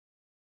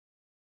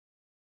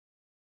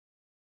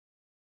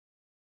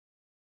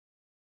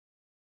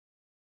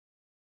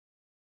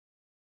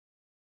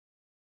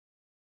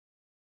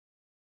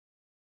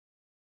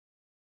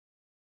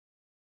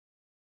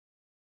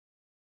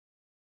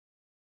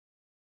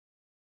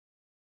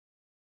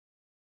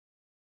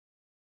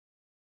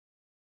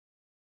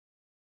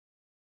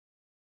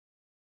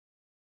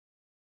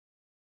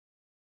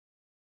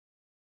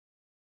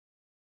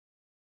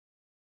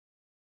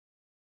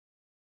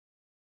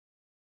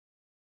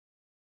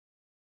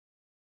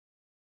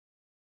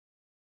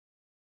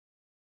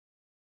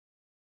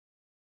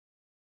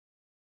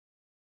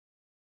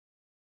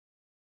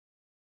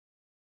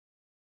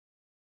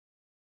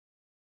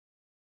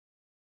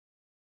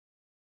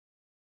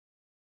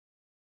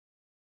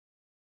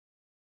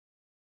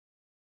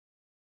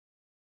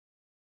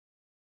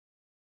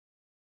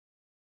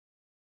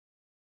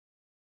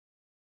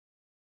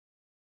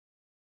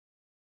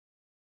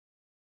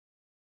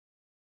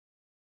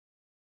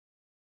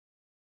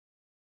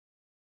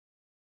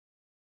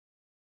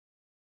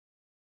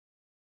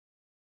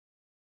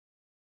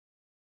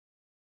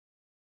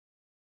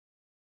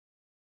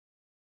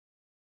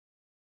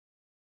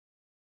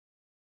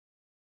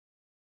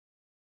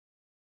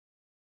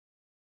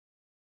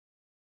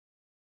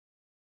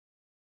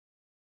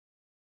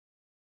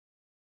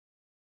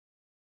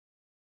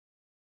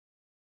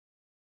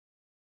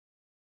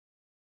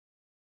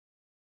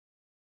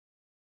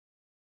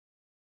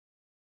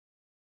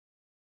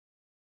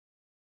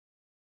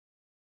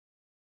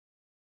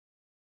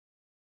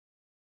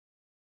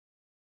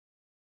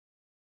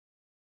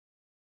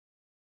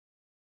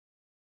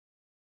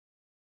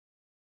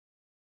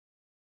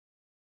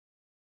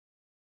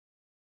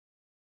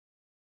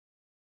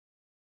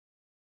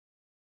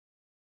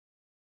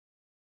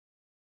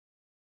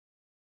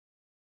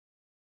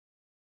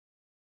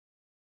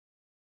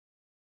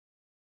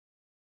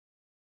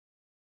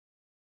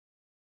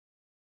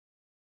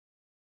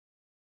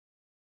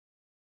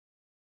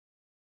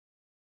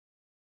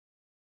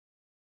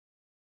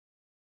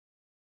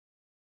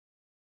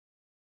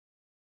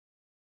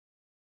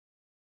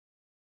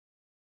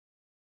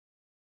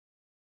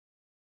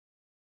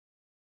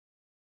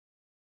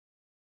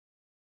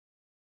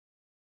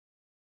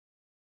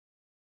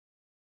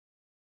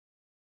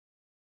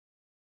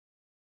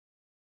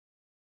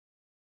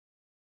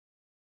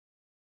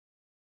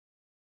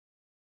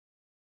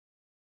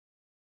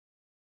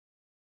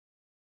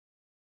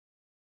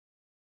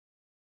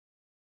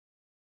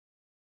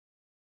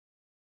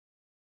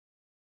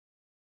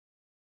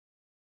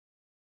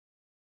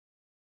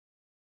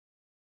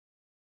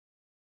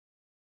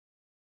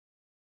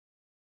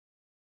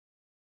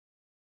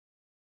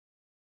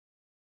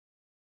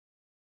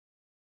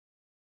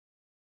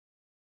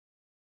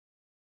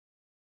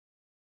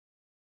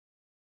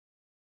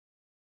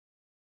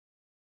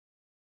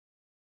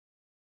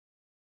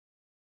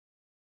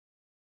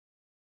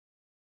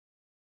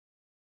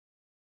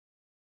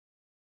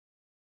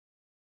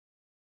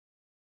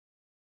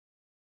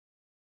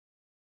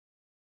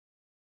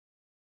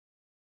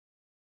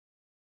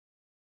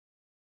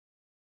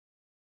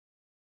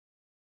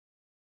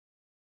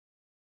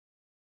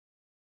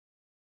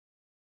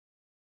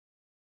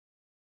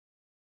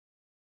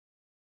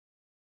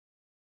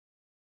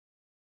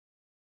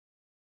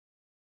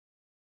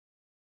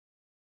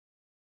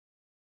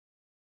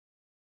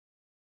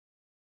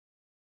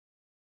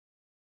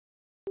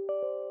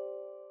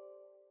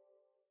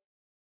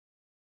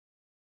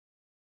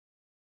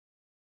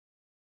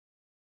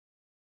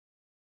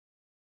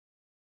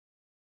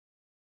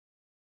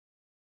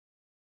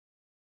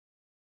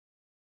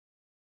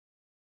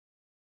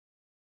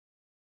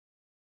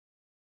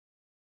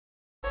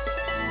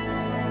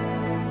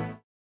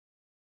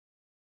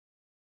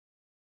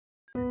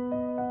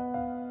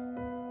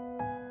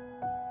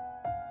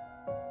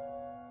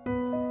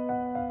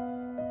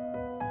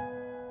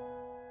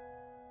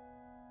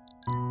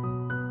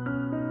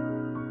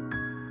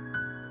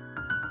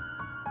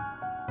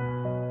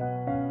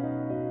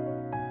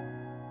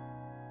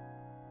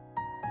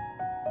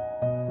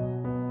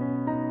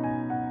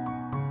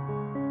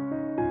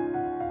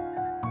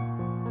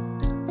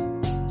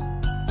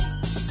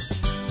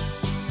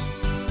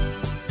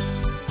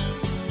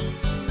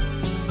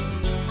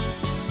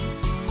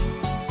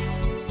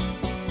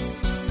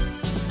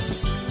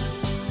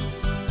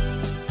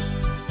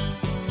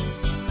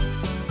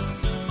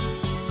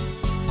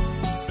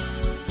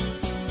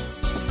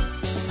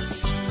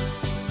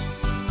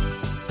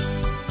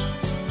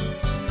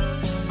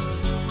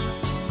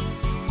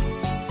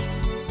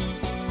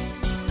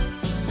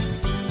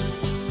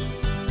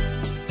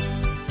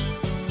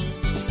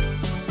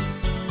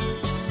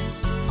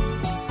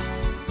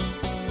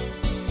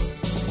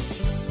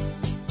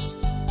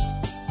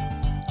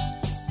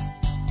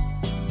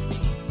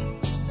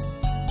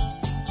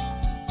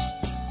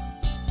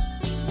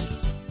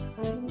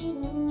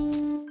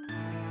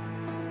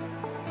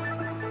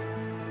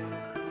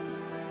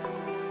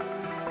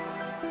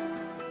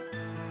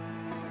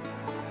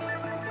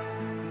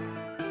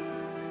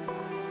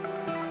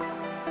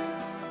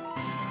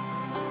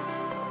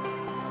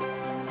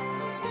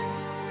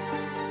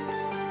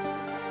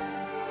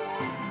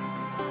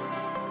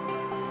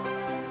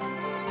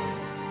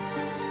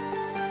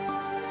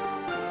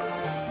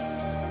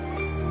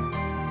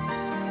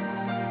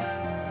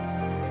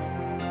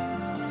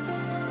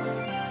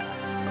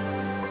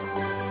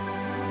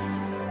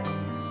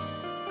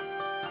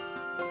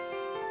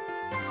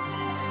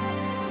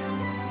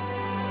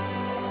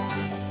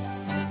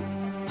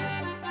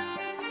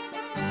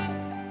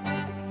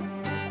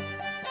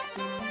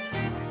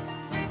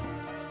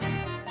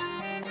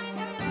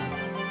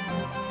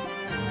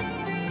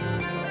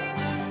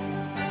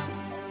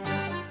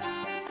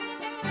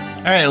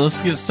Alright,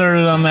 let's get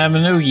started on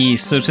Mabinogi.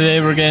 So today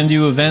we're going to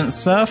do event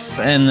stuff,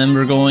 and then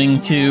we're going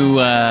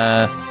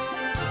to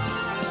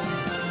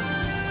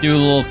do a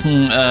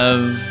little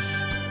of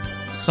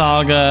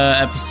Saga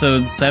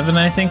episode 7,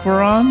 I think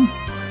we're on.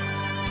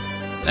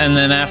 And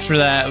then after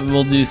that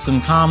we'll do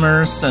some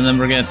commerce, and then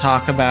we're going to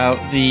talk about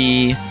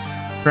the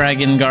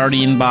Dragon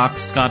Guardian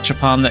box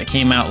gachapon that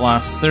came out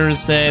last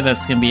Thursday.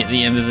 That's going to be at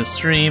the end of the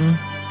stream.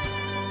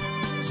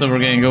 So we're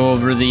going to go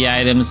over the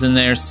items in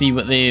there, see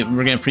what we're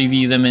going to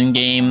preview them in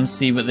game,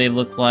 see what they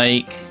look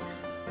like,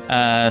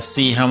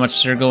 see how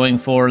much they're going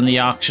for in the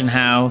auction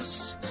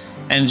house,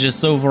 and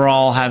just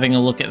overall having a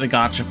look at the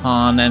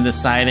gachapon and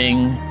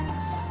deciding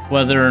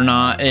whether or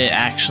not it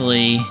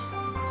actually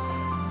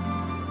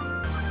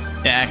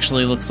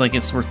looks like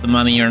it's worth the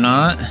money or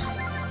not.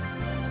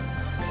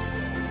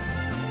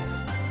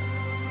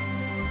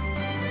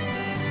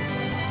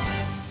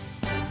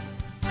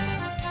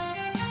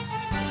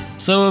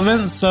 So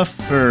event stuff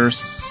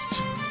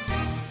first.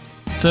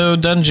 So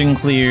dungeon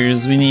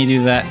clears, we need to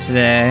do that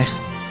today.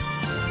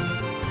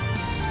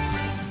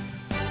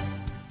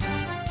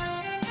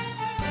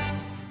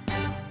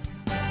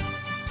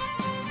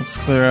 Let's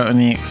clear out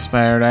any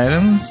expired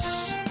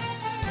items.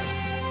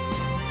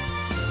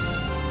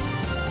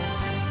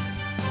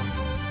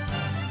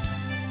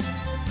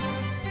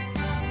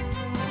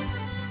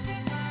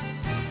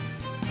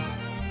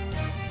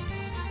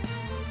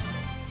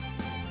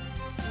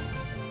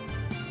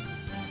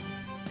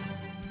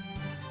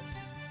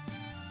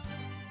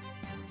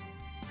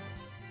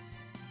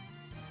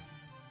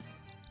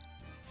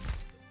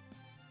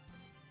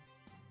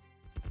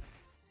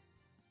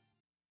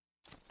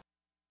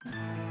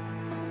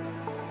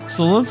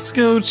 So let's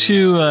go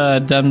to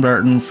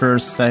Dunbarton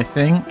first, I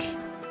think.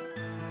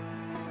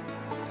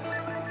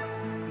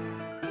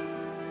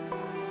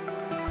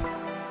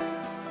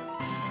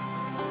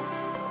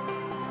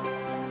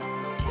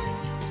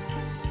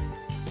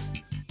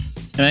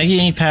 Can I get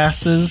any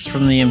passes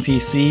from the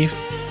NPC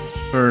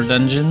for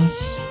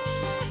dungeons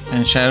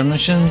and shadow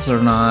missions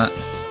or not?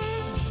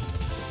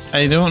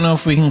 I don't know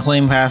if we can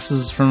claim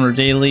passes from her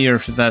daily or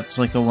if that's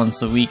like a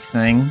once a week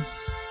thing.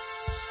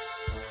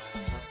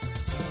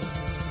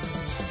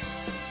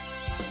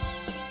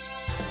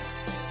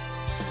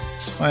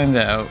 Find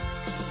out.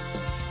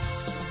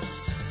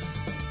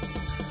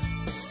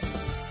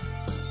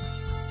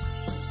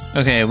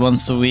 Okay,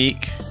 once a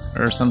week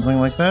or something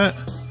like that.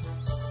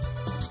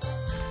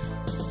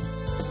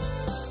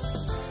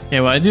 Okay,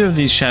 well I do have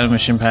these shadow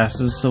mission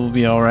passes, so we'll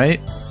be alright.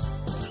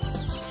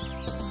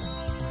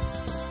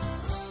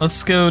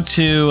 Let's go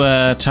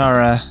to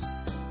Tara.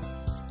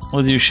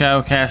 We'll do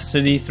Shadowcast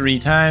City 3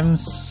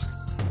 times.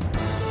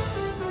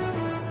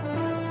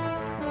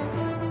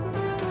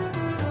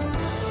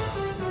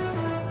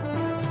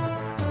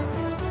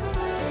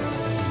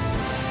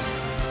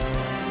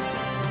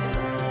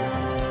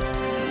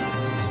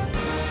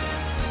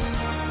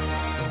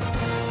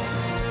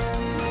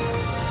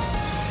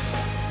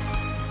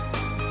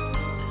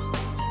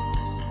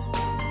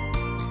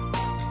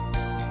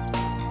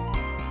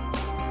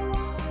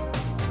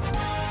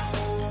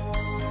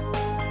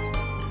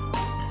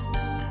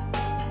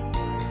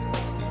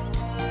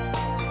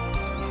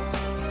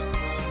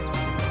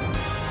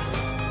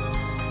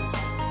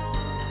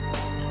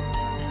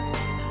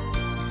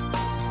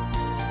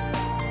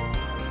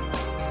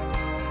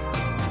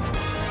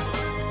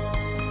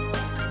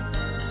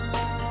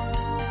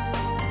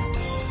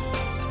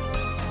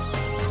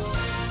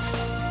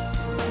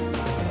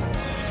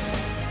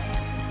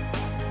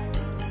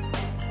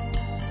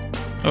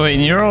 Oh wait,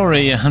 and you're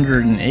already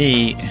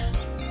 108. When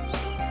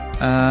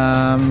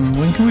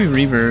can we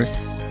rebirth?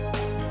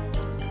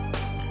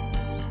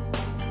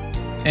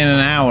 In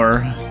an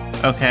hour.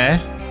 Okay.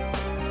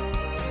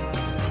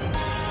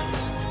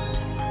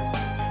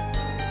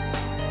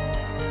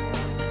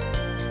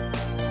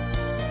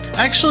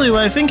 Actually,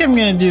 what I think I'm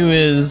gonna do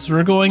is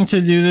we're going to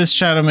do this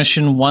shadow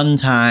mission one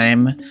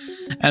time,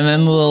 and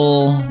then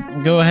we'll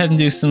go ahead and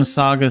do some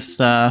Saga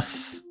stuff,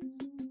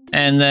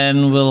 and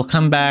then we'll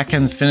come back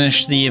and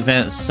finish the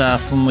event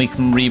stuff when we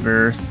can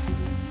rebirth.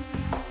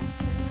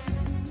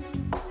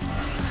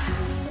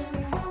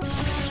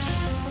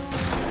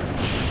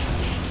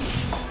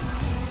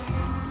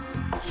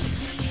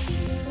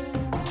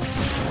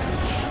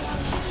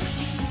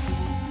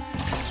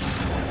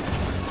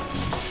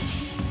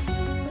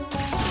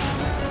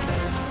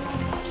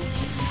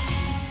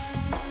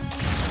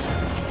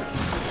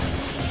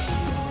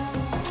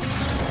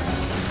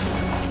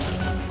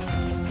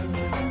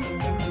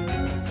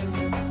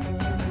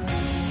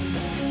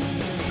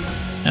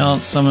 Now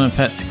let's summon a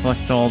pet to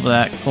collect all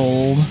that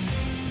gold. Go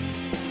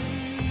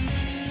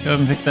ahead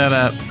and pick that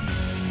up.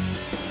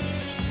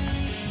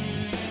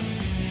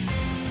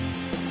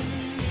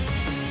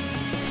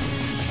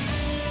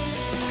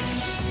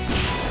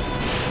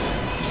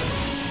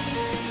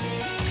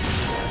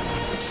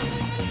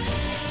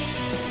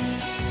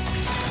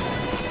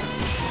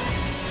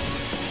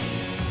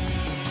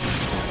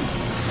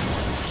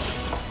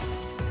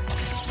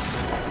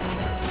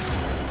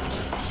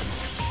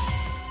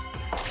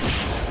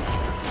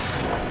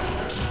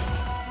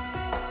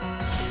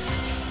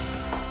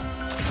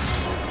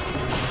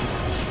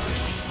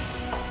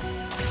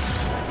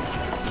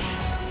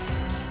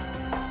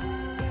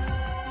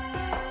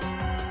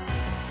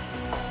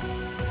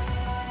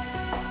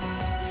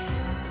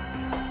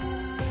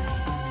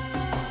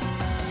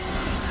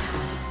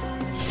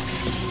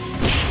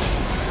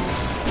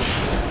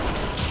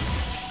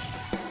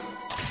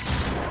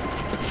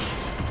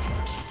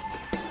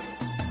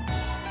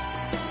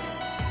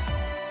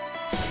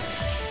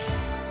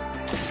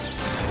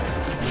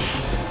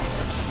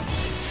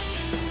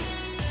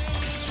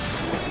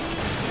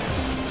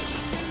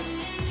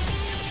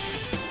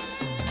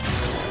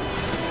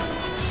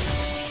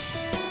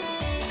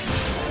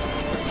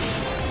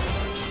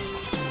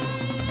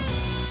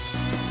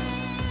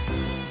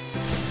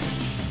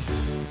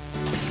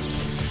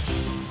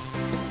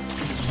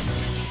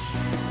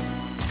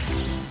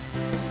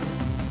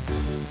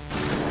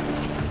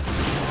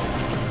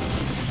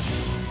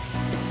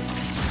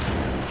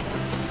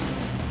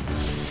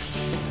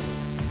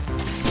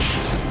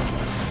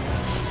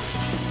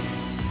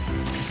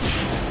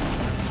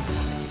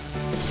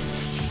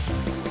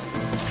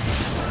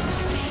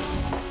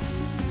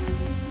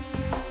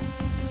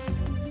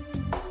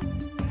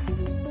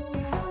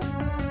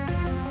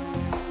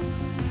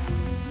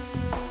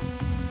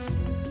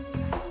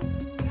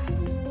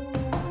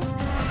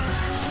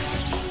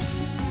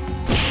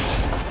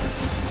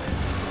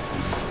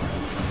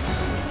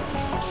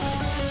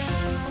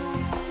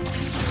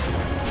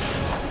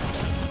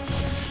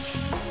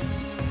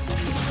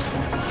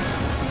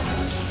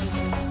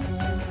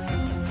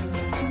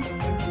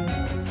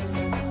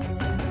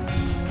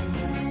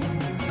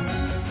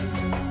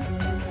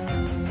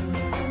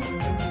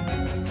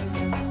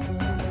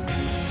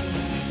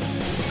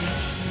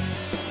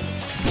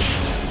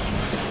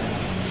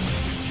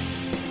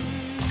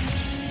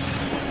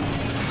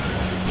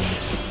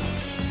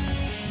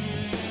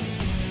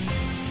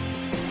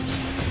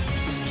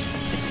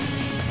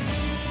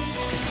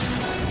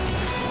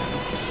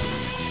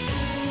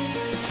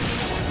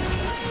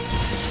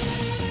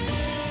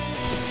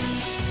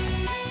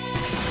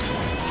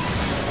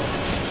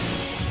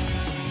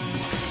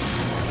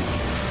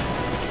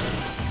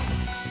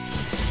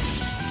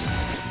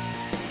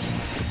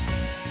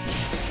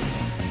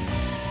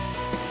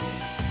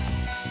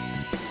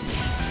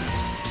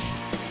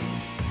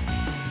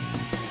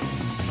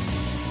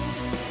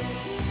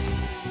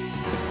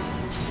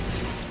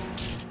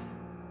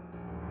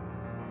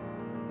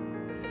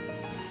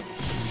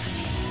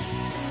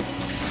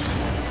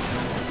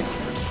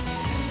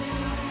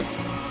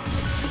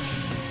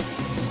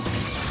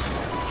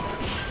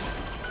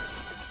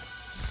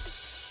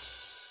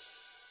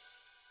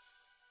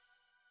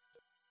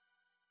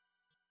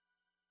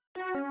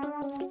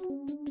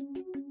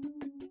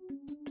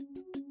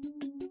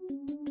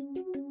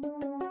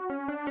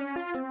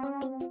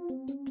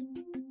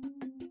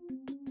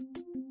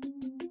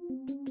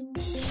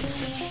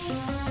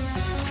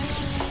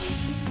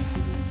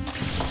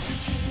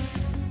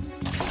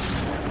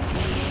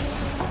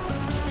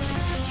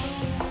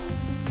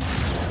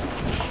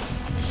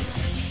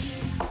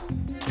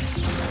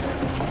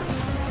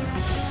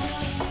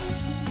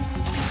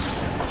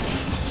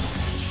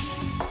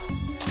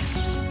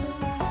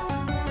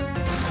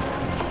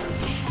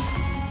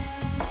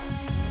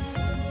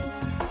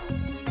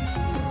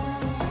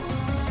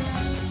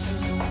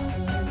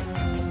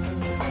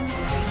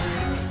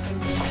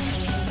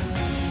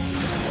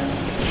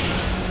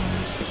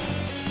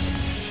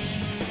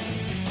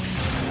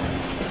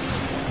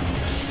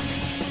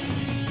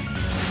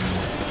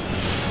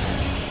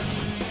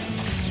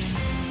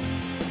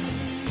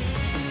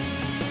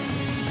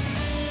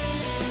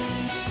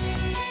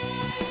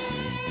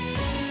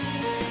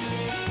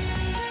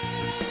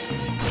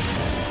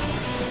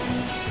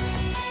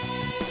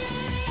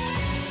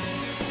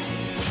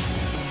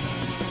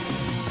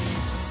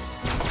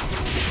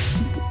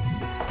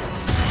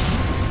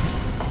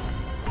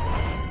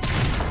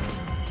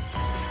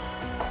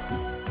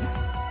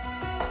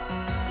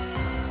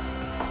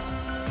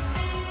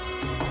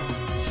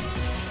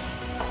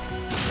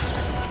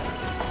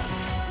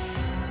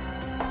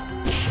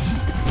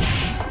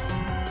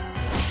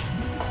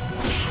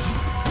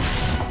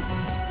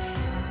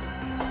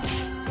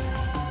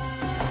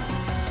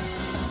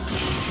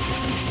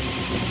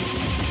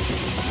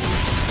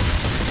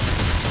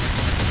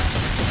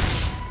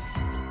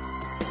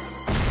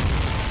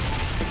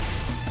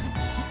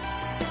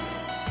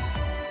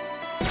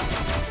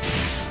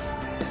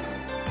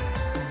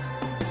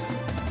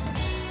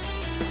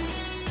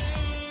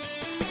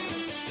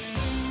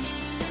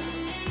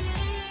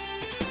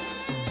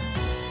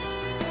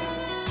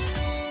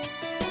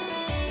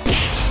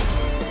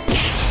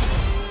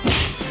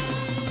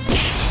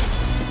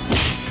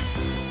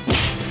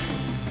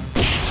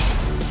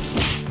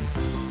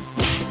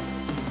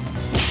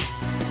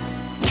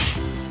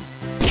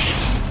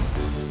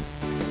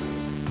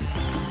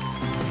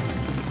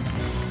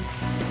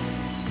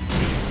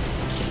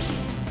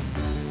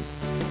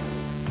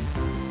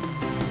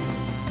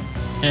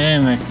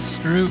 And next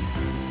group.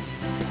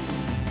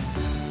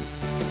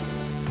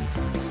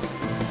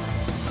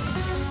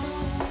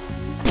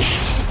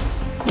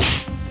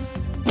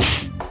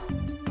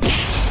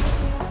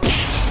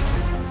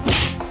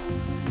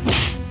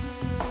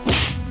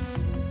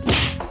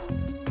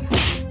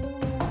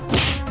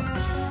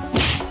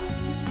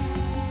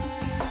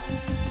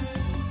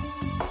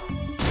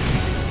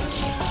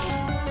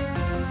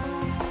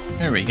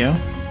 There we go.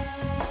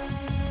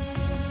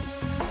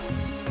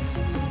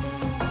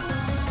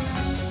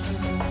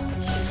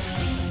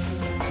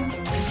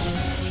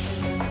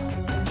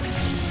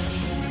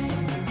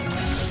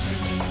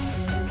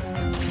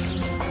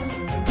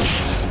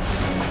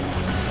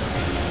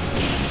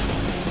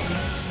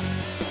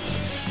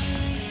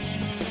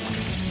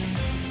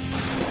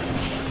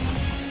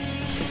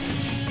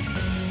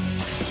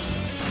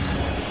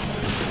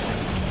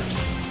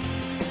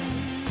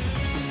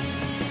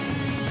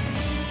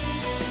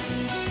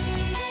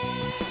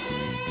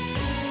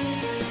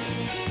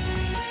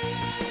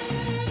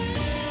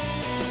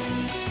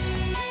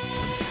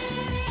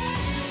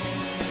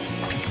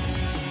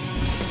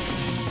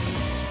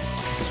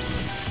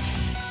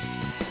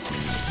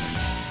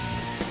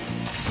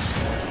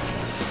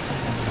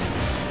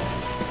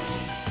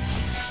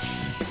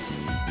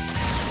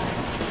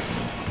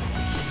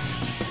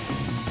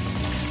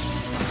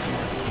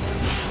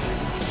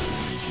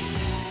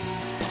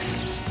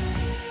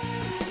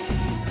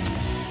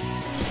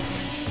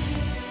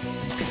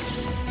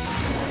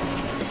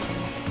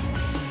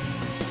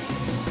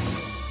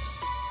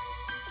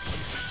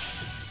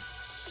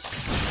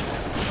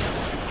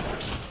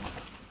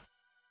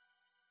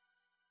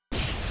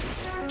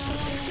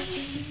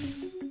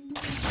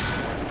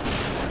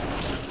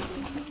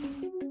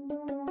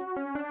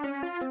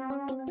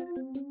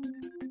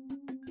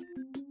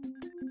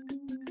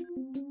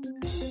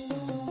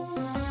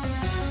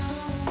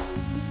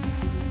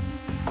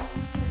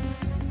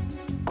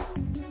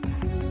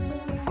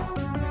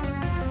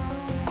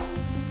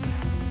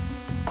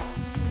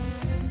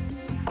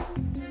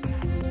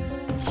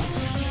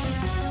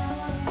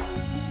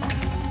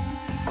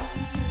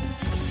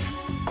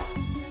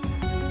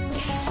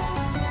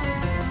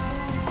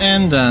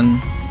 And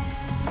done.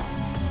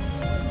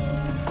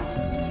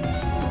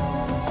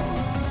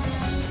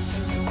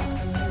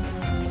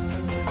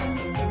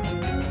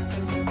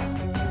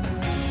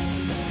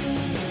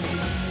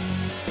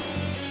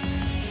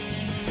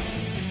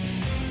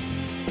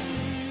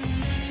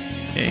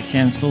 Okay,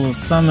 cancel the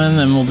summon,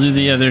 and we'll do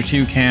the other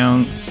 2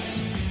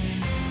 counts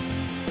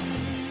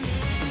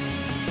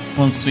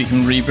once we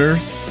can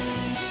rebirth.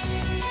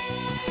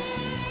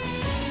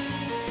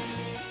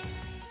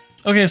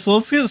 Okay, so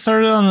let's get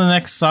started on the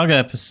next Saga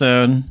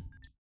episode.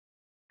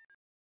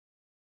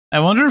 I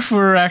wonder if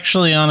we're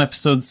actually on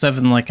episode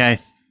 7 like I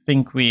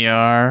think we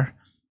are.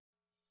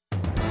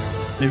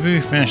 Maybe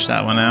we finished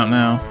that one out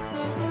now.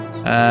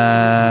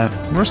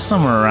 We're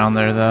somewhere around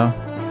there though.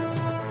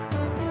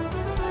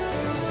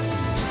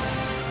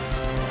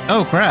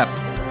 Oh crap.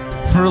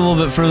 We're a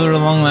little bit further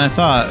along than I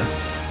thought.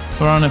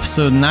 We're on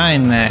episode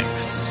 9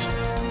 next.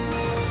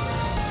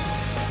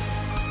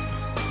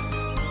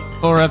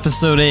 Or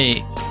episode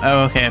 8.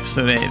 Oh, okay,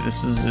 episode 8.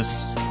 This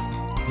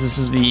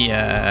is the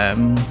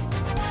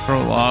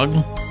prologue.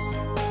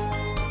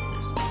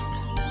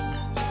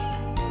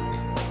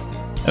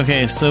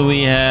 Okay, so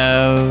we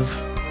have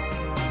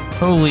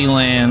Holy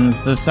Land,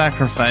 the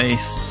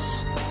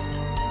sacrifice.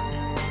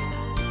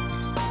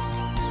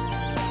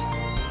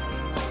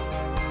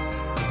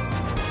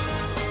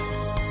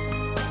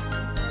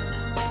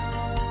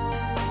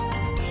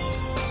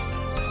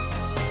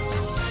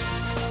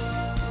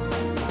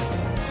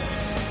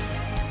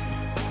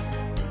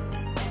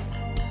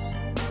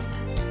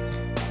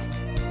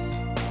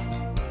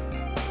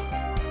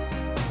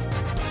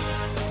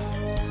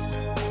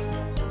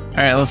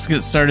 Alright, let's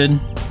get started.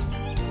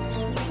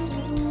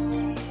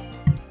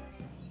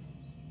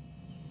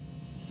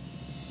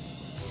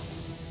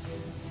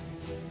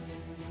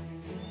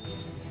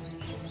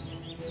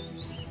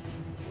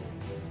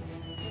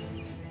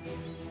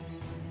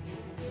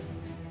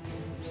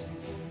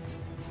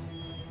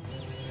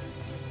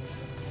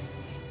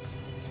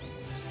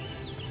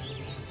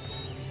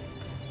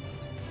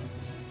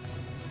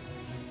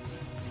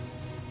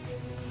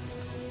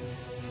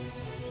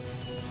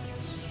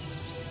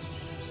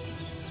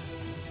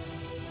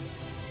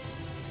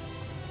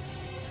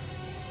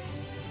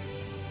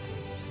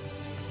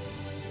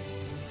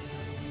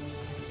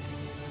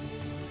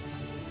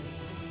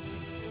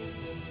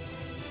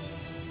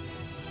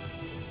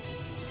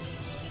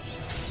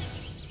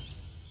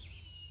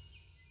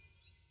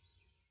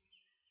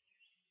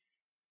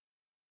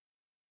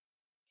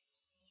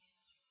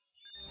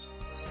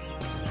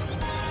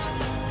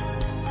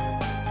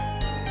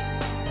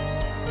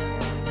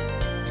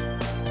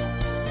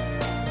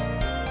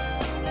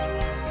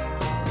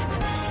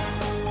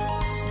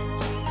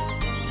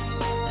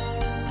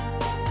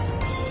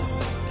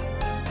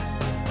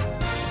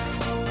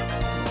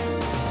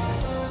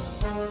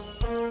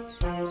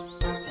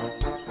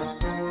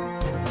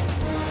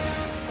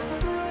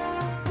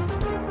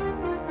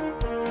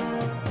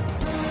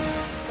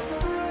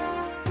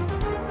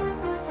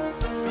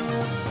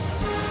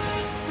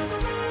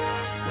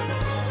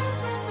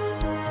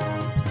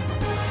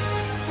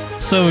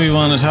 Also, we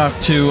want to talk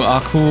to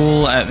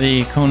Akul at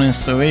the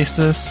Konus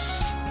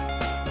Oasis.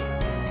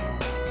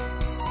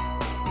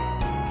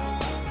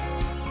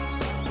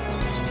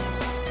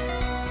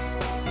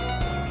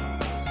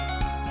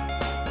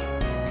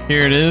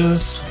 Here it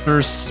is,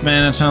 first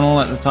mana tunnel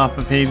at the top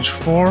of page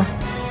 4.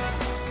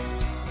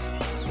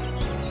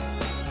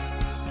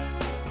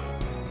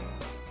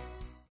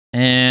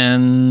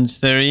 And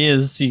there he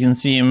is, you can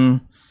see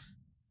him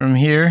from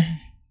here,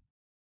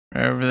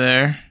 right over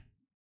there.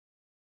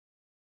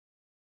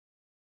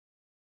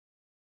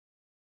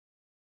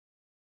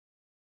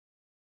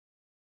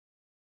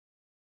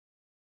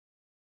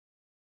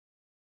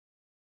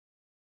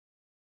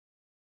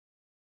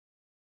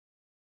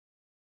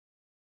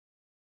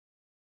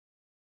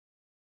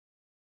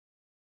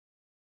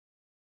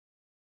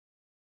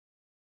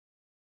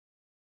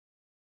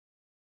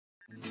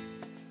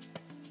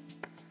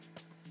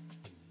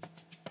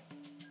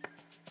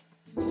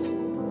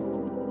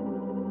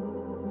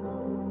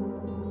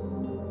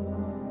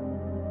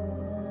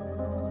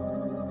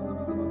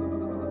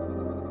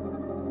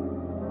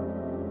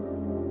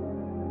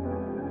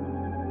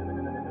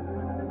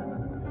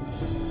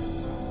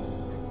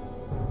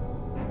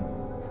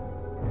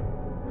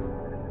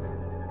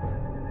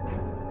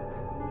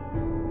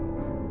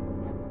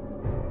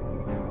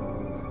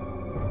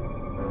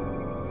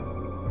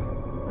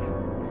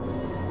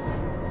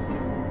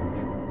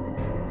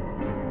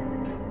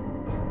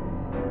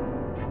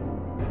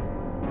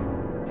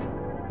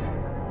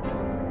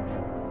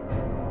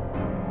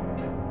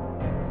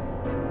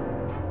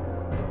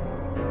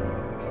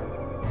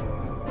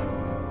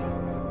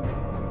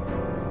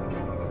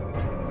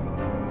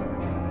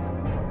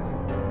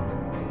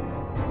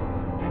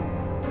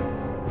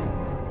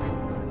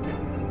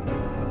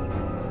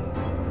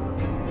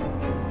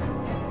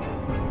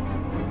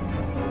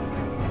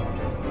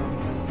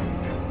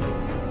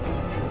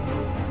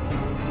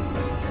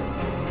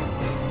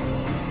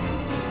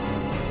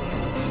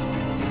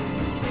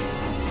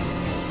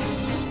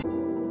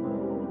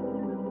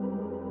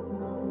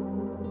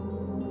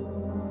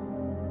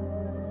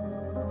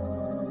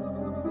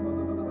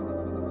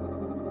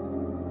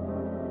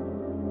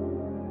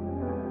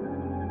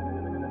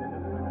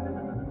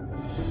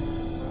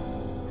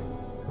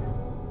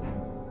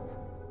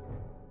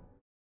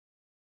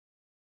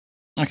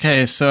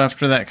 Okay, so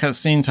after that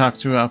cutscene, talk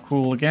to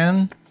Akul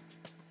again.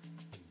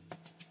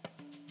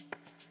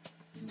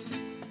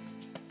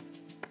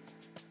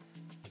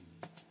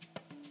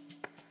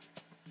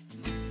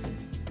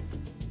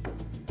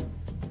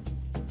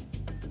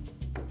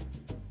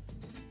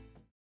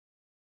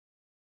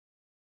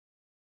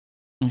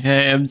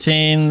 Okay,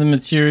 obtain the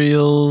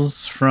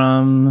materials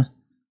from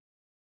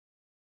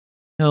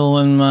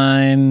Hillwind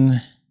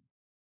Mine,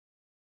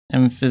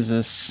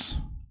 Amphisis.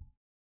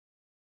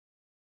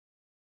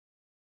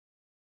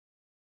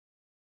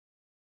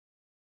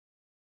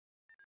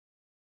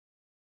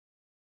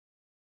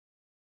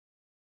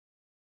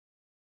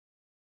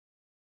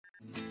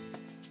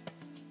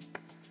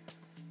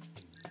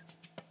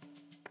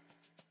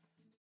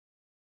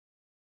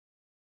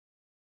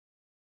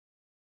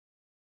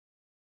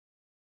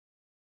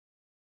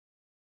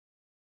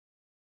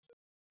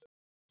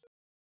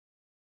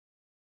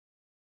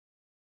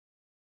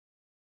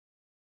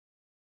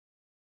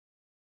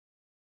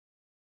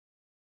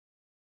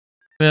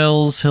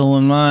 Bills,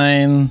 Hillwind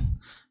Mine,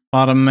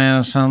 bottom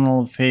mana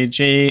tunnel of page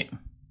 8.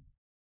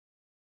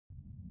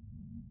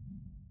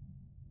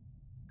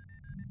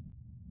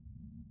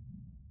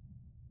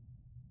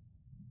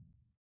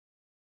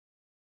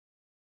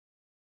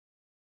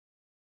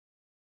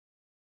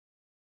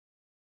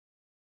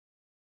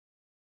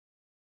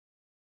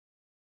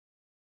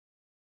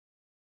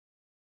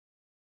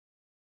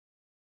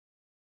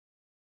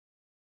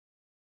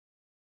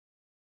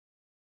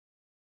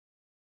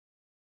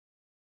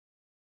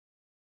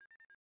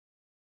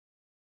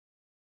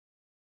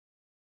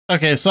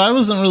 Okay, so I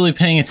wasn't really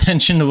paying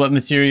attention to what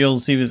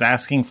materials he was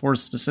asking for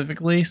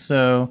specifically,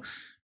 so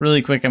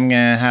really quick I'm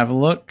gonna have a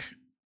look.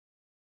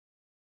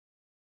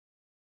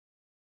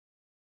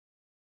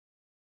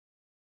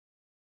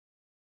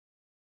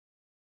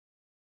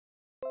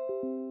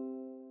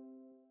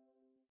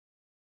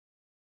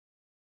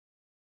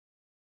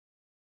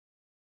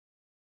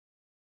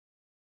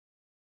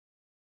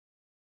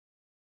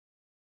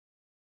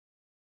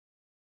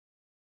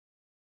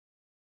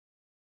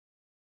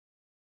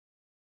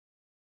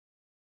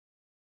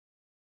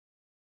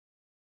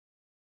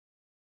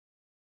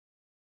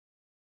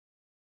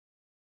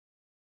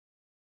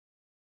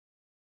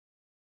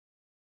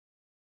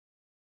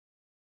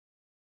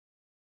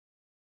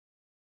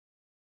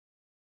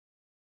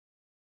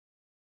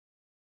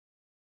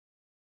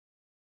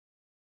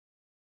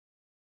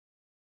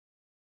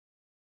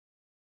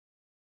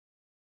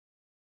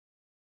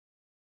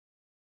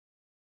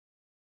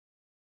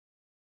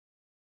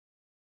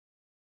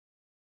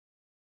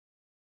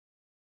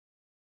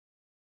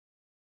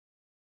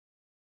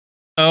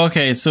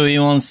 Okay, so he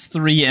wants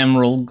 3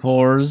 emerald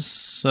cores,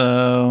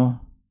 so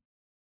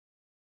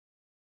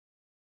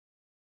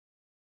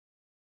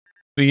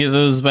We get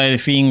those by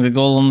defeating the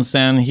golems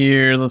down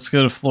here. Let's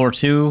go to floor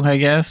 2, I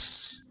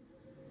guess.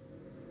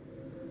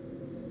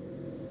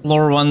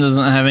 Floor 1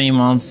 doesn't have any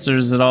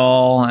monsters at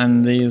all,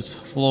 and these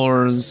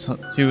floors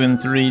 2 and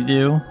 3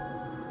 do.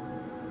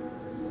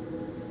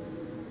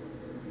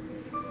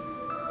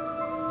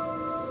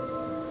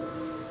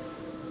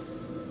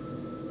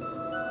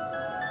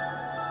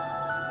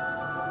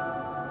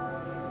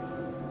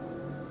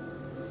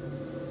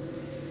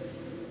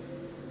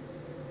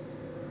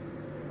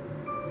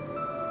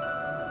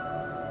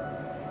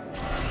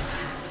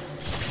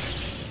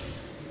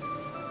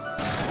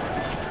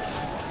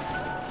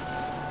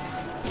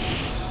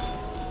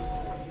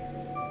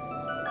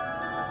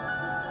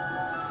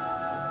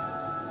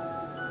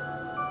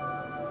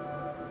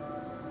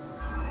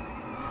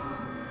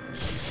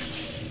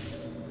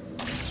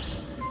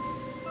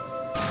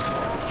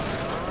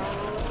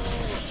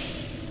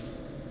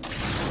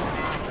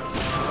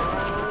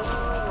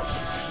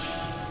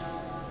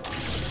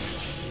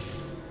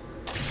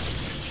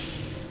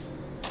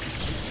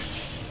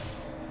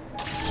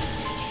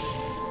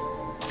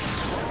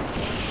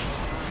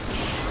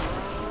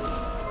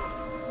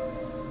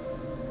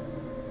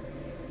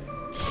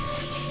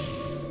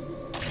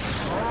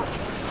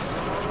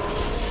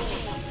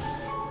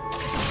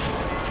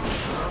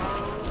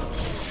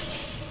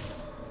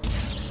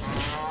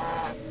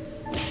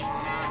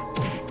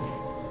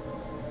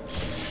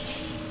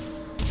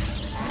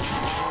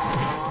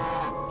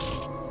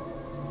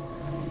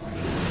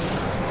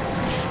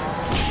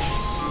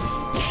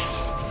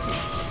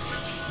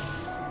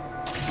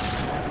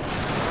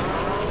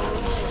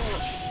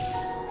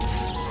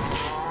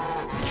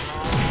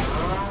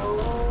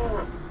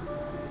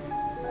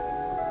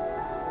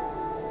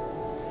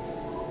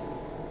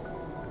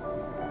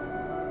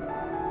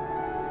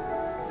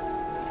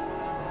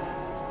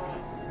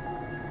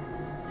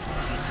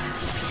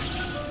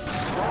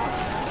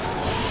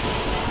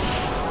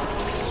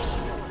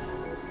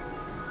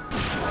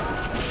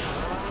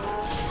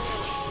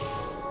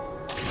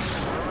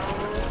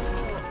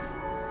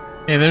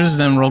 Okay, there's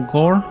an emerald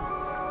core.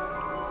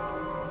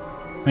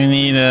 We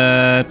need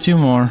 2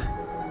 more.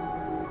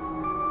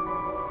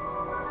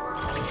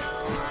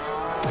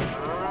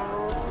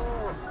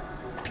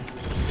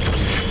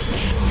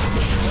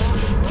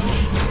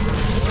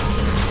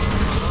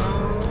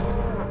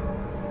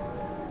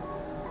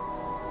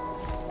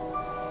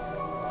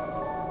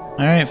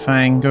 Alright,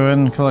 fine. Go ahead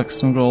and collect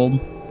some gold.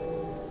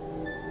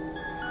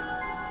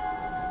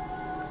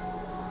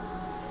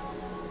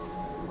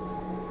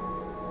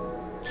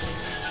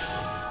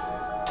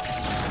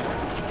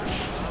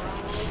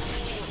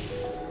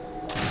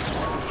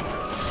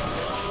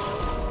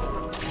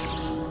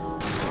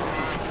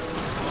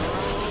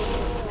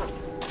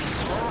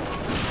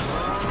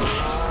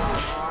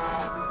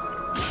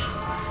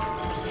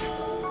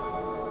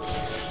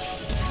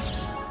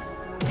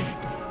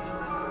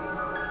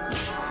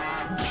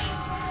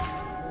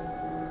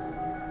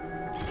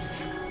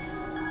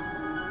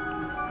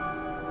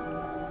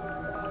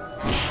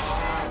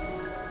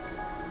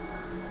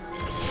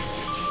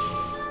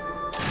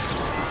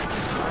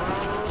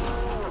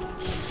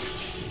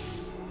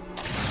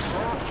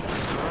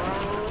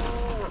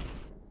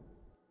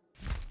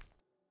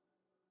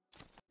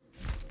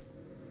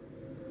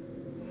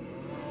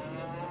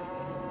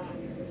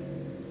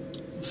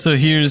 So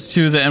here's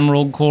 2 of the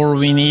emerald core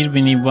we need.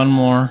 We need 1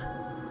 more.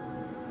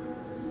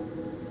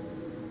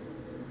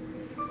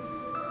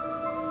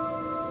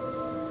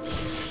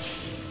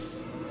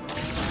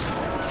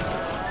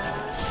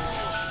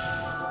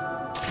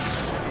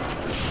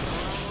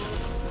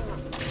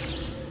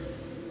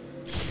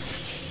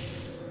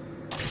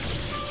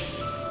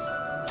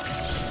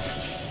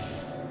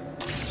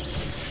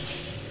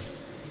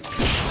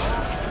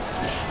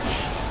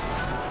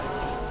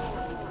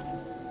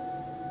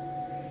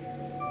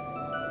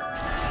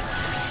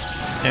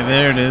 Okay,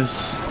 there it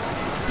is.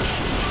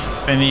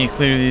 I need to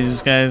clear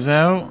these guys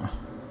out.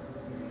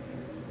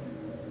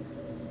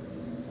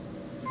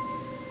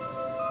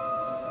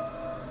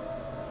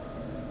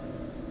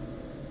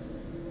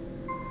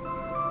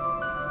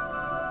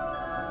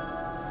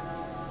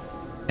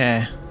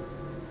 Okay.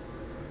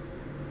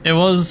 It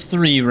was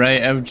 3,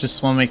 right? I would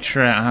just want to make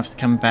sure I don't have to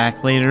come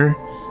back later.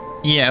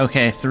 Yeah,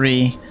 okay,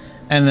 3.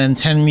 And then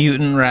 10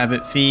 mutant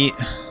rabbit feet.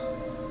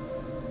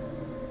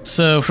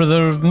 So for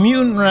the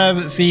mutant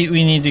rabbit feet,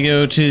 we need to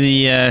go to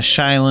the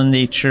Shyland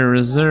Nature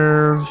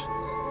Reserve.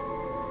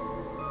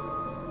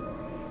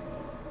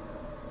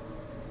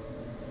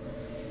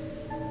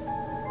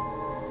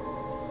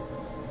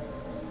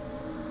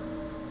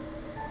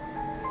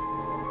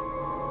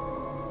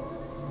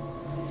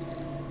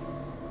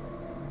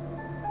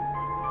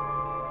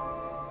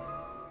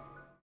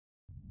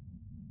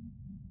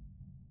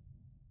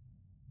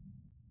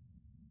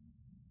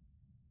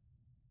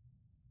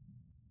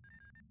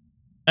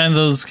 And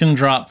those can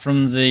drop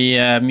from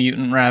the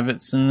mutant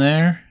rabbits in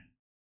there.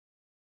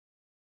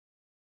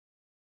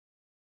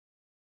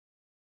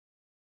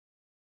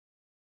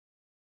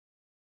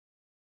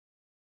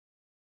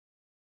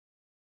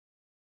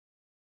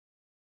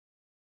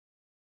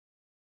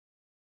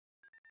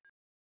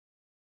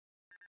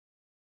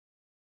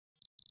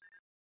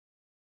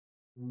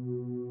 So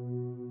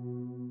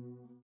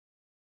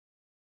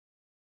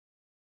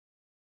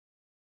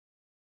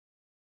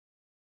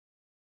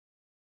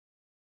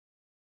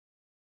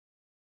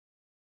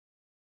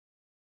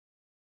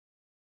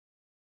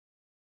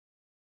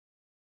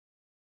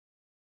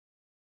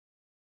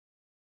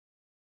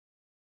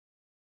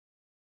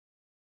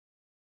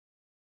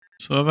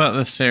what about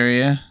this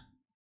area?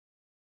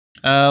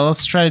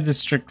 Let's try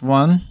District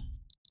 1.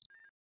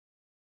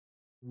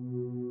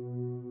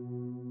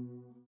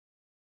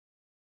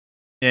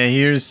 Yeah,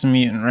 here's some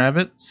mutant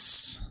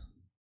rabbits.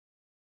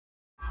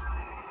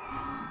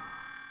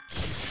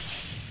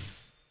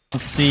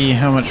 Let's see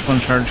how much one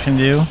charge can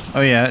do.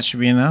 Oh yeah, that should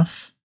be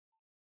enough.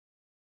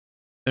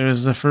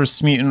 There's the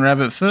first mutant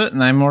rabbit foot,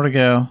 9 more to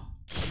go.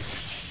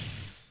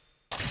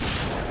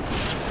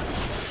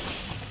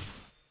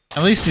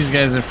 At least these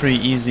guys are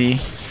pretty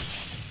easy.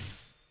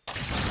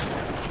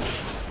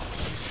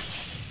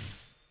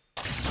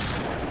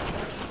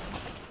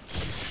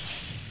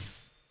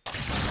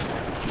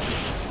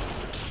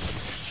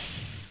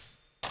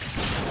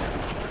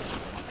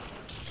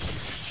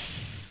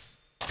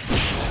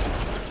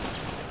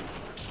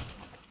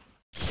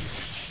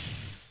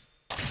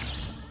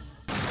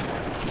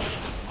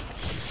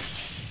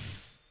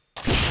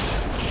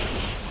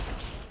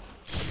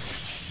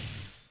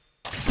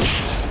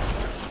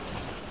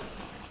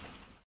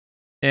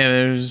 Yeah,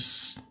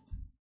 there's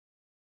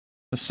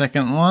the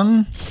second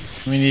one.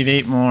 We need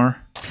 8 more.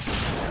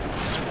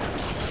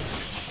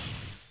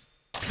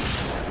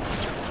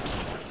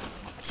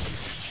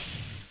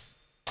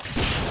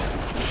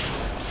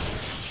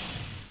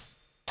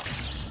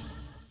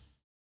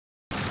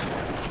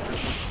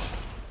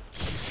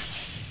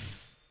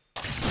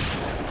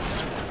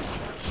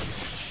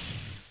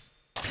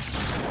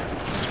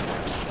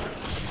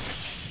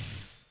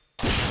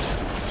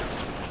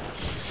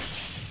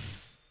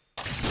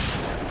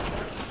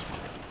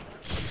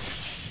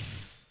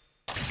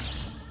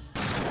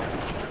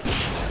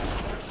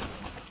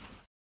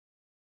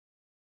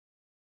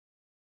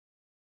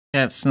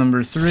 That's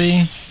number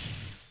 3.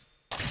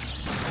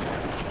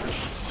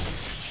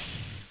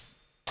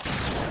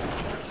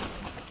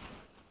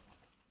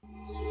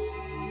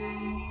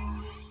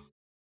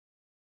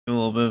 A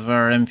little bit of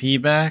our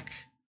MP back.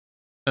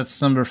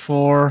 That's number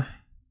 4.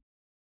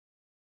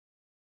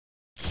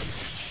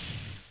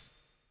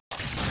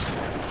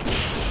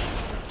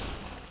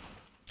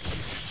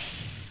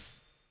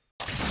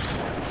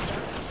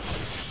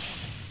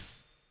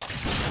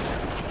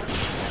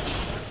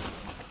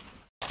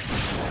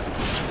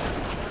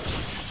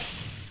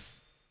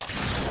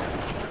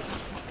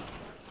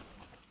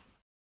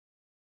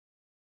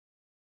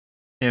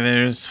 Okay,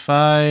 there's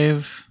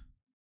 5,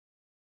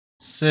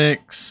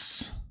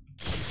 6.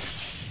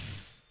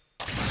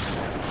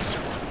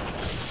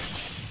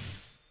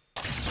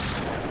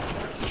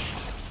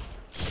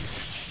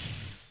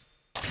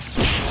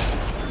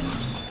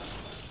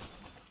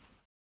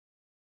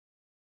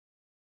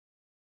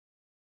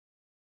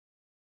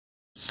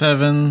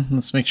 Seven.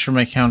 Let's make sure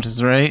my count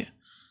is right.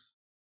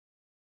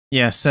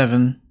 Yeah,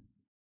 7.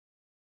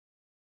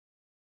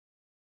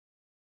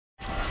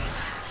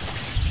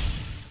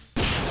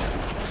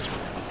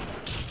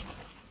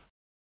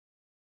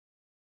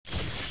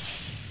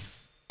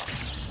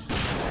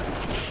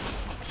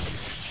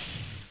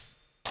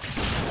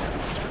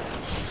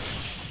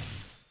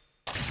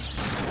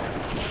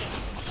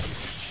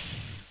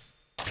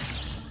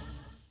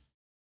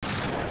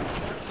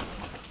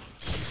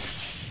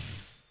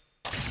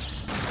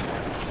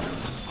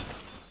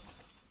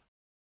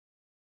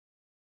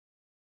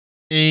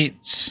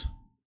 Eight,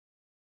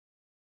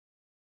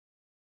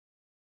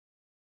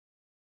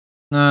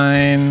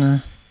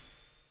 9.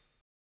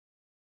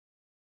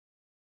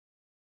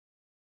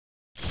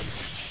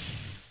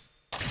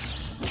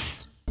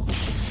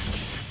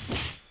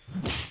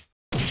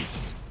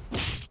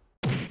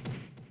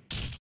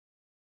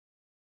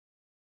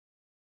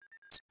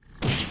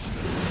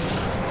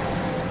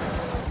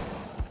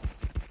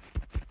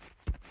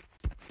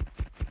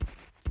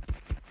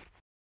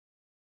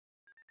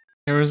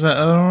 Here was that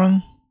other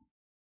one?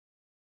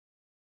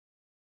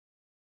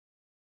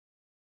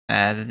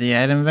 Did the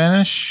item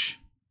vanish?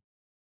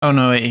 Oh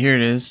no, wait, here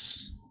it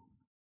is.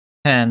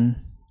 10.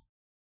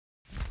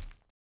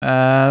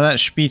 That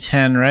should be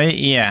 10, right?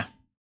 Yeah.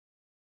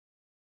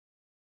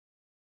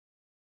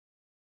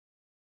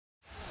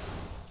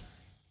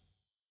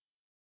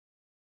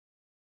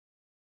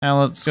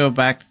 Now let's go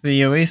back to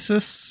the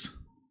Oasis.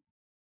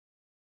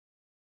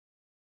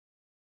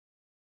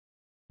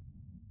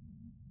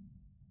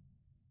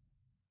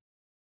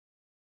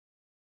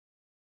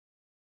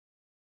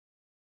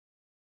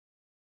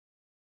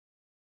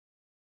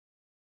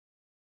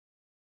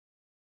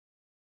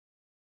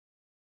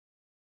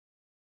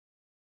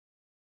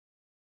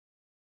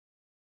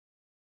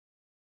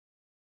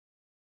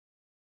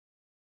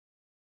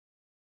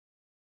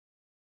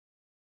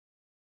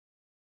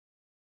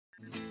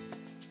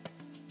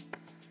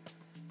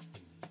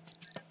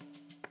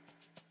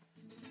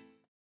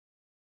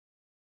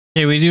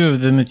 Okay, we do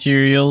have the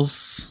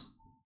materials.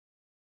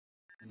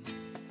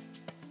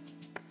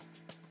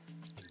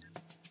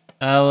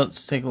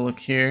 Let's take a look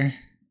here.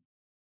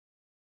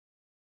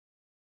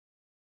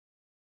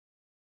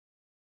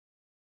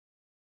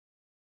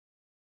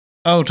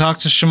 Oh, talk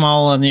to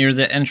Shamala near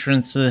the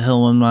entrance to the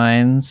Hillman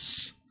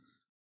Mines.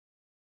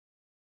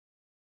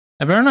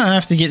 I better not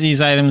have to get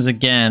these items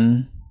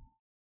again.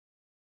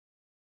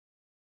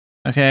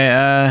 Okay,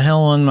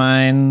 Hillman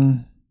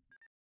Mine.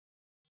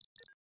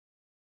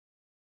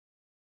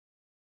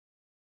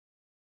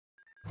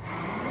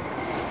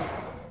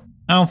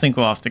 I don't think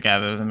we'll have to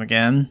gather them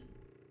again.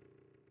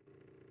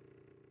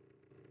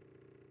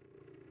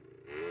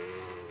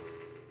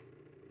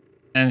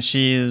 And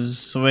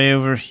she's way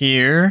over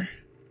here.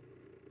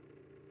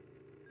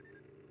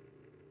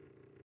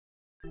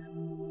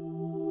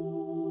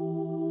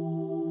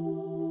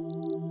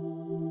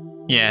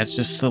 Yeah,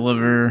 just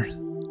deliver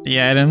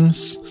the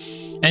items.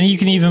 And you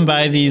can even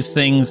buy these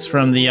things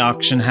from the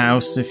auction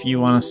house if you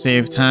want to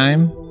save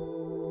time.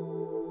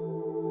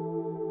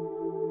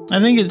 I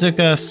think it took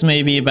us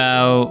maybe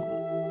about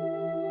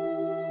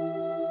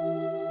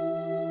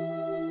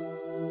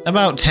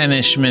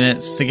 10-ish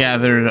minutes to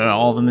gather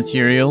all the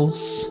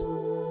materials.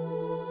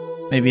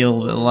 Maybe a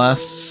little bit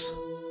less.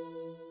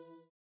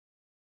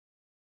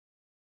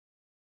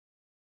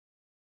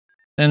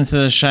 Then to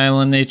the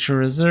Shiloh Nature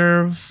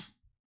Reserve.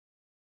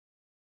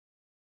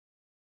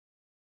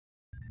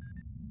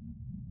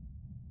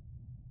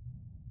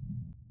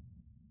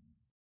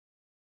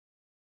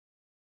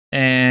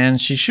 And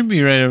she should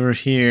be right over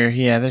here.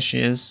 Yeah, there she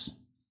is.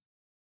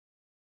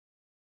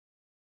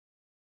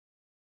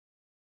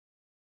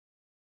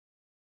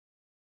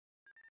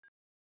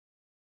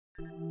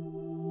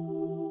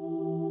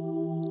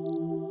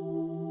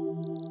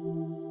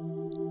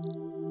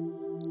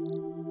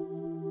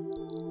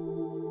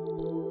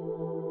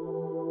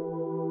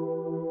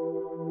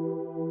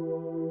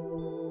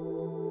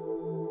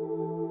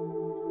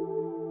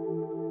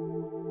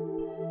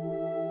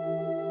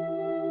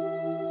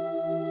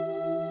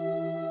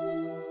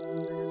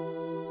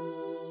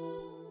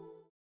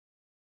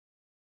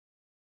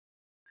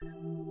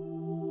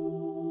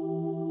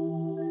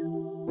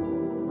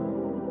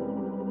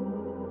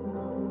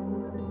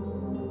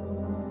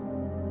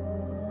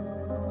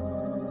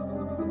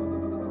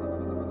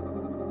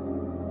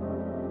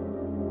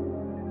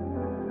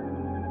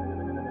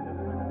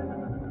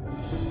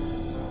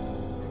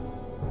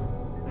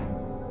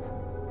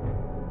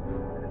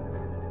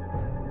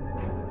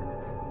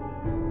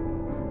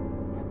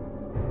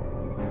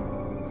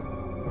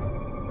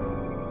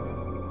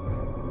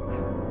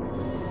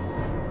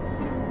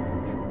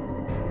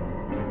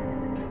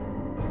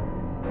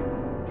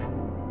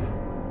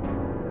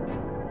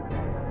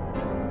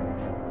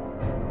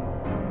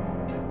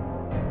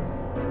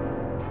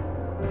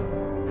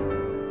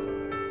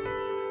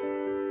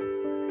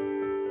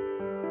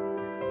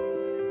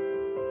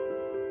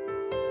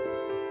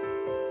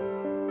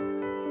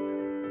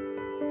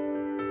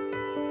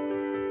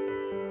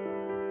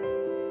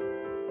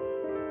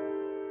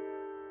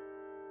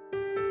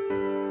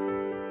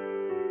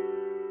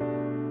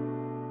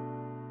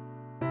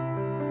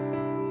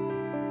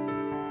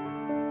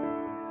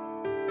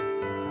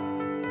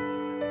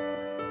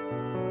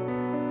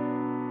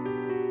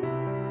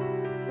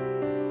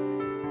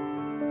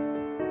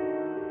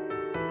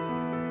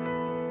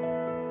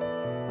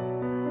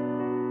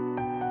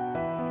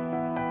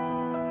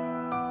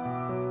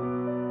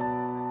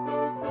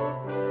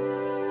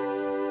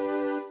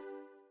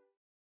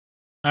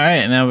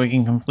 Alright, now we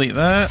can complete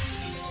that.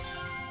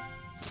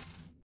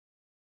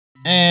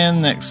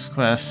 And next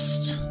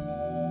quest.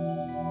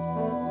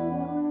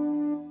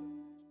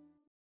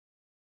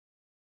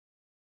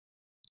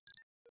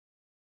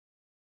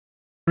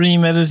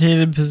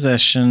 Premeditated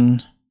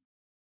possession.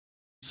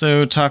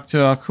 So talk to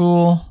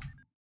Akul.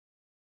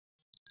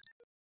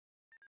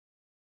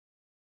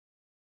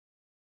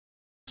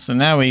 So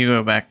now we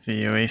go back to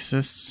the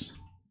Oasis.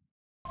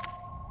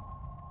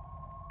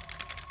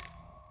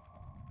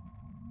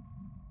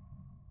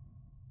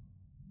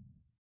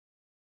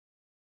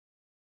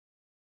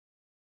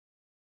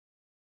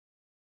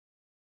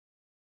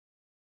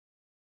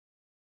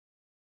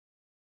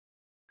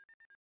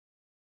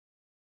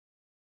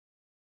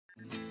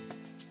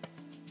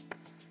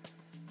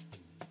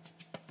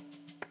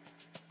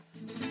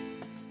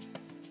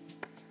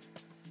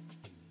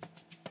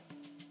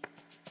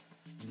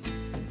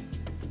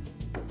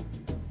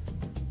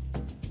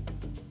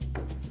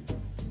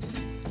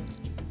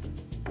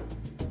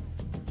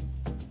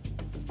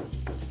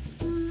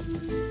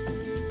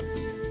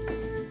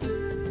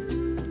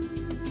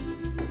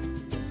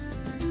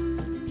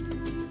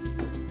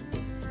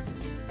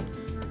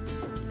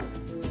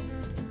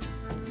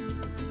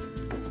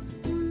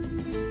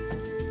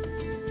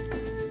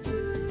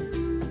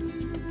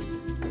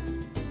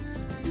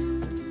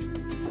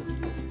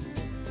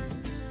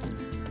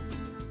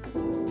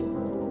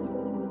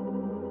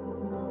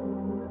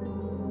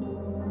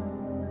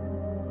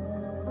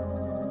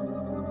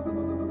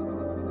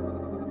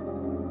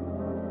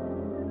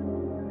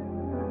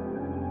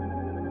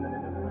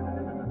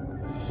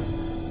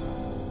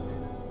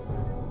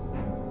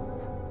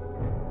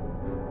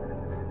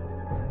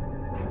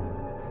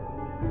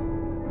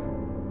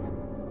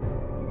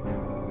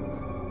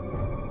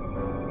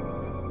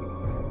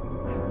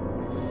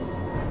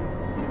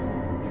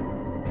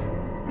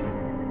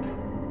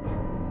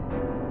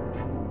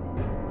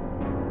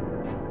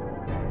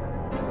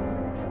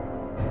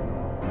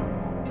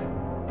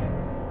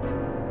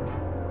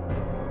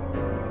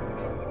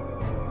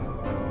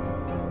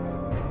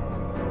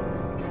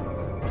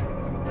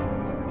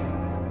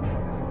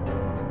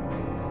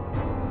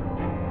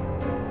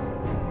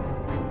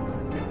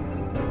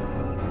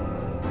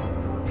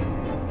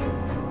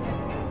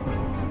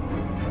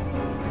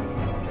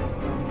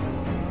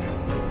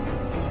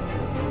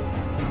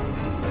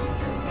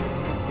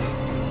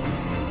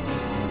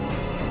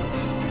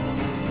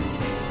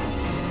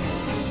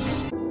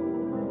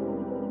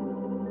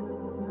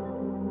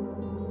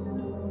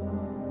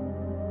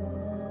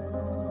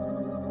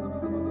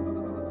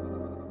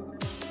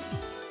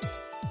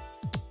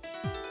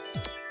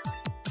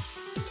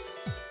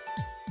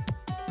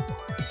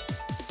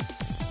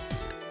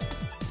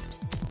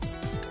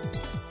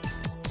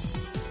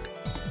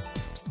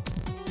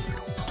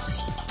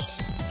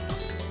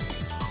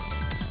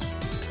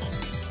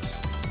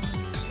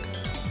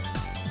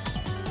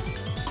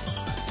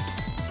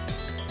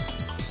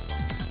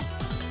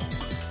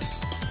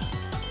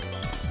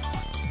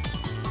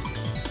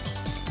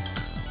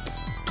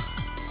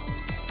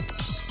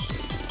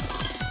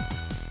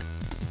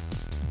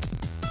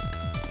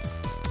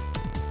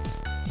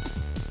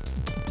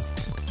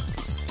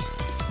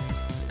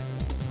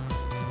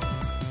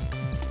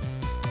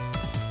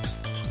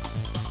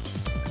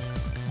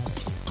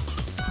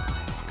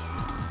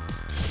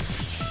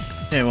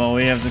 Okay, while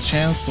we have the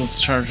chance, let's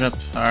charge up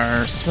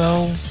our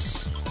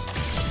spells.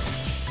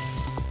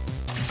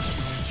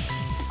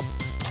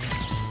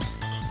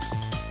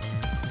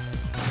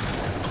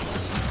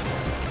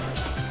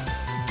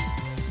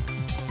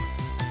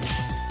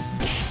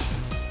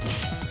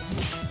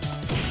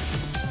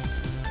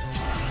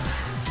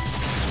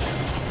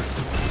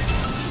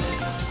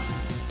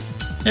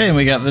 Hey, and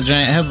we got the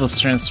giant headless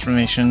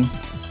transformation.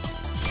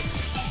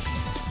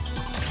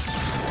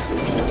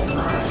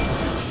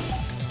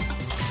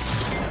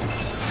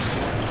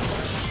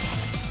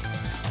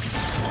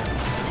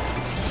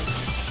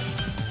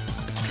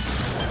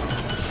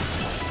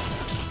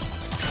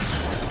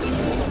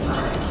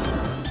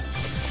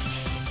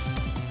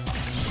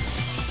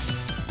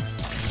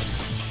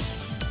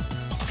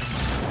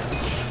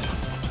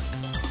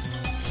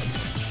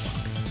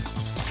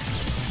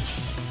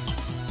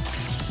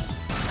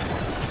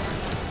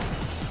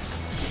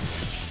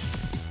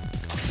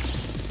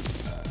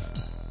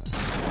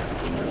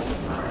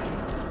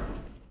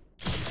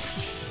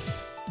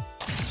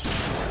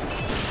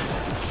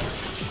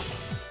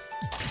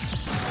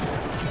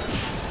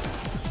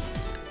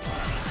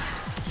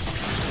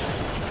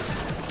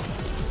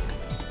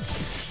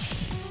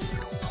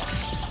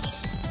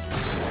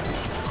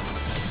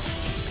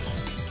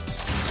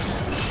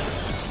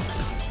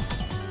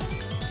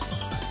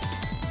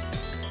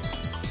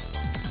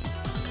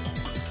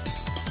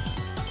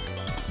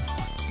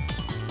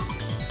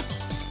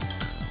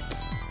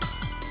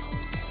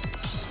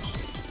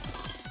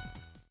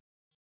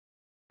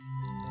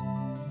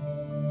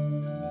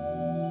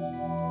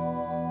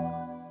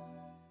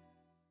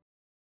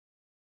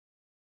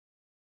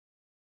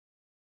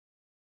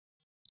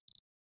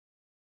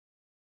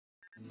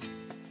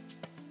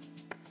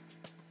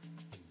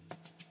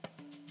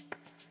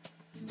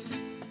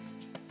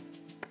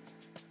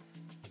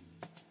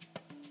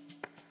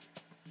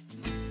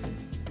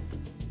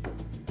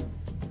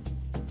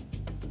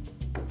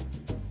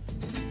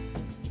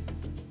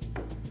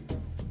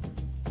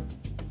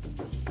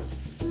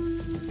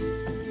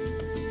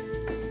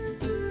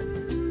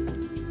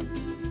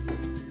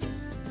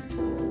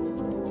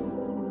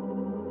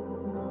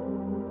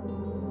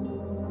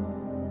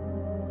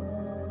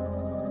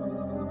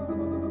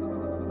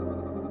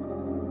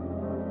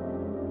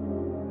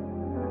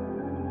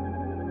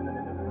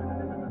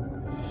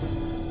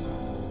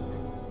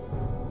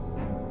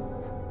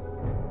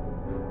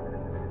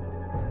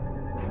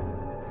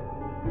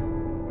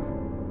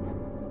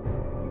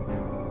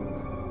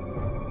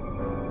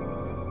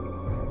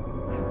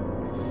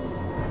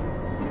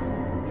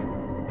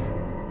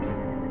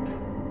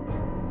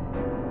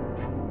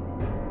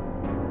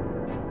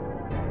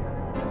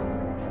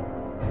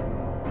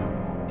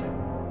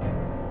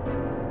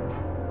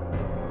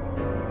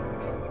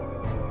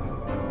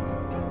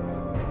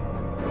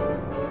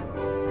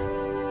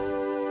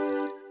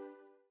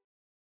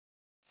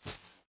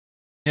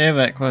 Okay,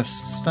 that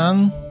quest's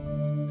done.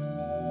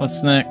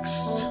 What's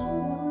next?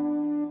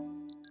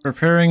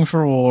 Preparing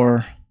for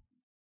war.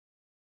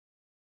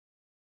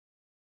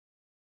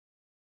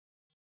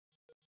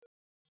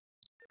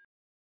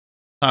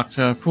 Talk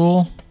to a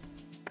cool.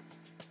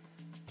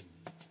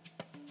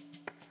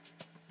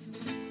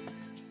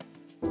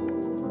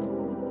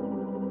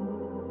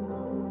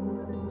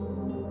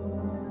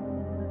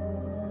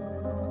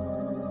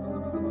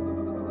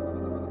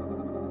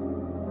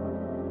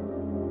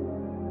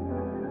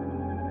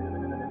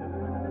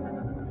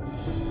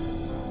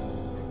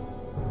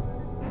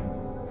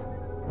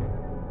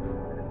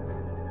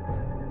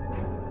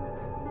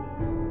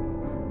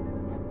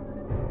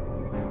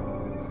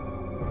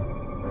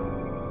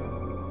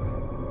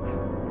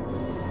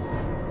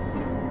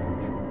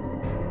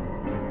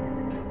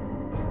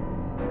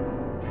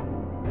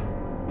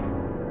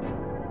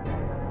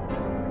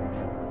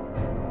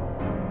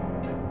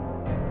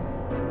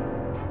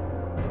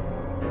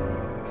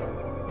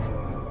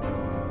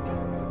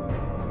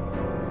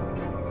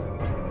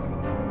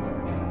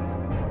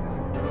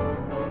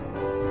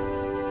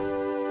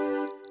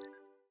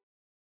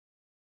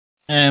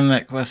 And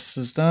that quest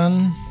is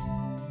done.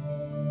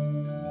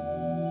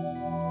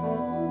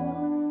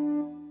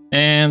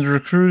 And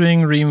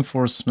recruiting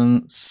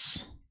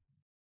reinforcements.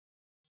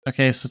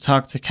 Okay, so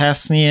talk to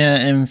Casnia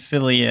and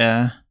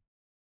Philia.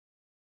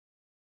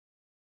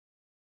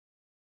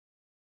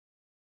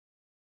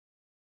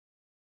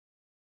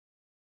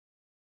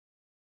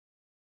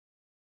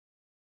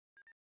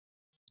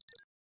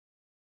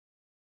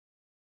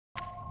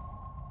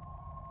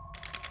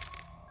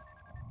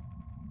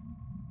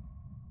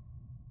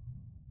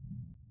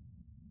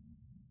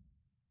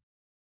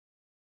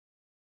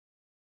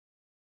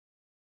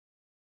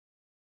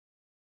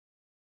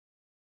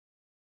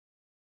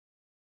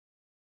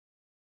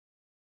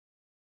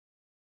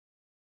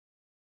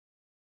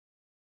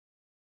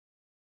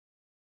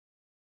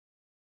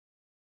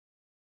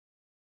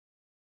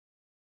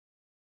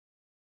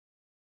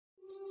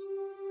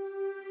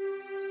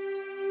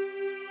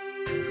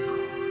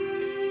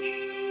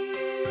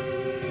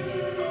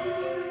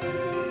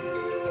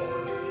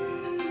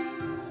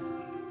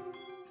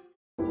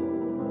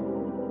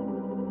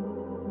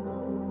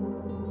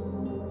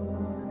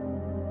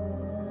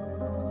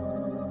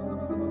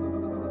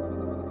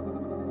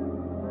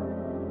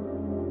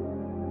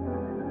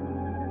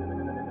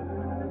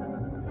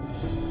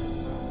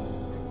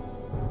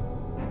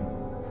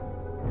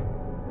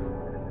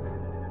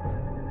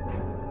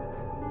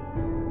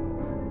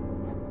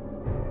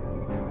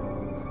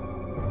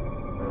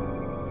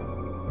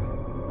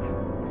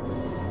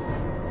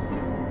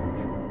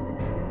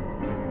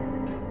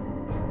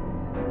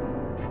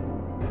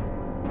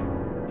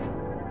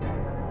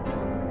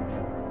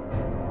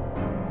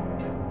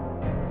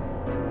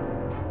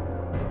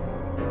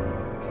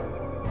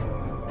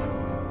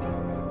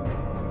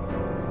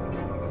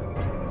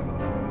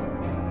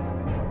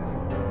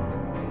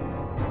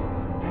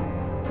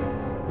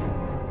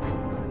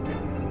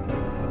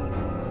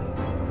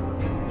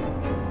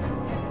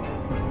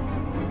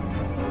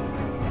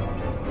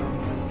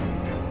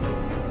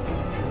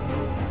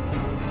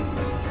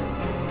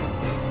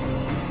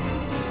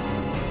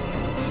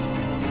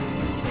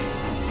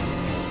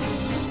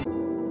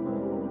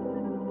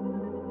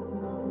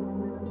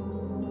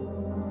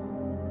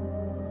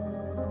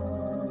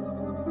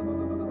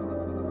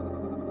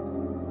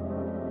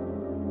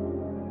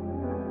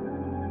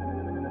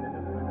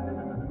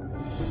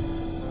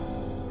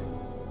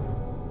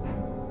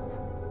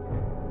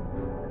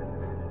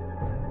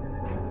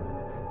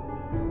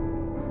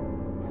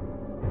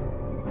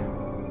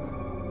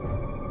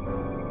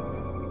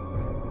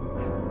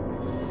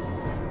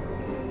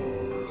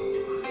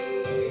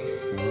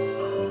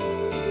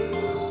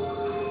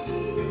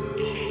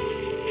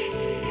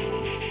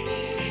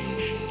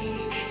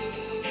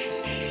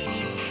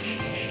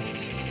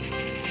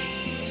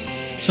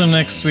 So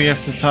next we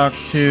have to talk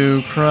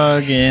to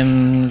Krug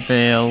in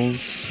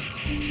Vales.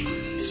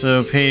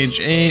 So page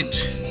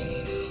 8.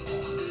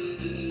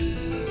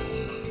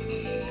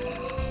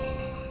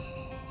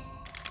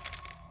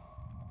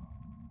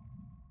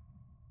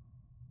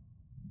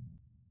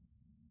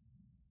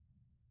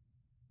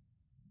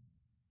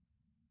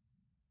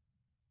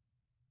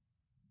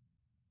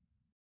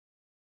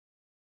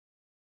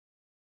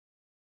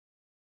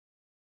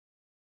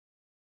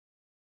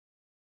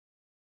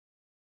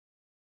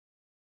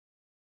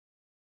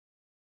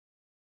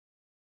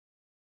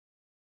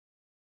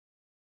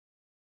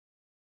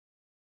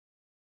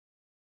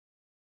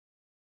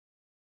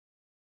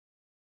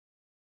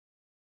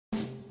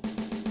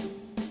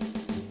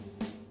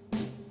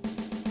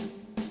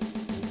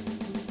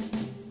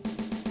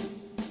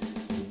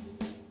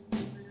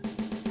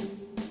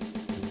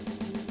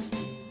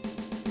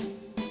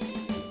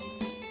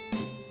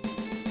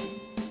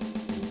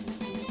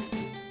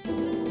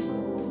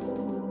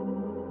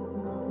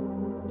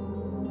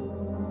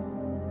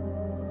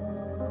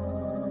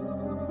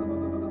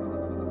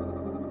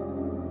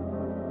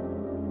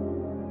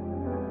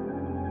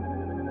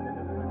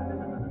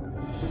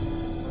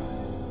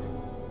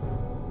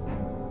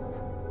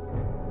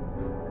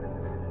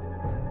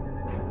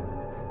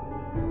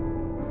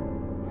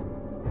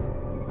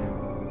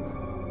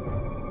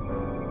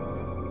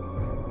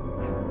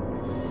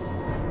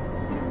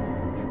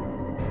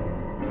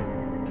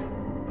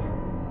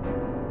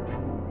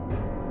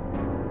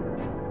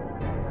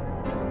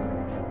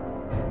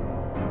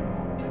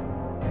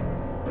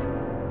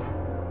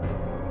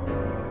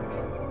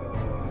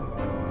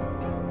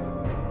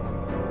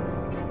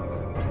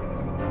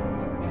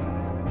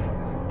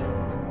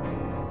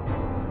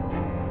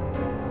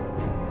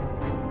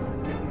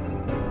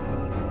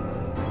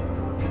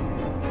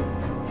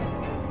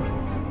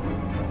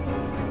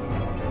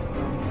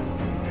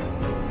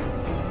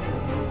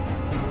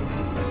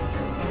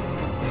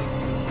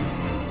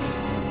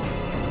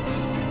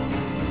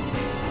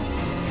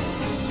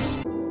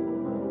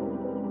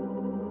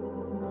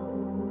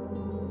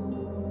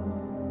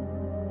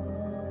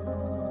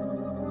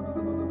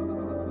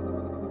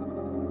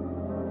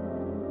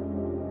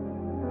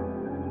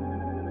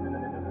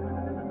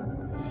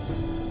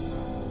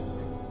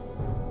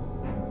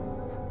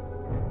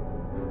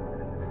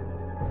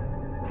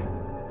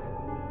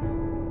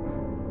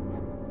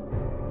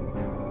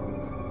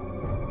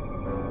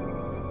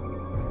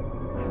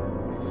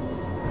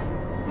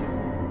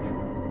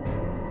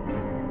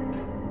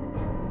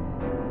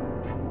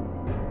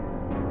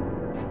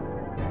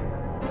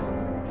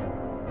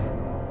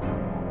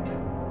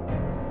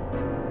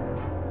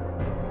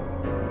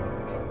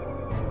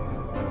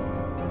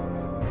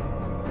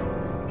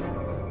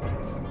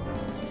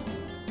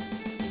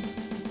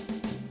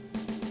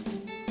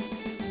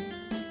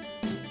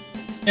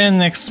 And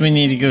next we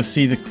need to go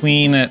see the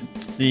Queen at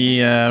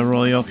the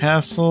Royal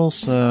Castle,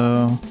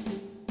 so...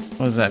 what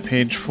was that,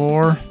 page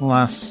 4?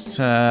 Last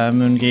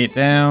moon gate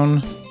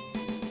down.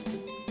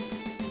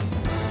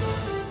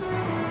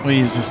 We'll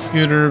use the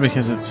scooter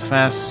because it's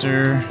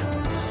faster.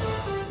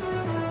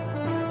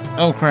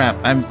 Oh crap,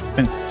 I've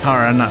been to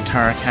Tara, not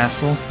Tara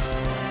Castle.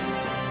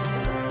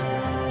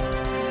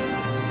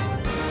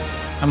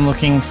 I'm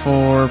looking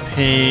for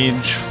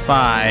page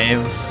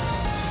 5.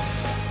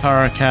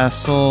 Tara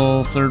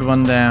Castle, third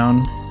one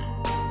down.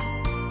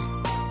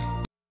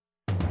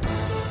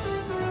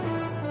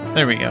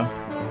 There we go.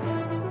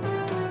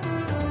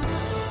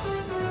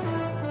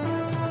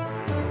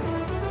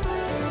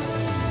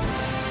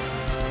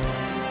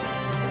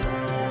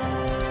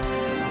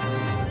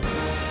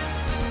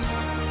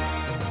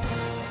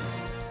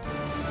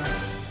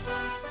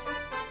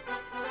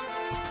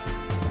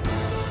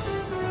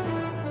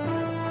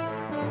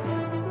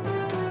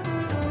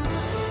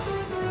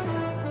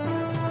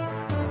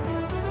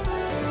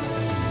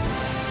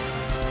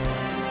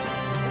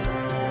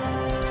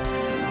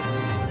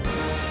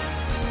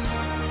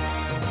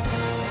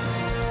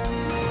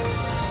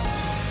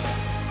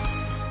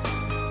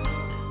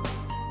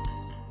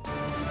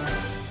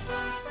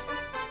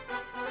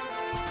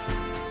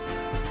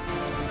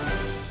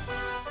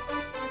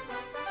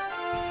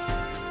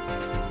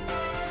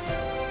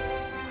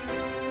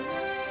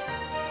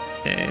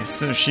 Okay,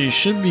 so she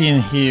should be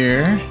in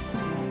here.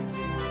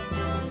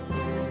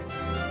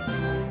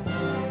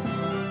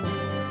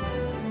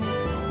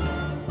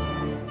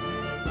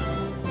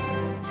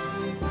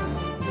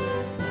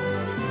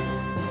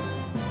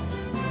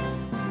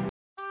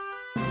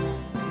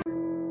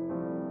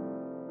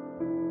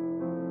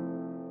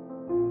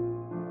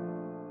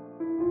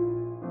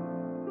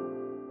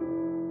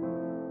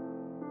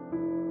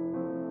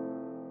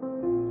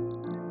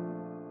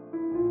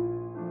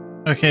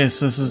 Okay,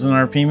 so this is an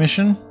RP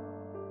mission.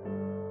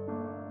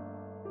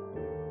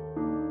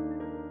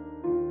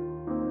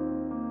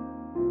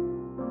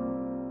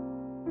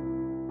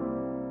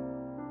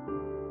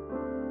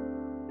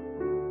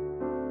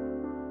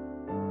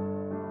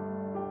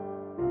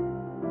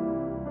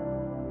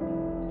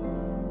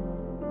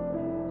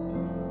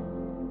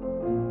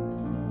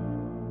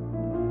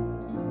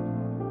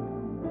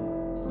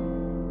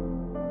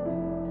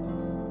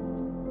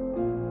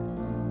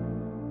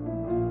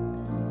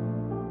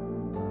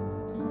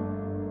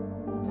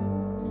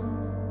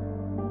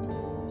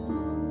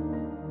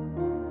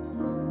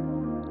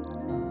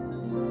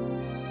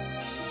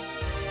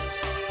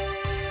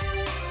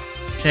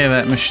 Okay,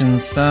 that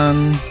mission's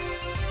done.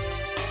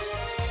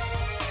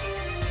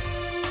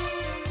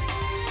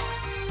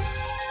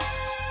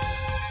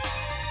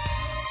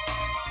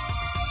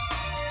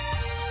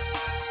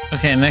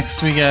 Okay,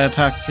 next we gotta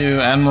talk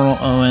to Admiral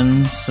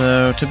Owen,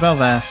 so to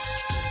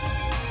Belvast.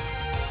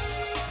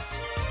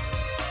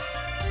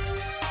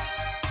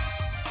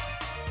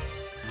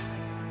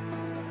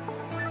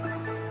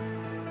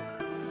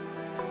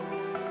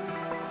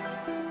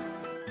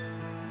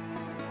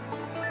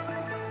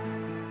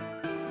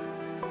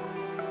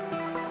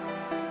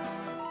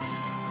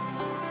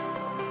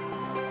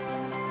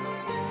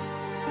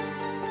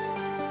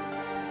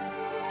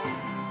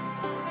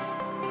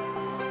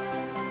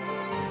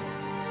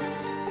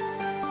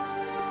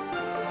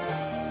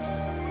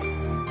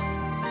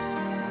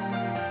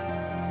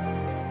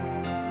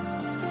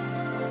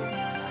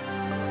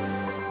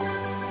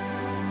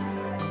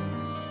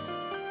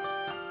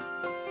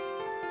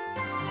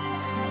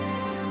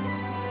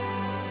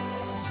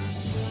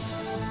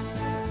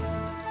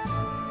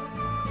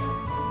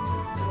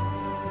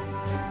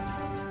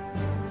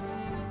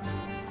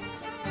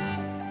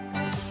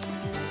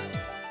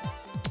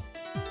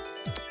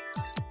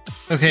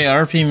 Okay,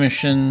 RP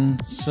mission.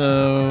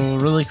 So,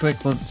 really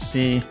quick, let's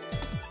see.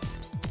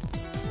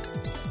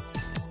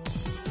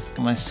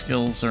 My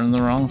skills are in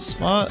the wrong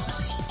spot.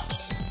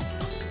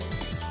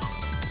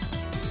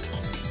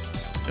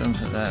 Let's go and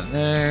put that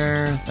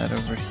there, that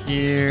over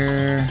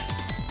here.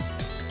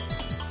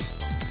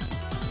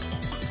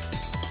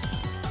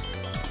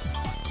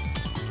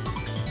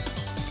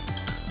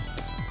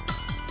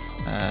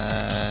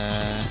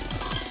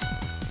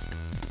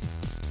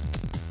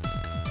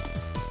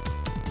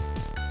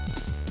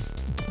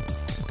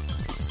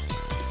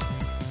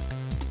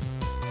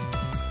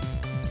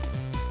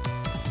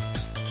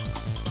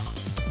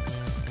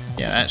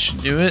 Yeah, that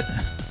should do it.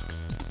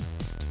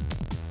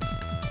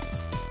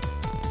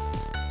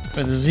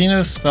 But does he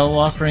know spell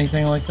walk or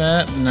anything like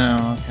that?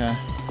 No, okay.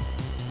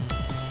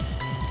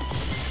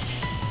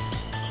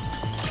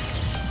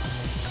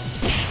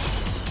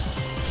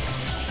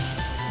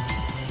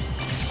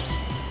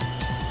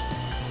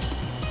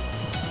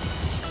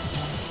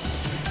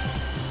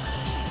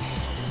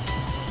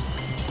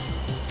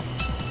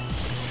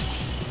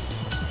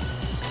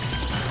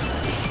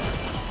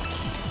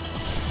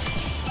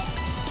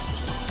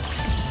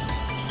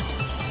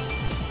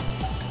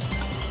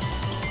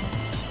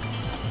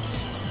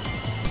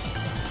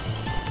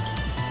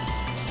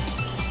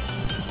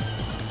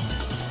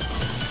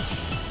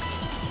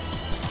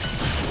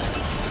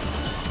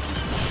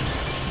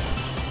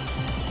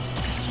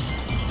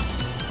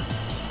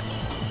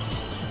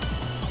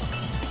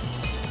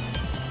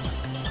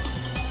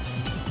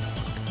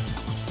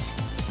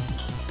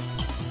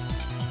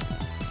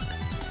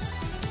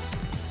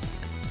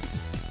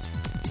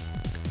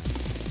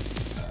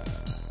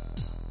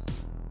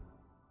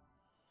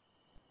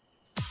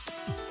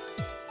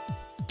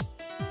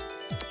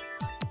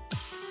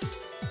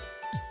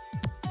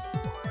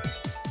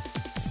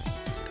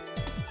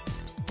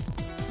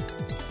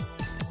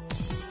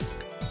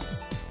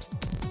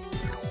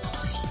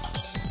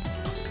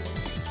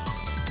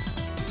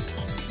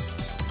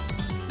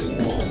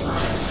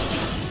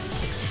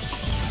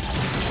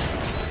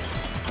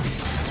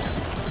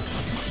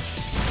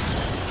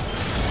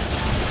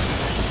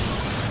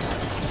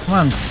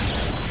 Come on.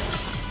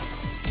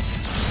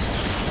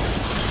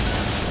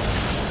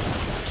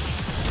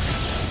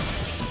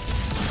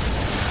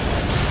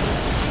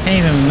 Can't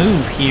even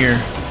move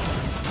here.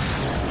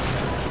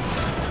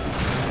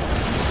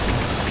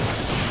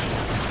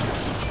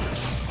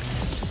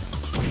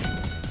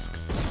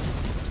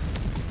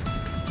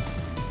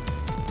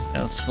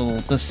 Let's fill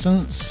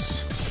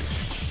distance.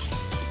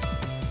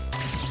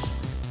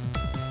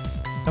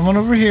 Come on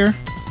over here.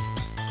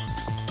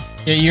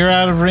 Yeah, you're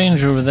out of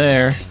range over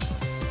there.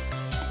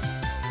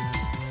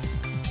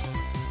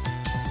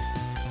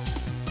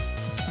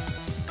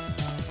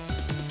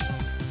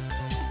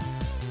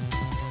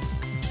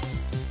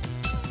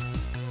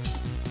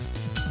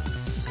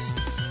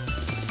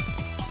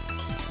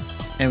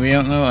 Okay, we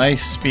don't know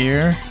Ice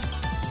Spear.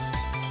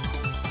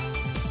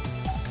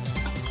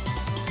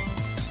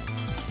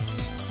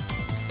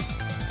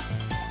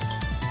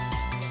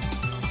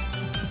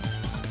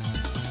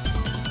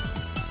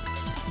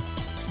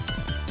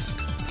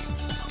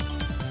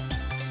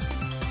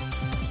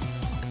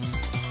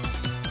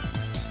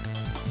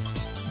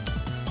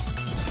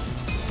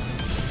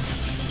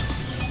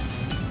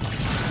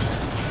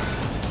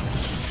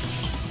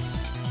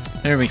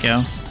 There we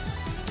go.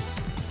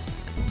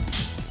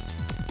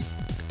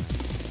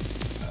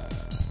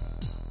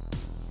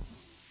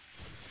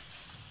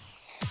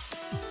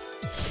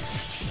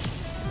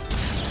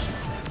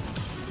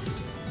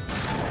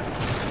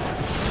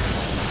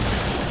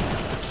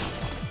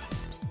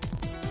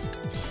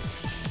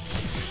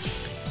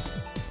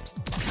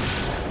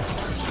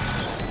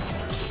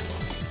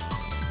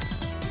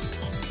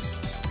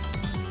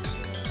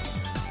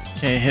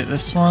 Okay, hit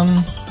this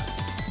one.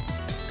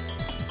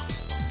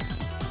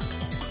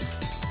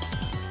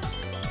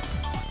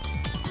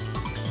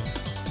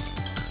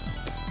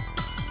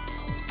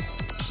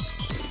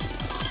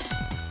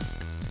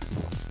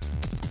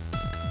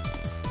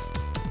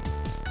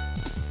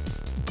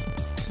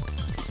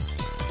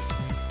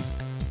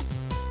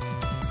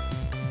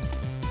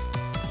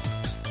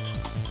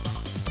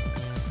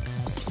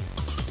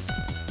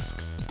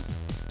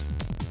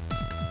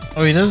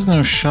 Oh, he does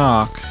no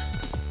shock.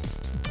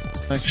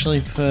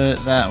 Actually put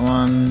that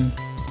one,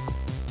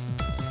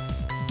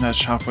 that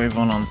shockwave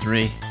one on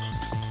 3.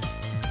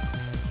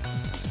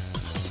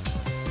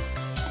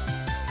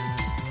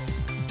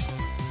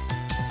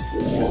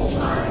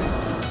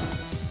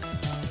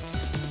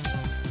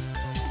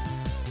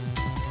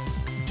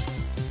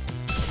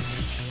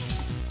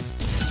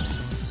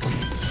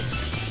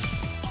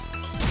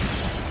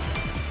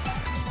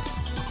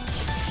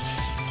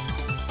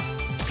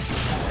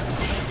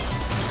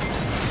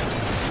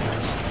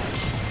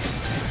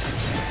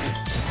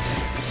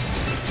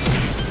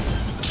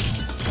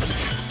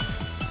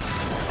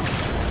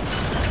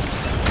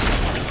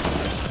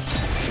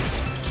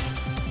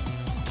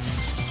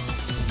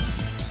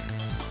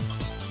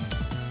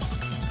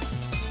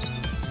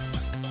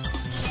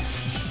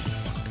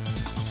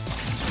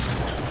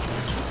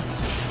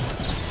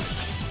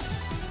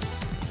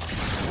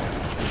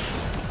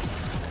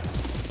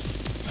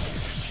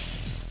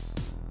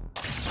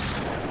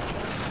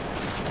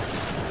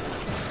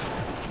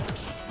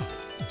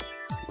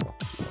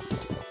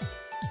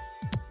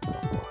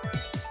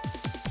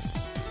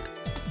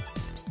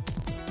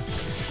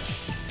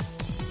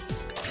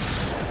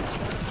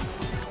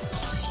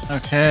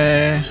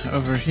 Okay,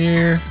 over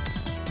here.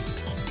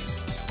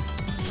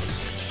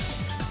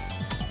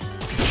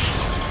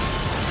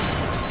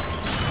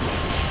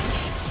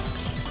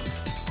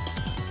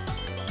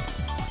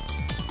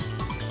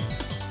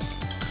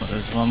 Oh,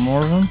 there's one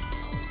more of them.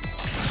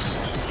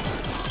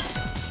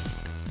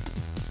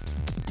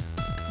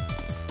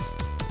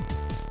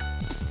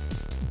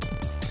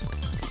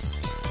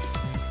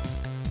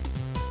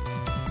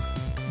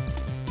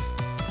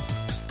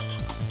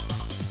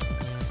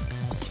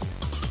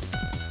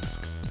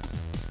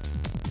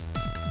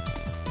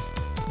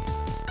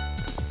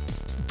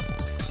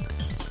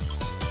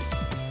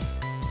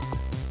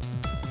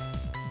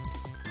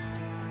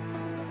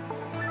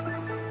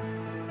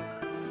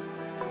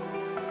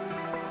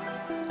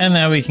 And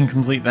now we can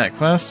complete that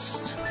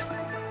quest.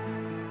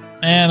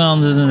 And on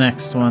to the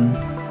next one.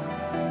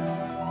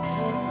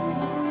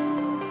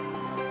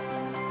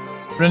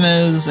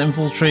 Rene's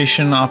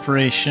infiltration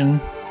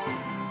operation.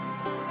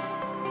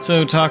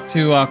 So talk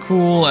to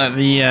Akul at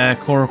the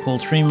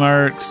Coracle Tree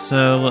Mark.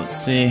 So let's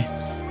see.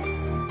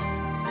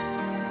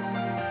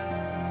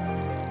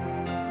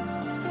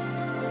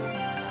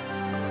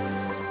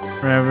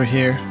 We're over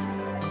here.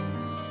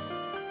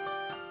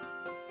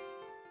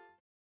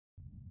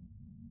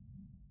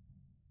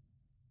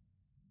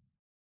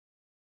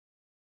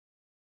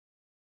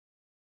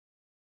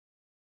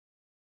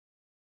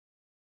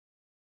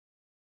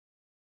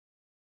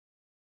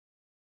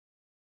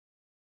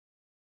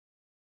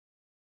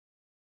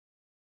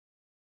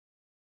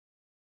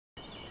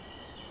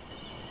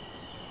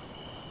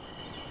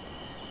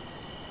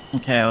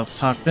 Okay, let's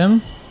talk to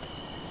him.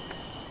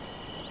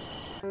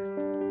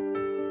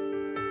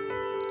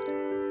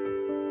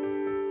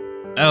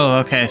 Oh,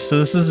 okay, so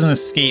this is an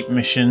escape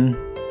mission.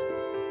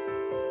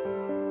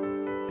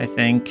 I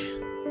think.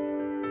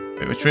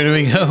 Wait, which way do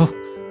we go?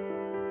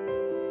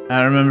 I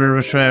don't remember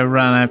which way I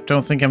run. I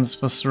don't think I'm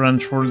supposed to run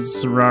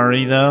towards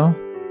Ferrari, though.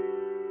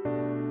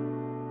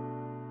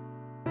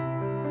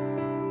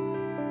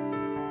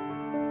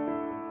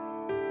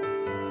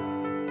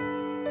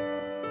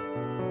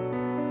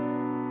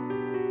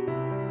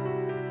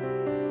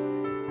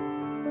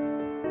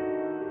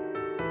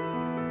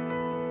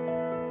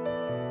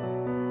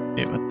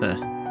 Wait, what the?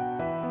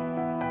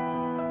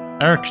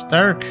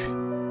 Dark.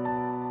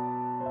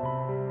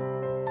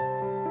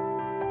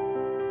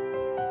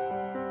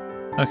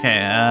 Okay,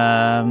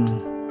 I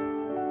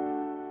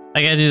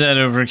gotta do that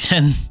over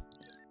again.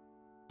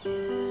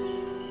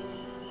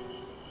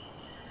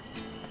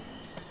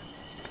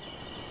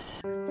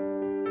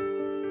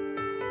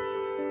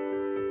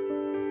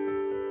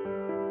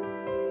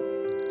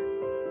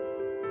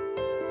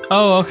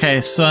 Oh, okay,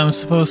 so I'm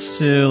supposed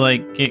to,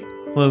 like, get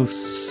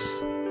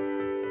close.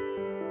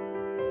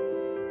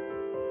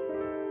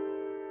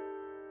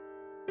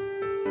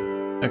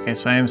 Okay,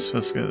 so I am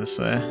supposed to go this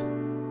way.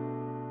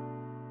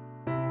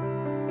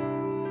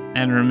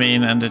 And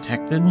remain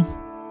undetected.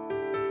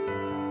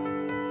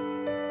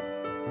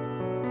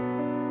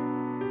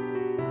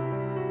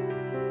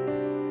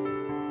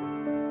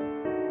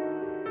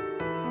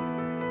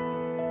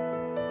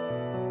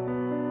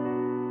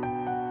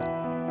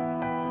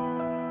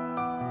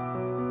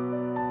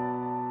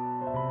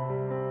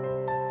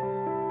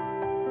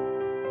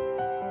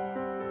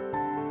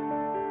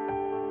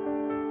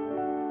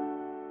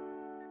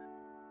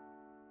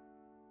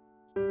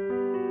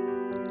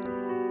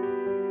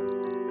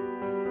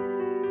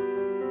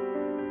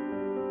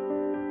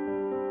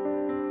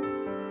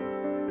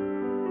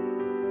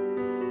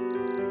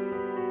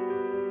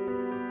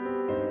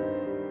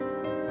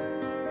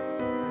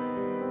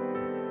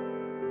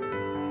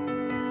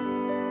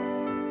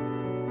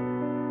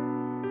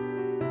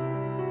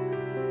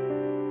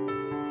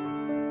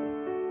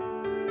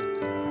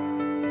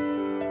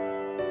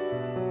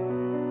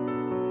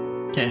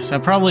 Okay, so I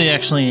probably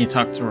actually need to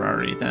talk to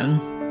Rari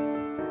then.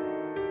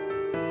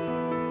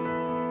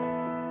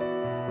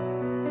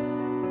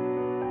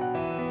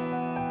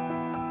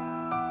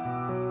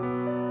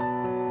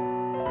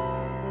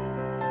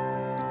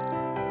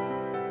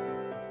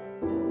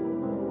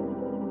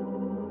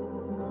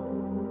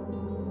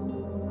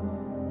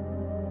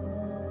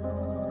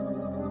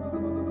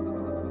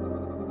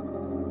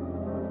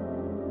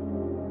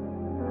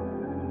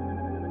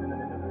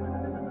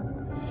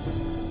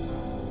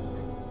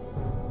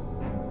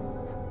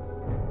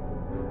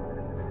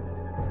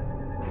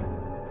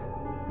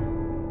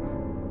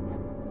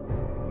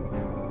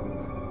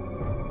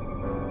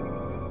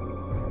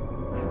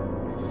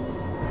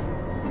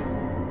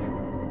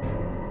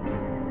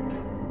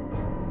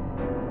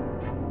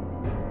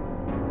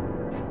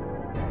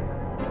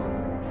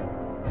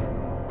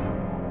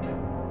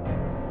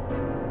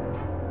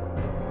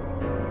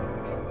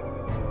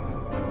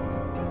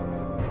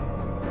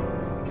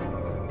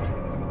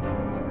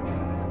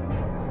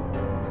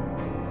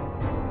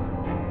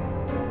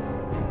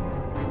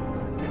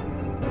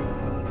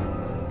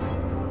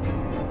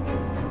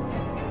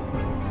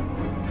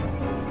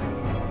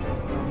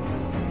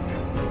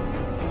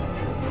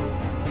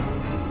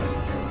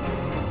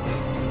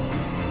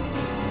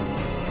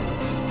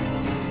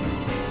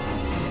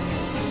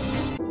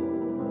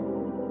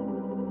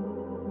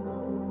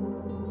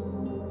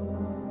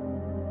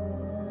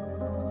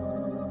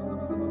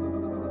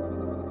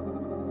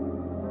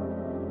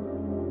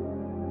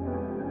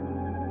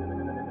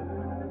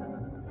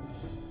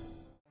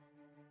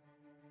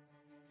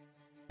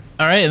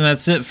 Alright, and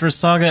that's it for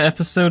Saga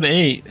Episode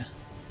 8.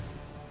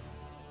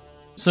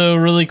 So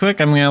really quick,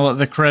 I'm going to let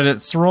the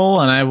credits roll,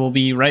 and I will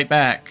be right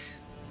back.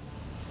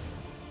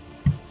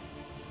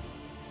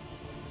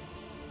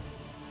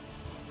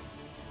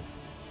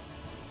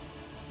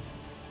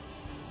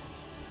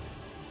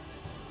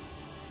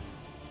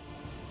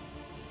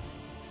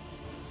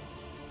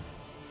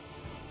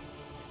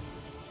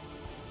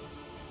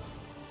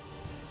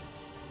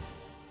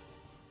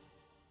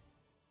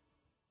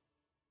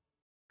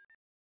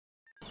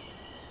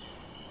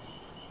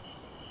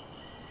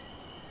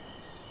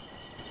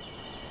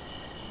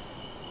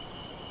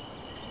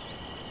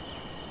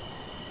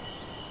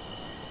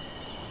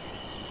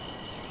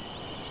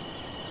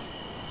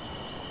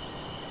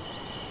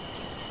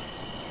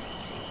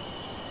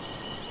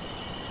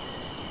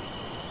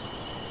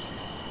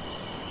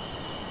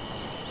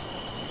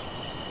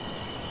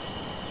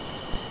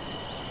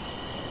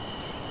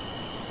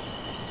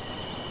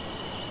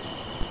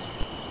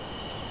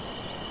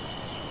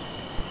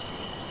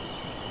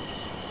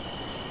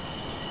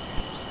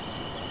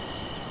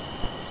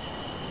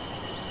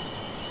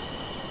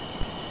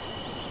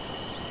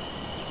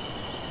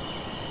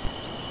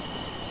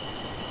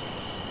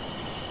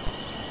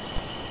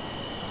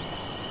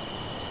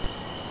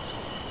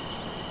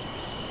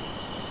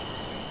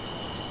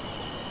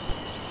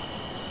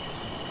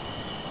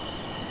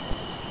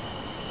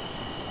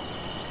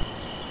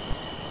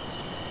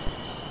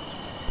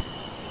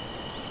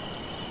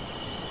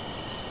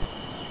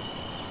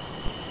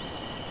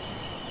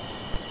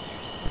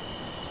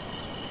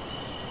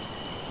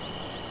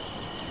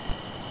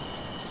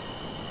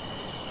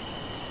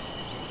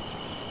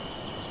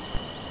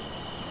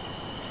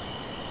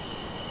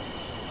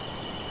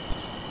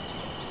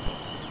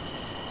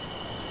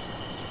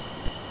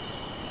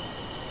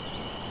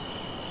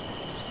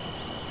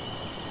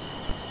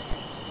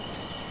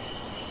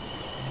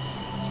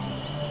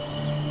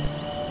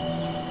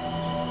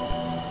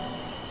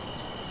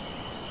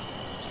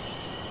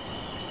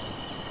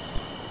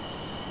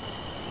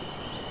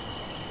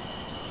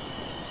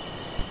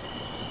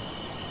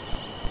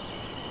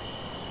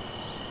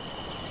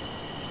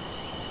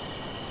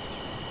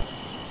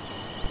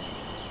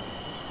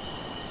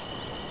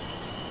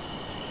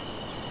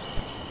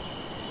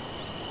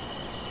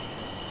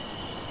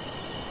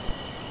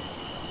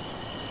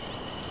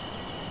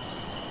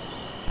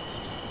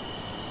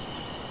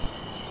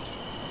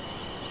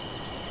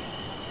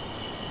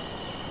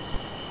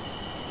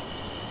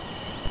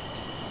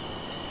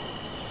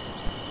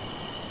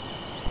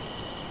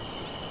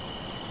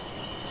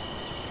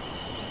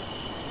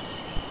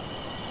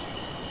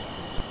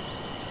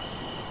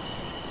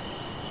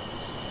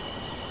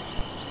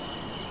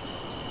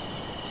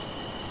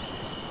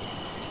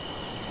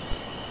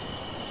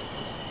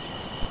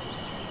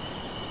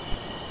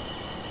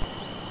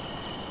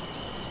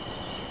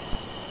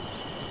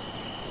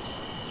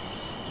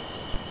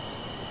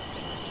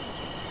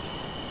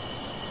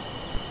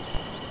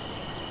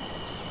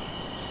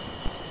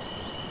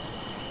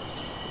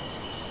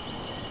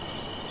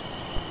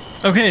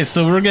 Okay,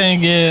 so we're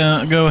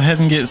gonna go ahead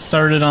and get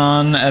started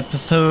on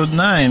episode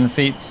 9,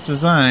 Fate's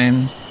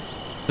Design,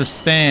 The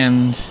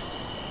Stand.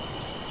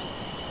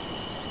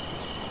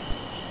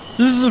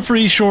 This is a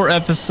pretty short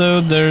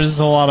episode. There's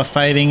a lot of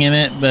fighting in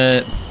it,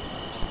 but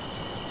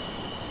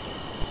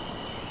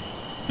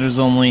there's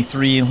only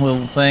 3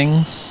 little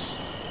things.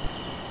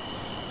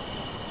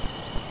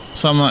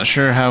 So I'm not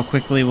sure how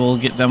quickly we'll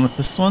get done with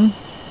this one.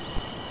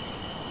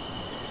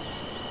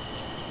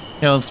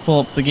 Okay, let's pull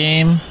up the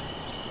game.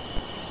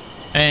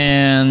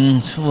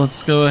 And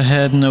let's go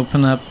ahead and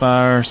open up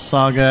our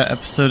Saga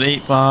Episode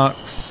 8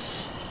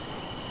 box.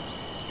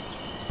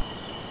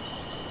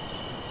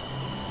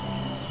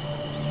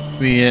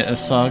 We get a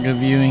Saga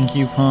viewing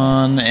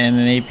coupon and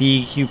an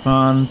AP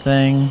coupon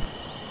thing.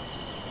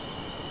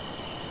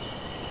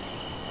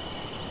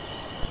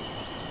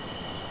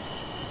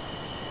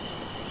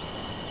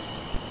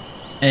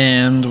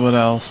 And what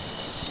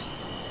else?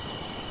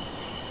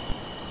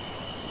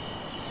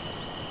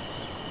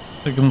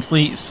 The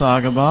complete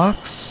Saga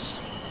box.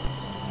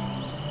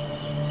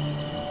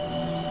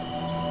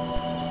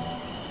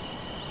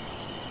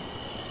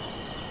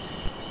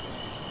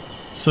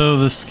 So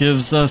this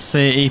gives us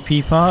a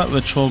AP pot,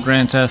 which will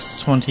grant us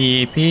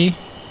 20 AP.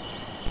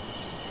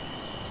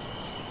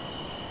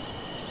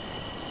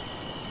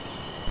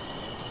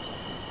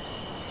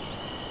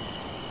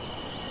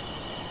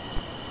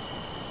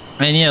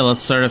 And yeah,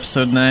 let's start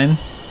episode 9.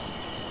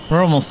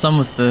 We're almost done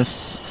with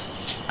this.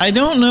 I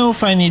don't know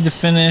if I need to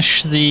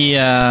finish the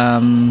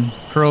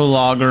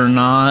prologue or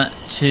not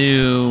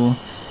to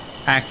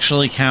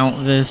actually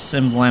count this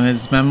in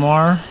Blaned's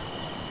memoir.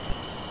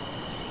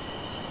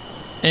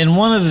 In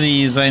one of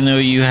these, I know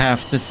you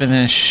have to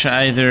finish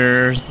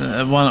either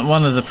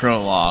one of the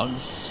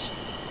prologues.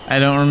 I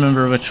don't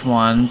remember which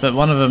one, but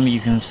one of them you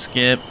can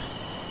skip.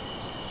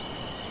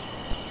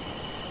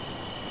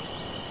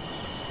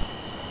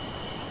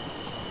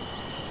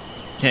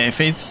 Okay,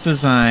 Fate's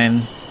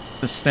Design,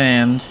 The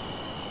Stand.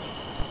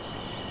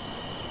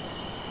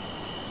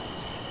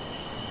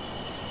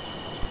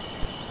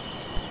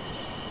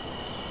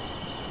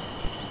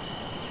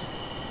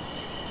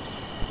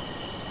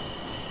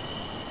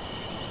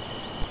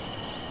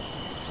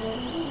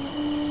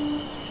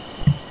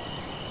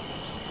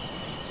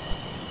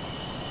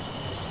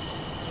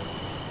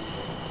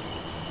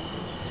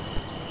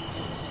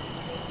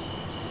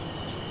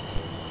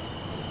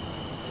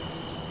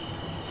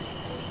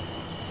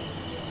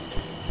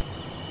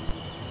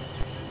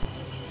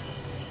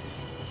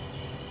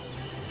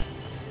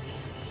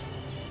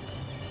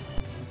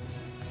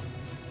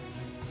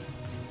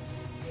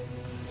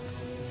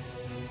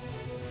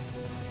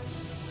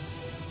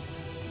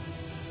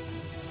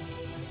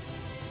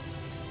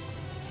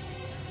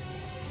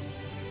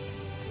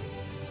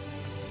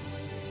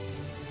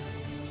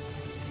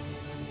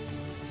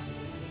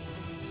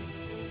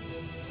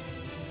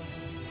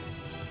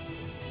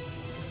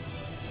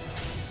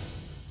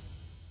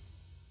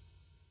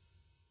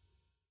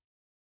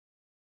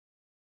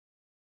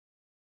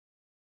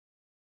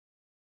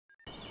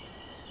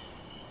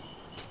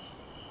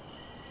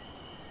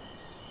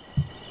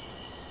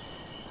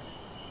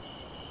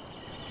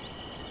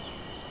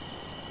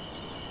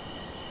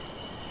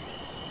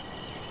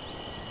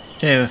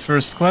 Okay, the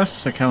first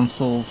quest, the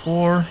Council of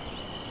War.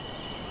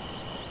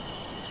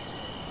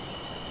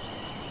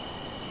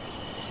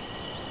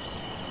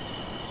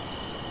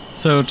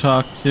 So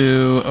talk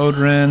to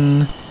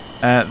Odrin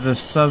at the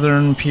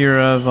Southern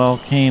Pira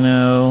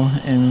volcano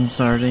in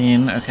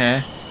Sardine.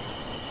 Okay.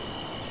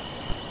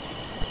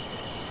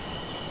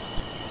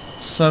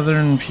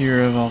 Southern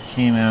Pira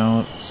volcano,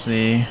 let's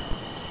see.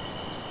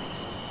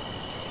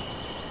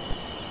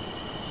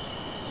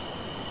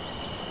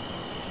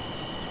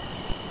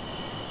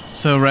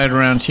 So right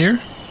around here.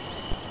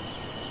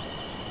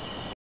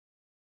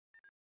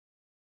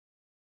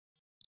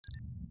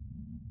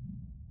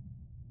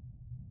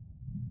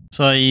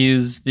 So I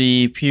use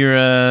the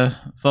Pira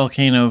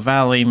Volcano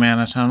Valley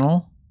mana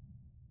tunnel.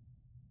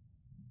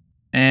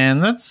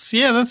 And that's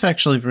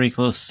actually pretty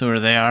close to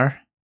where they are.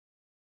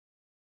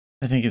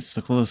 I think it's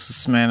the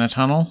closest mana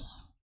tunnel.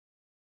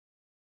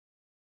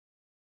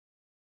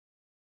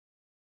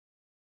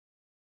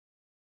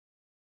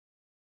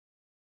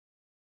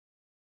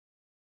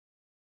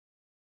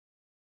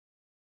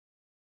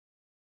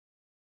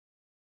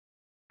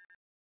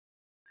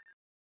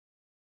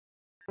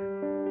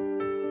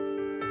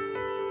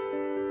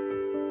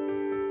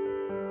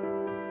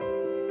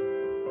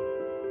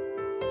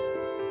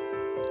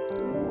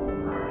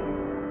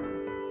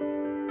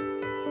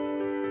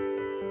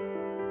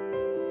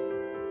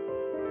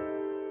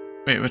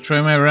 Wait, which way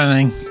am I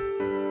running?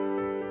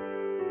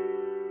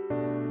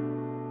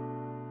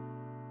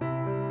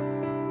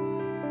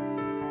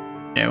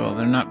 Yeah, well,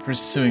 they're not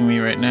pursuing me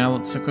right now.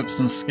 Let's equip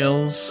some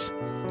skills,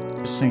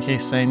 just in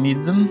case I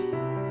need them.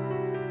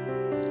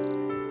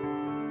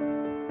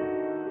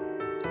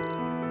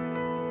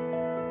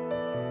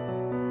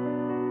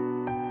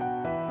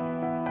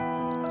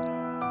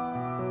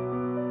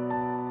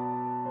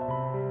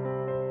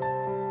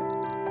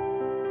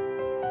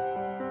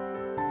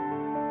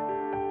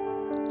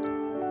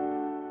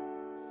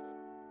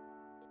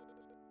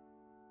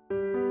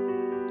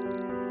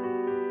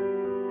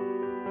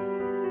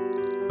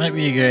 Might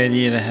be a good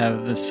idea to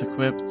have this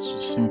equipped,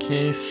 just in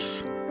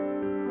case.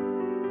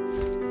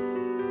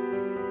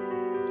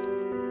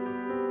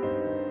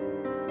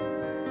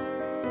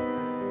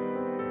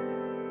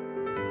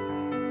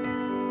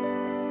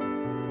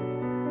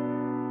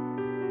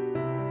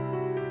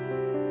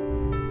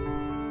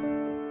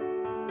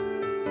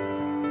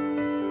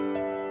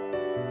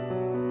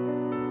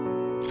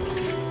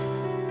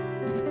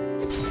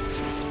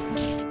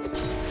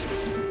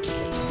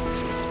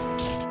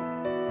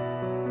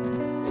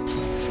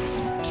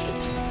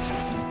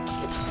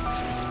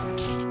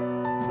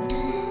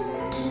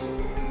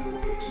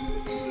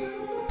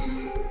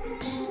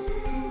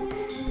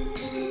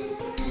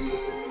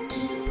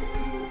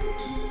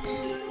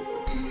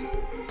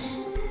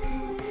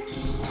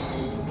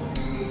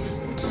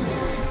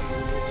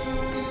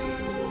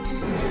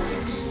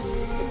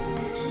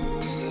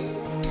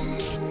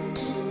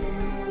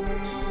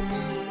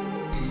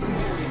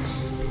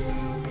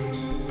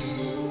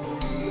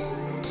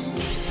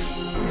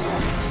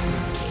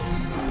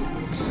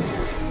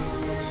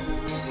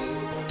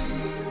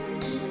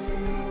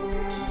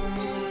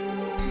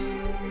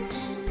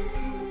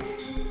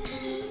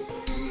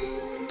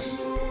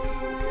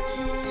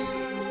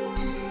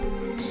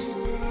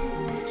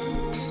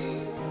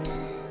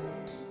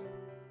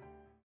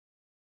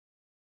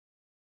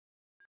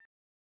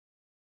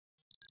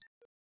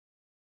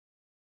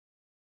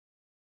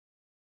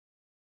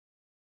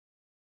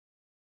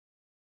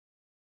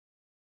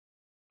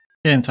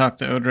 And talk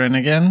to Odrin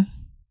again.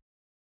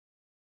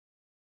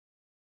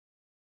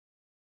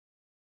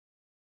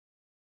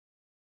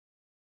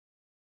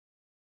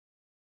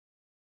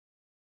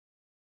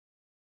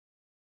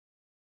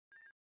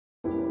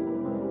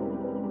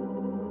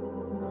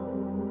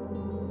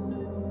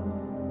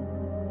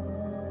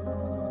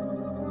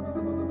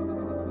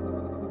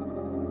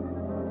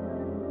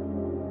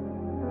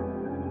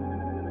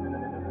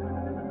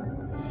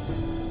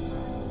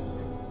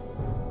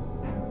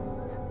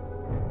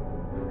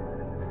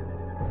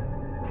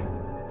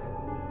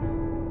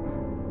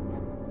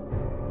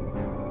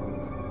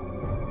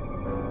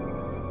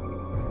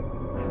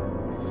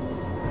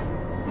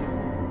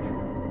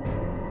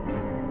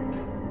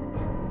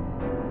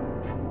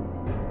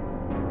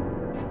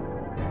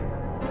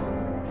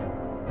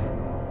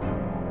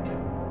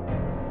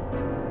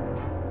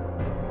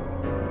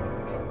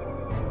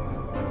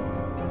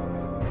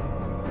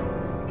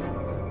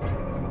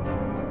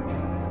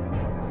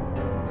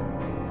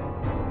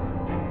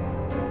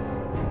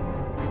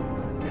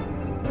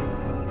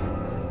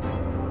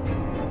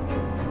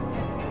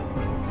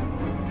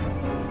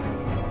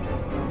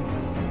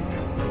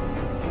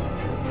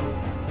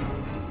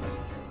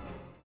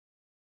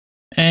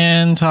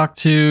 and talk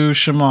to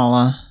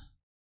Shamala.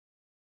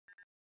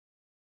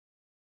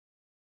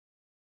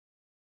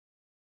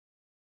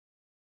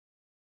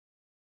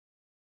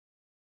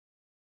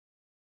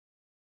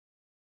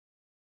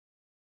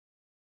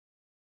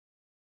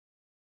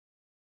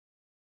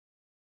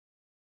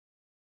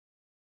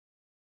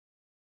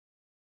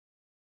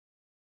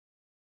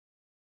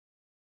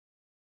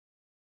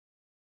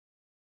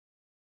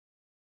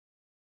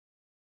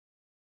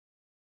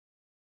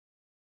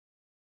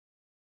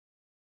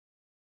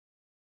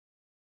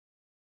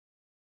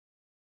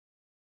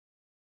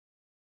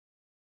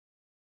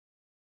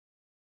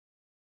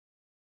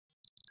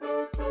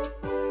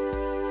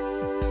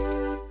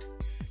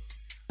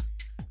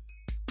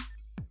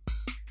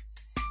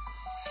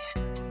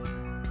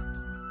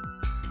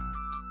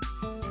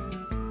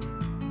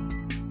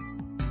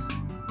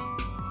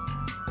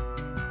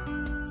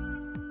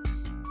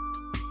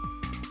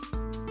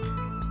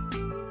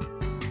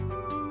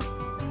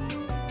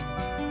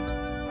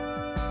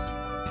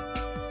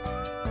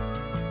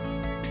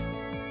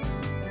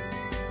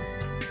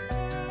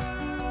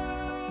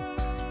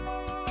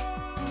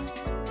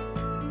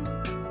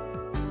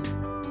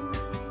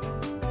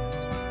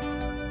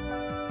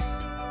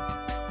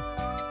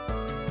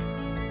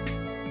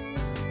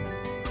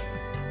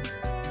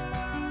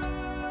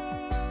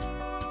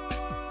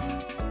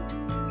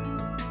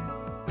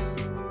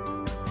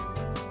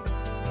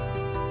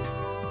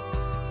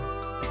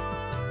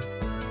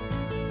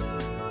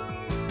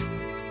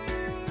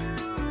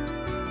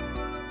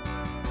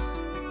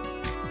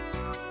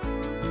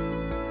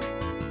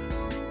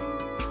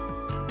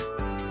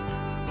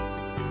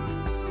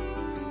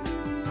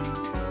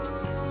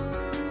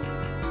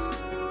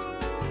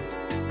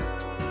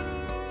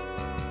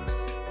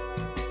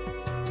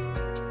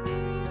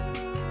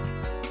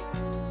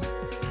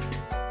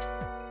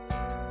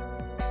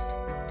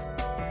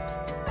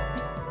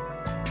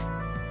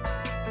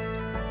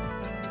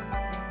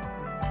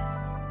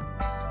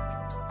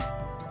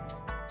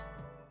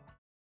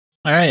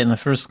 Alright, and the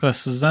first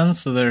quest is done,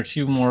 so there are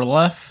 2 more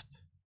left.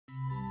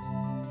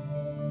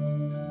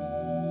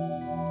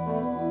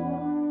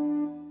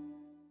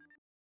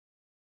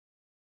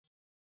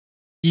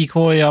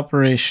 Decoy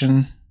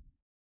operation.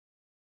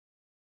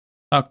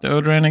 Talk to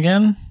Odran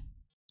again.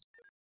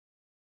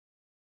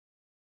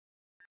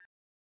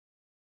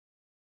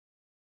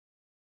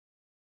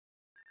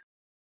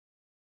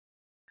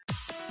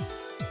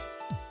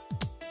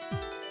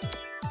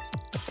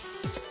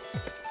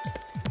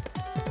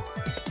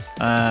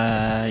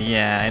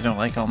 Yeah, I don't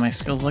like all my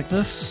skills like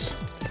this.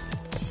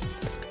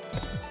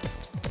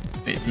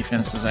 Wait,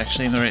 defense is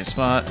actually in the right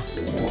spot.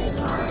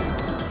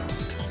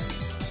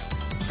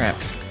 Crap.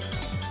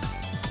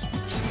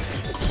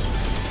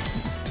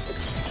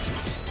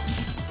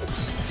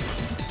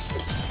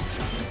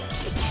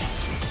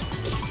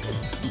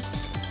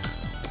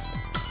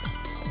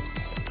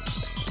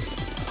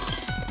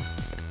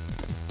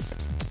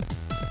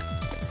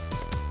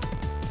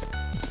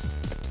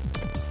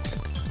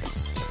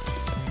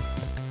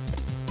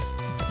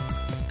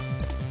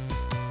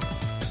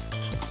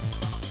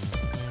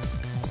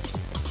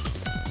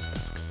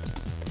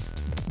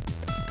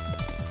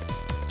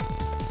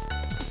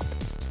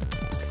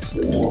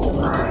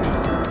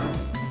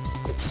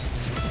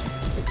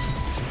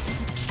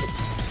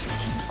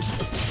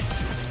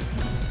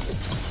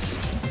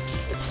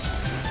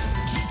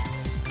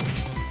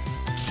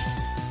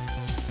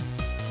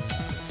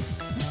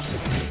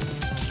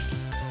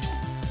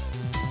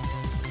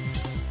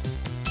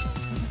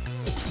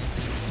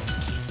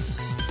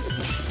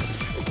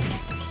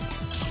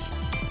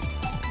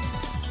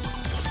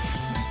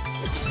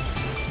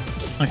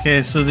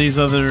 Okay, so these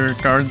other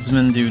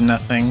guardsmen do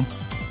nothing.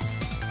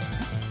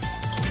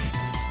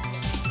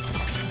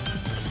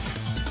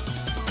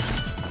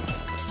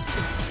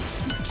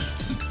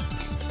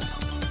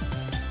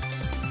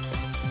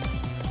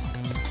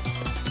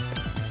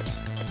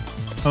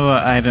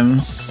 Oh,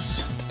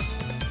 items.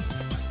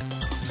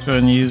 Let's go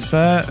and use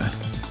that.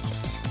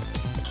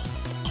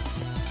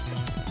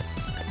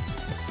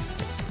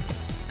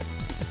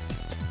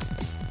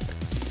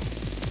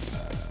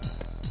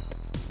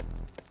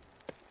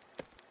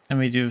 And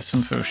we do have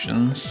some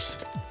potions.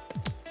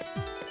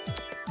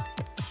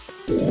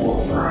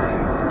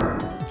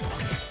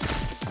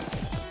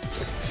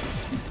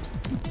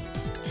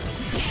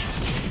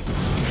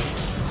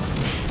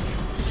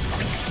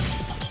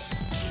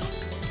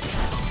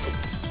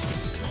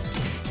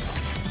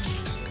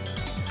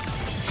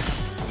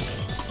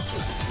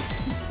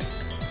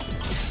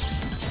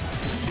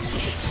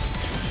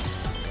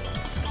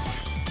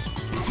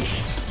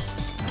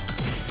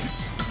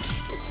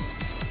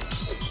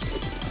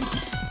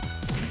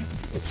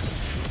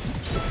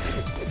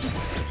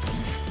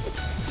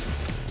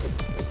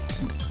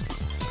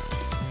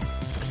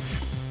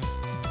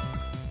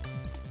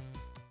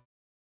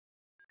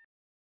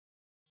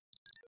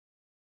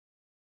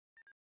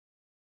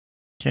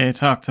 Okay,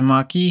 talk to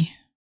Maki.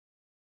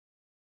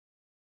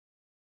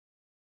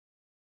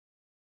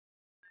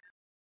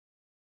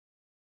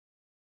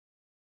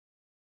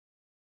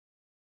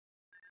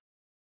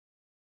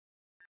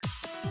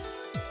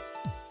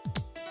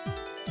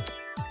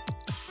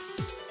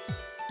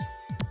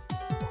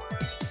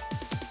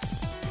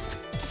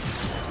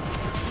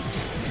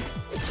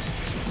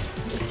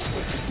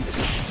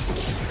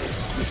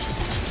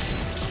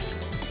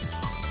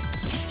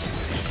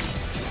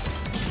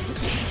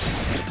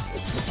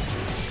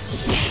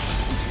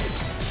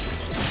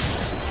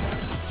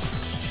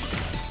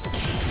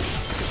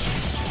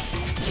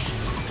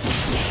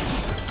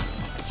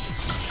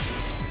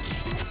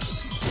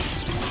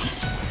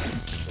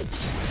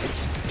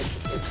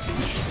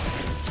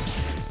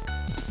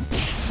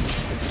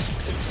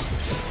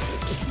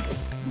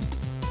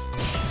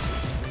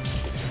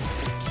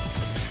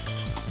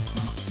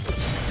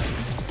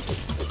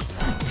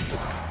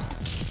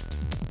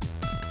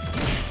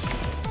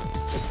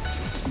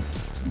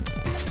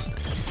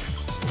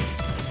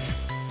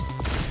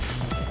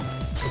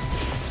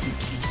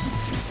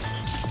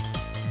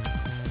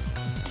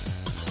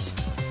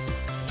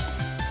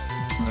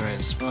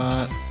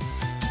 spot.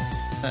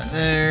 Put that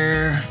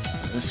there.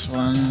 Put this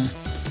one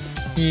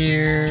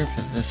here.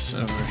 Put this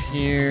over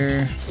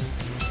here.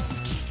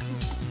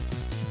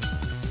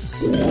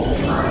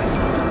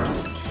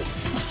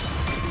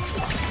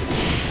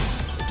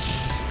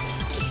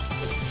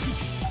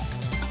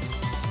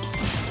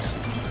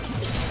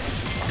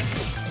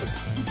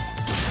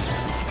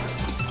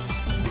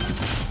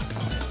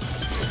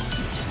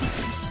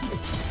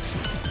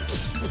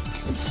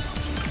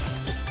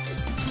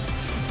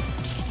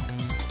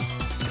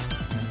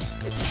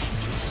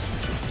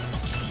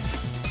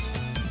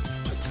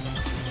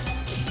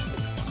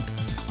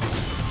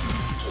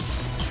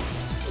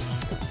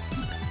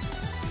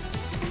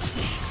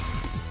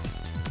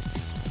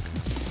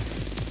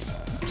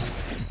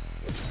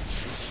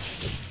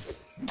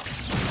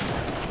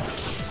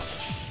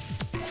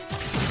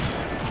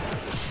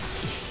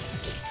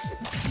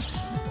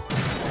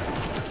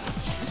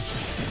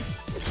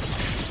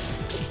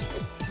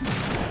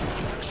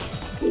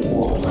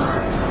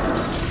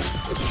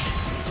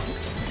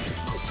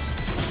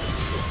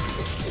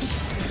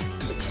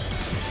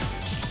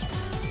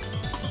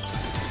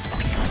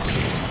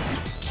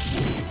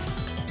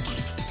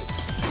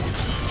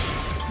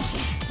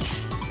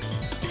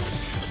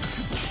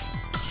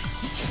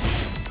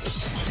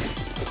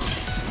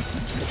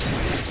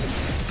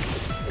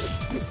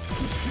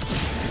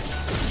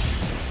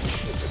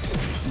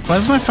 Why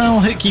does my final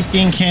hit keep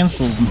getting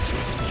cancelled?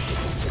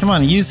 Come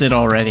on, use it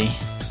already.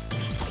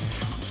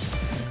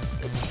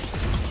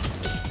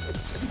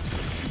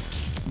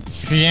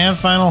 If you have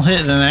final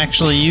hit, then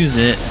actually use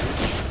it.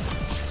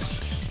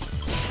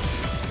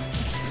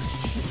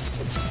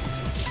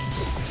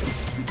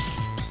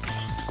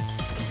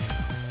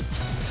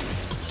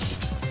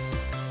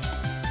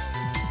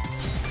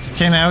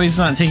 Okay, now he's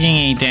not taking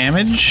any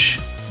damage?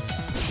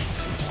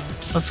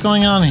 What's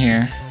going on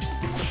here?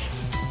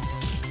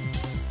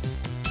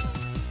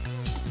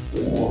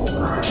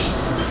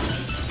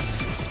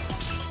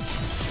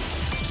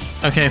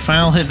 Okay,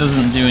 final hit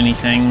doesn't do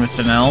anything with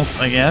an elf,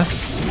 I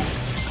guess.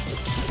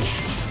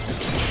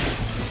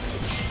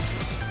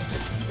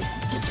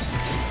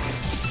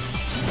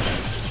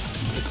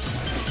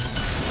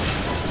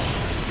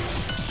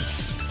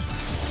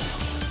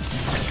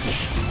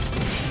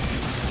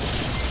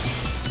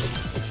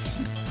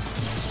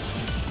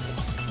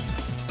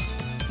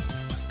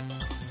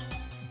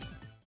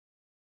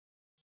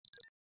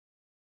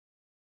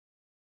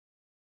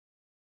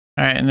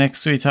 Alright,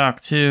 next we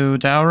talk to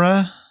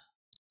Daura.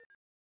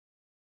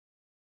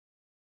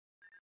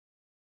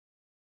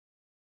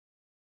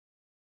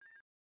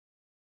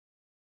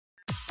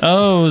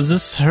 Oh, is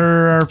this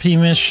her RP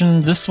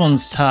mission? This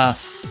one's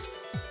tough.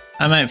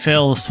 I might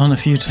fail this one a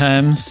few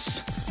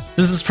times.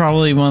 This is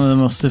probably one of the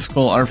most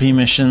difficult RP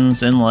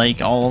missions in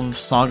like all of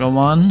Saga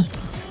 1.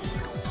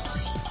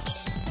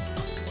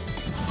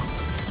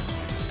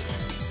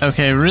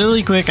 Okay,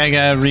 really quick, I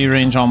gotta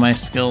rearrange all my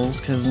skills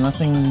because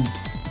nothing...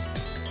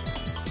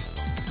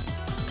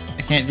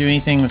 I can't do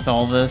anything with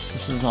all this.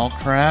 This is all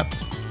crap.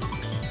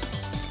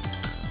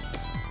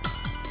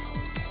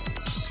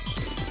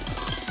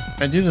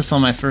 If I do this on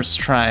my first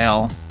try,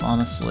 I'll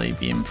honestly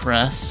be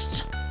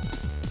impressed.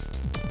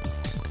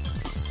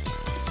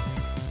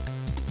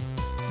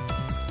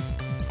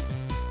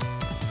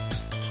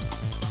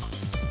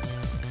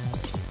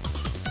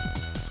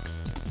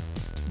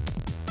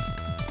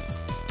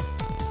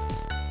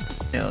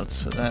 Yeah,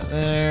 let's put that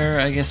there.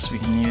 I guess we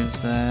can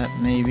use that,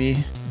 maybe.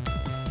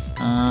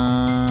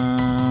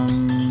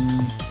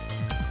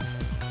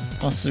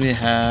 What else do we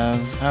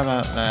have? How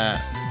about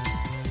that?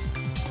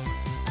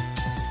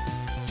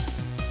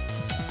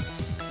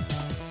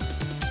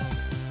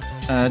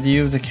 Do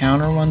you have the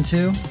counter one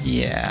too?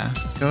 Yeah,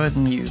 go ahead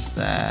and use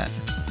that.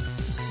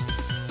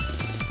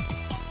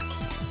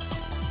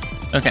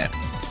 Okay.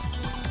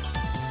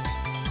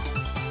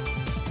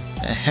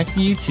 The heck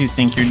do you two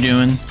think you're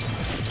doing?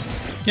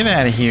 Get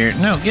out of here.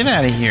 No, get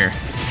out of here.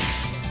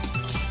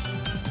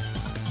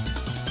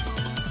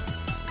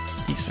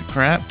 Piece of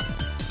crap.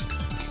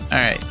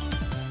 Alright.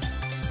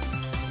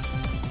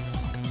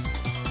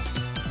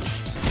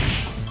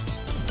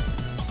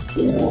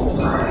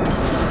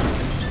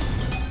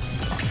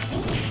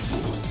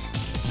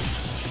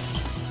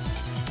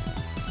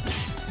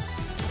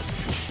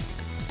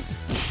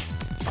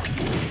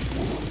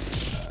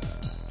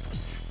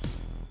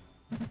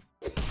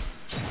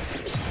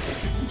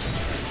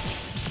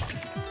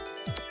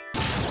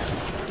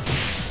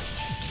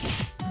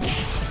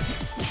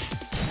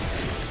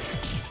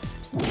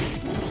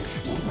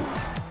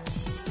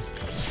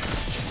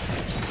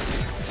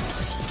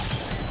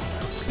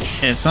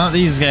 It's not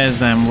these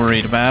guys I'm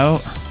worried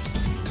about.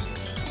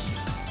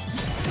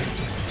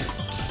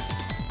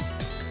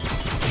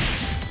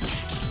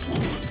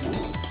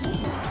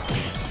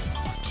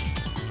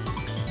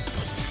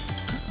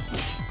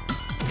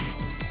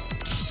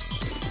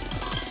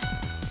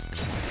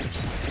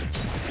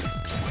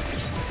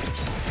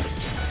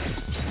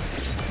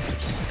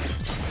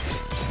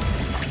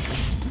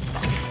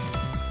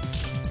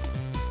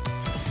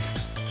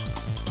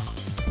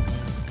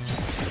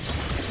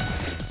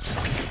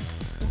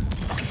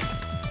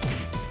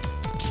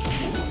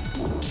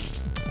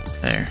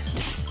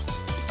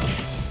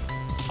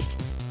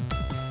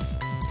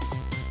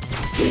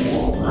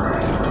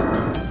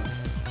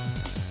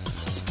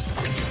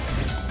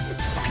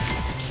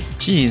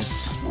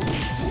 Jeez.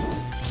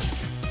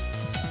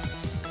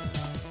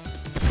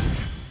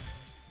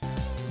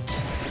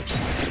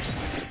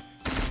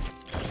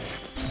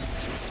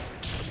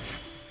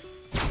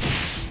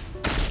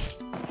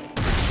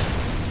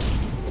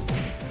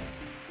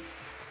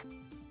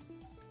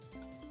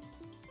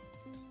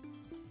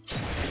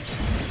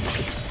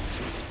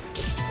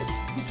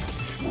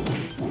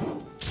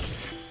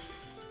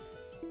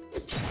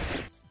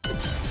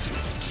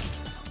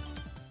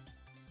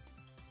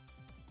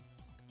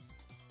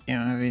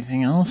 Yeah,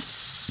 everything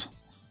else?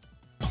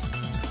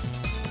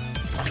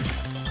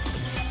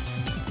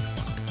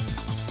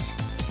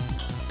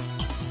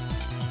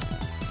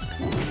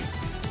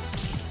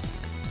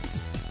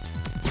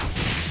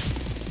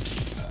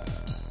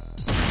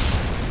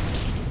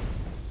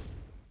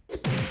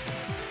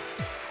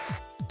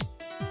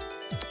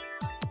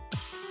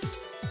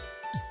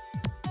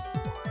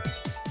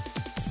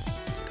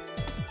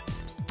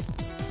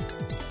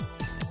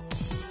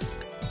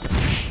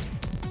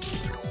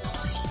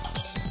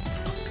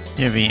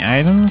 Do you have any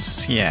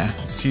items? Yeah,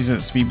 let's use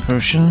that speed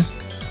potion.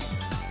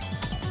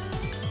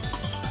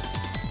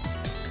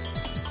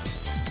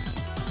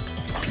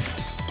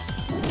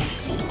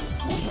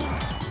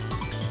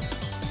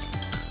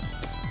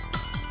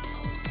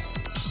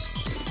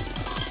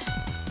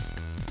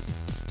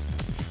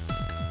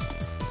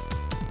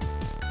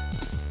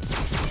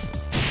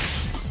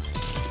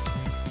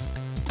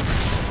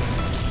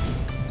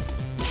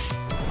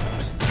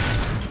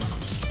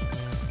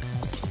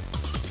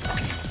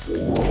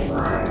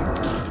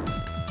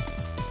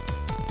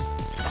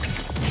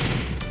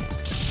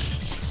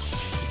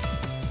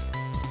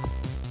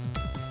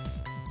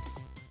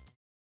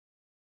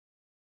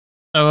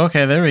 Oh,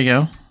 okay, there we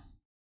go.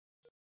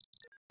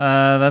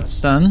 That's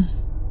done.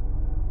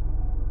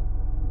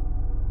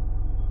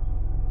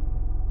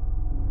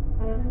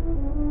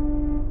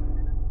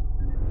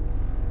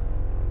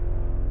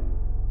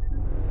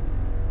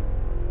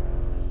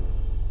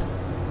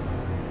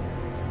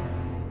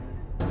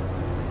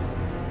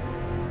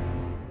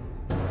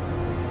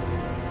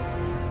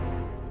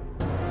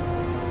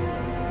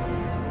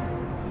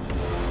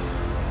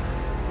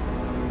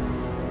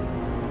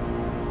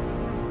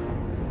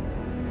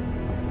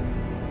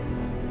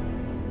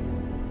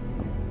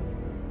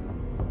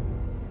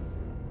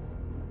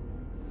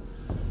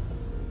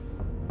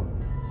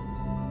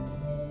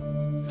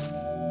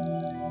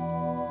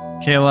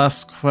 Okay,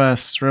 last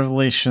quest,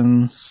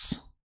 Revelations.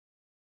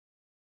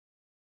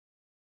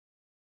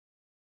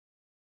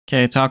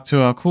 Okay, talk to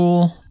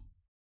Akul.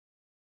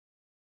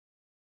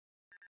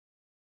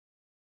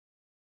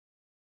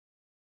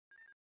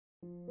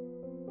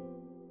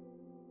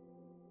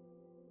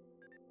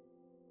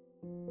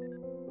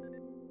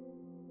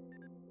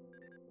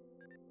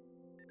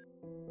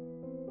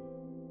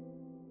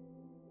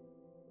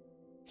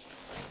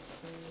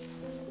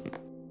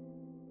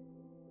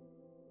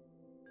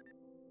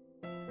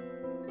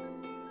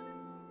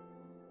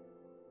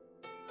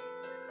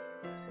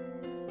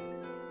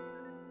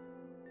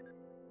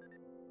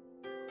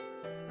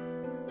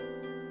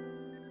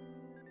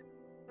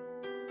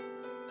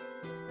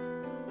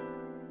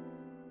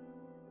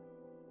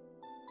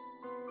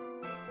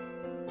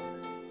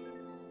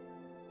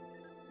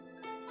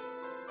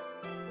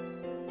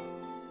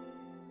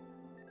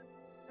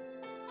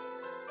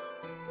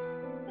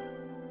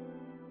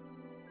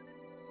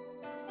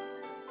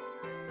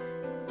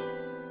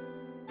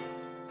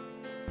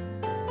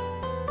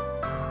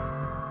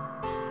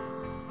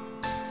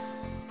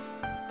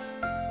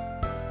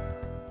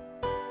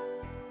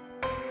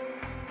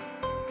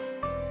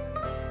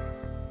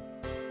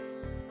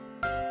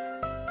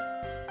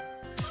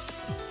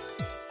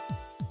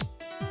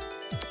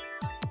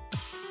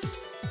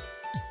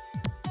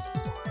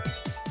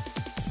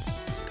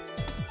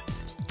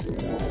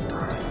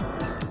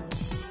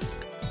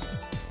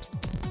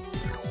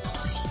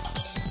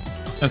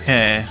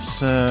 Okay,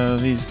 so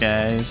these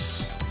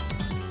guys.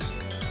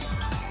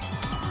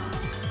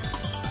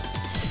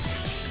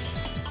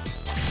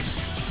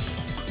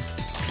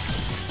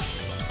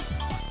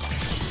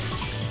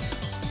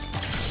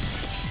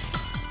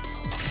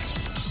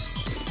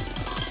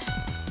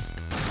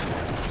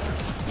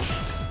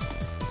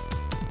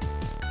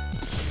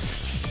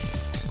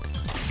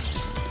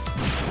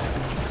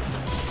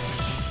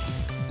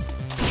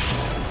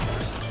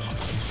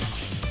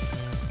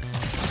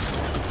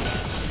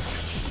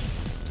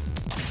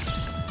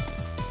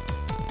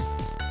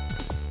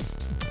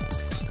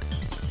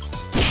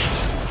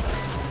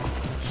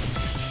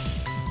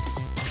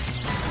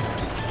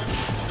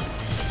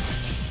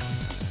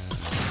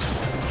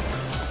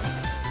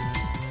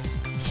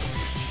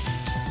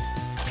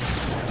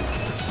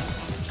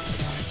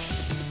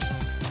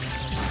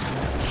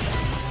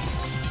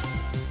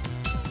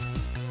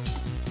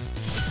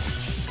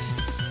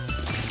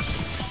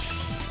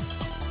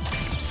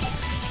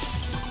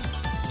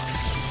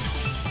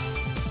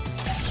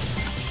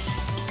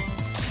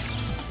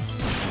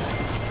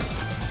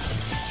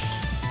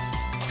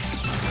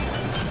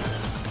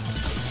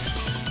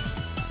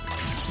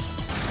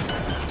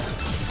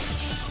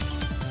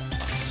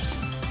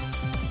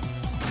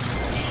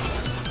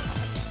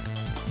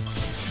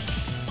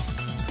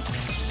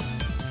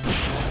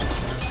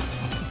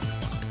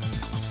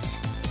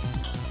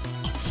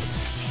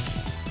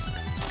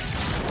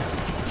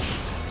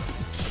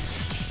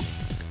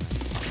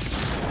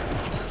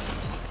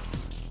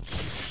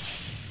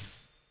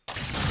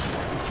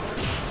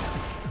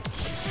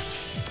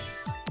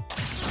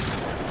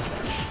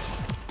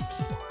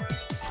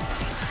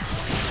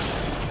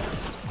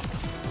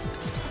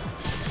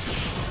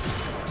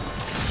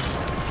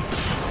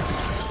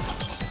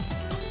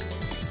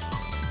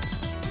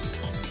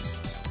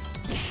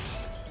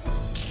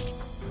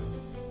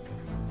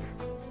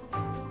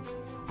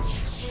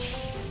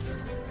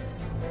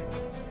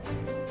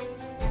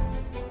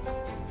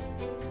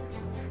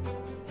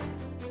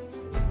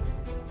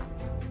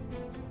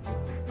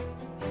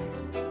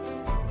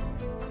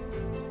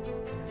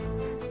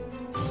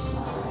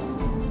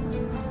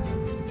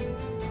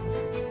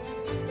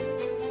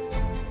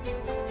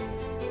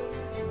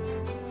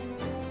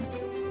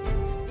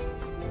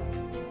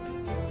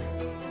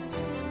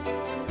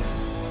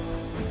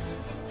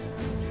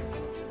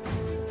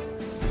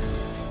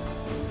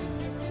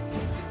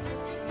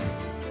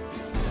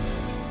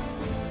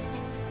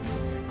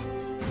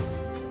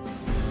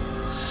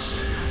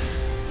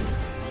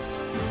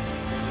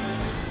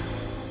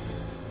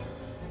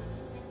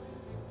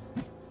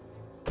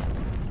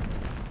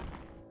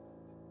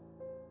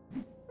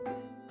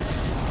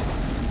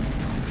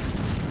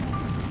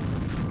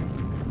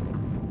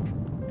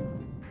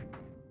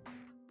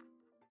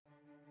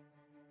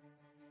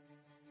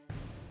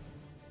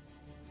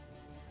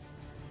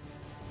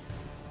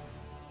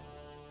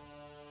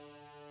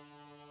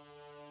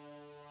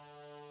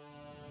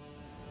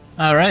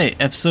 Alright,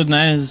 episode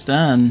 9 is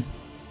done.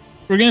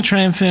 We're gonna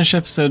try and finish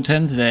episode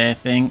 10 today, I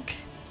think.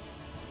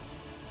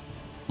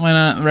 Why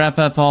not wrap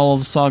up all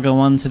of Saga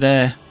 1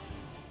 today?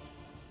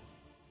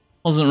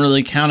 Wasn't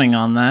really counting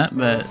on that,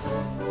 but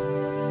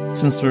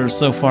since we're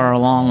so far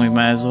along, we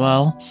might as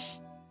well.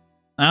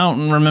 I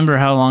don't remember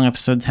how long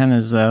episode 10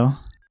 is, though.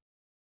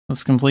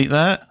 Let's complete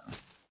that.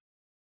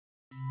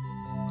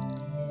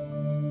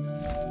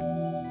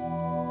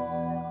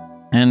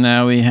 And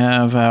now we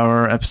have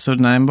our episode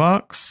 9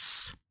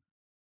 box.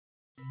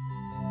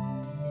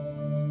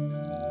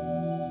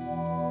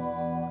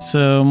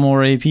 So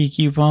more AP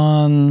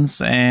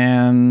coupons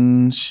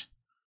and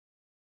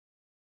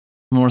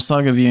more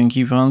Saga viewing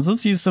coupons.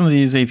 Let's use some of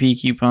these AP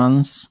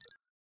coupons.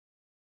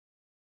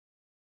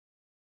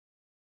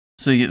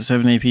 So we get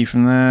 7 AP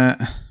from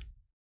that.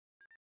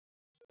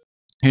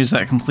 Here's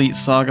that complete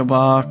Saga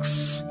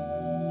box.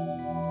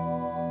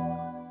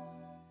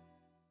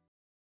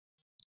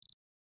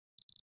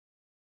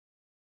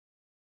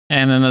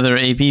 And another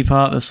AP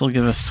pot. This will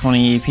give us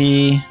 20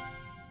 AP.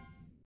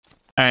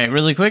 Alright,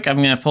 really quick, I'm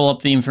going to pull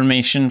up the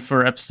information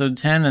for episode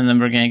 10 and then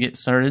we're going to get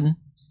started.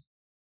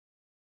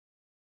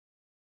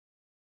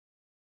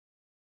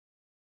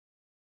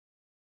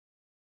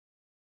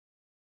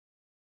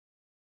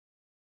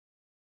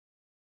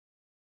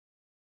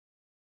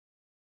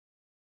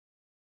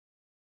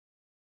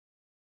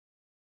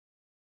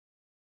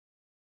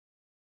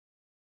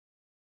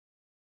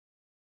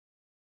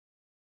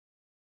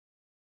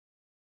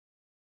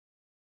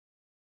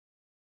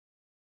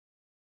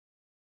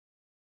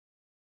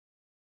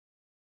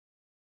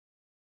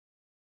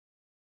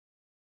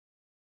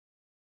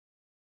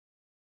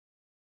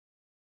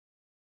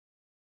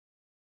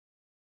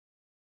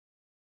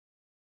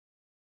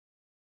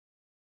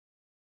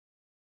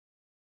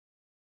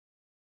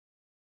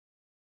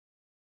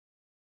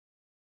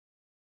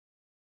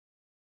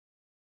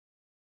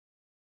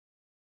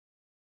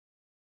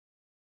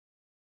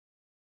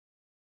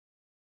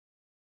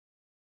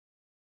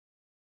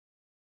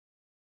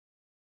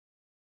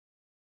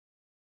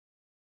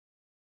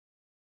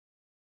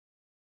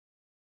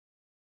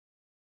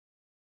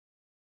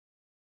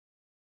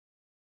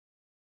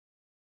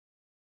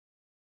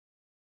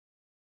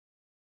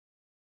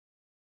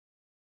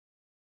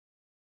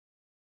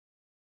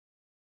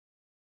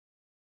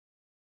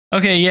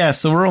 Okay, yeah,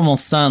 so we're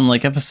almost done.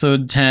 Like,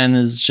 episode 10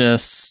 is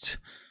just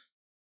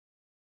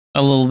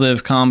a little bit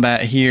of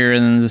combat here,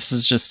 and then this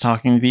is just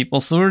talking to people,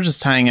 so we're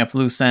just tying up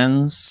loose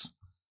ends.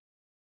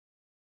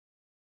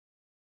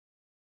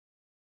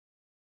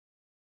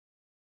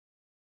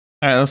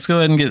 Alright, let's go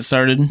ahead and get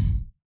started.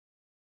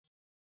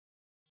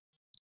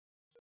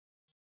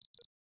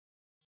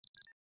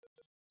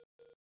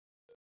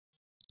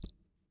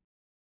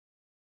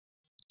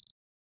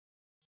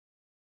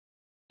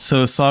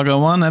 So, Saga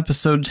 1,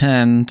 Episode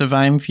 10,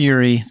 Divine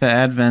Fury, The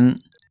Advent.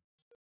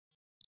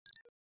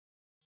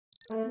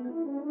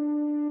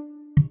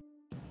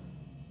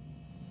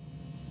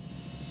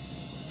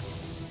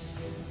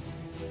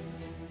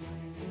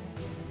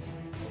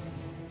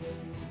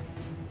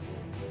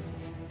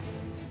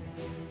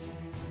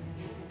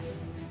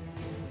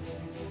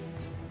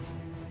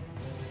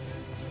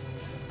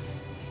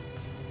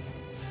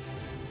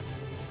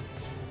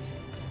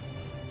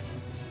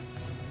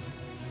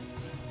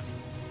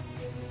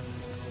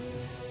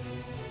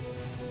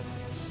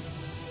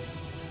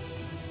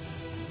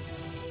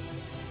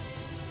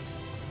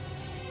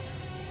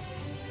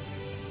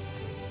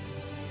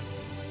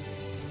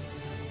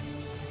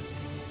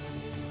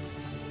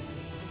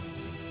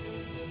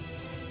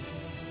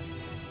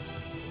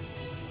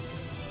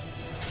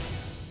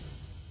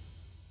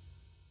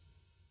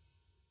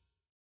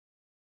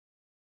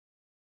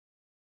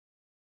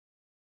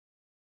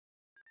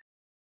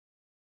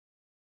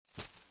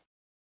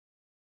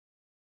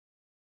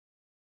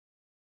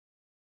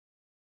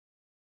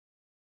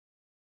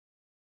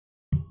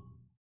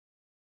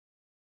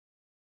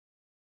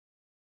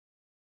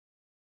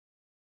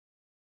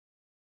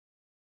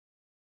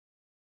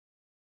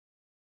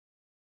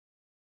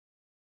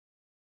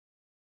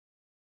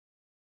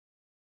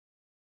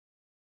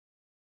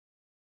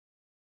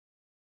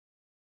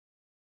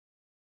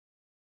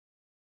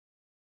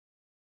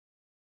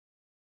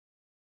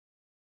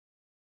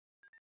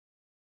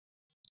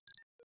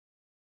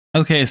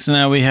 Okay, so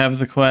now we have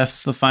the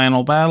quest, The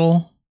Final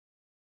Battle.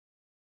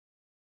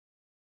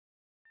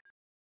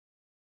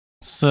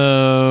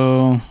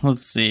 So,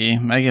 let's see.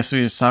 I guess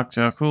we just talked to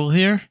Akul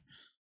here.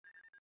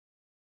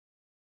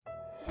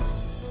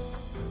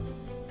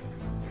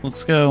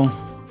 Let's go.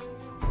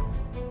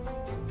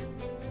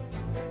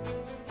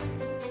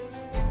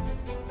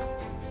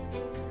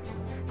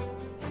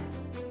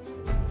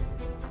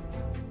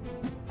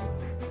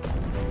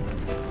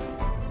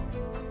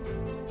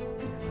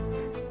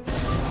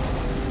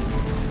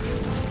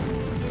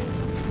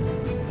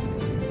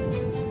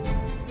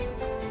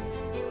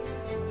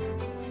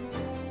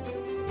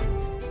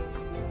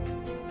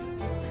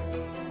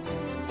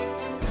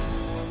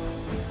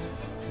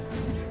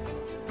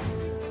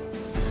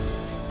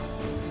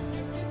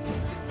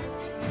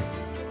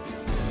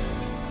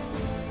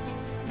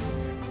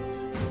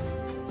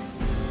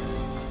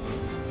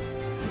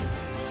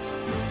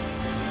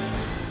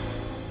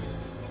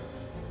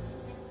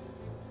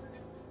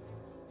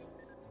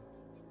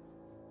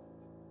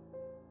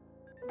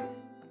 Oh,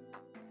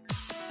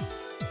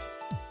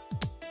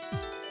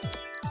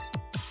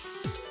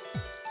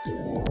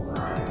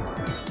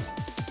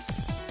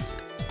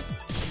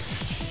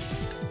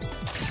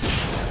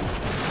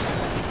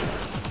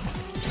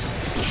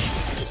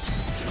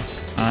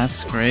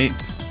 that's great.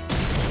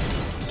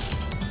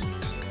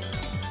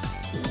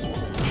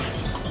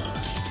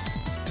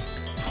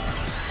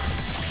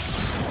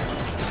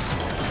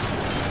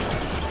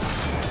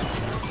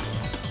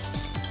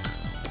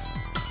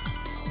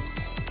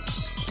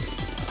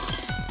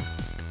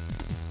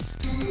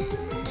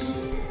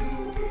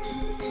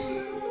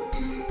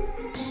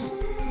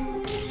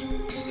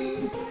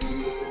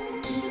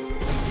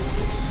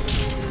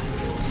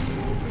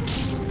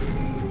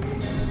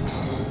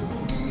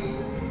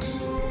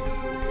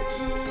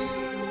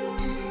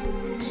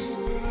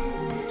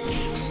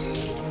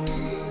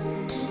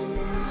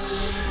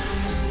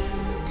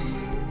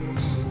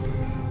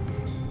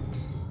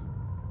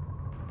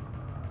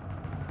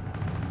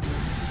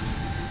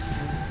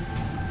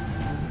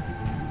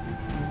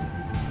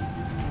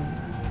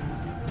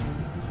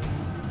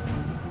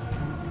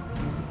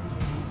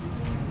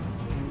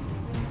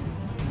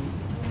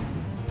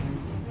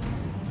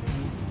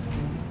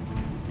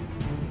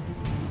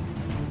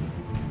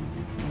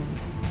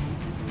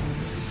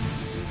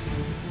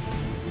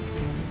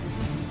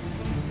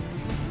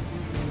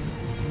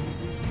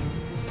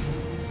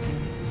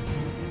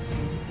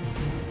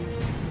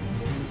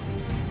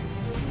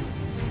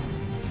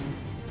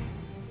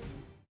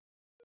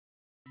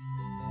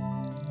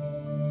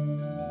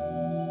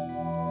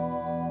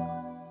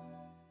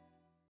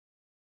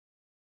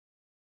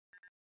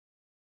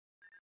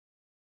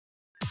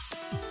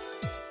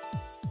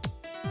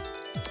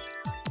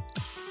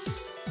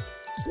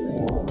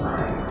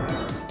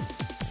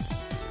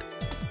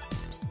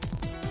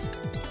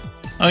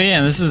 Oh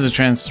yeah, this is a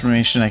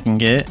transformation I can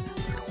get.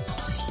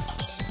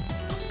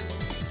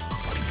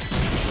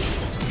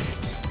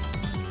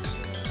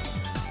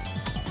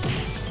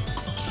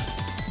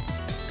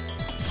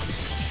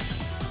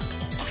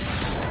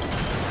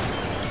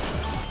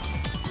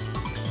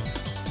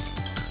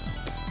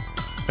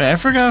 But I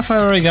forgot if I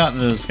already got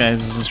those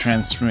guys as a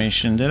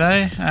transformation, did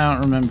I? I don't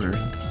remember.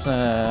 It's,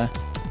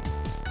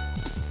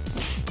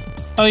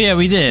 oh yeah,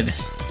 we did.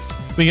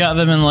 We got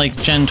them in like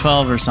Gen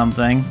 12 or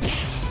something.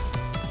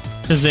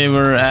 Because they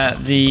were at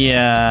the,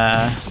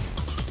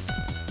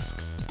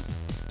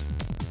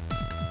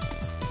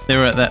 they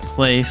were at that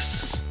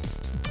place.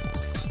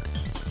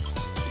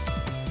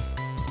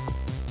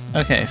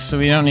 Okay, so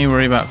we don't need to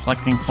worry about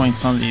collecting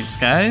points on these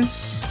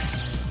guys.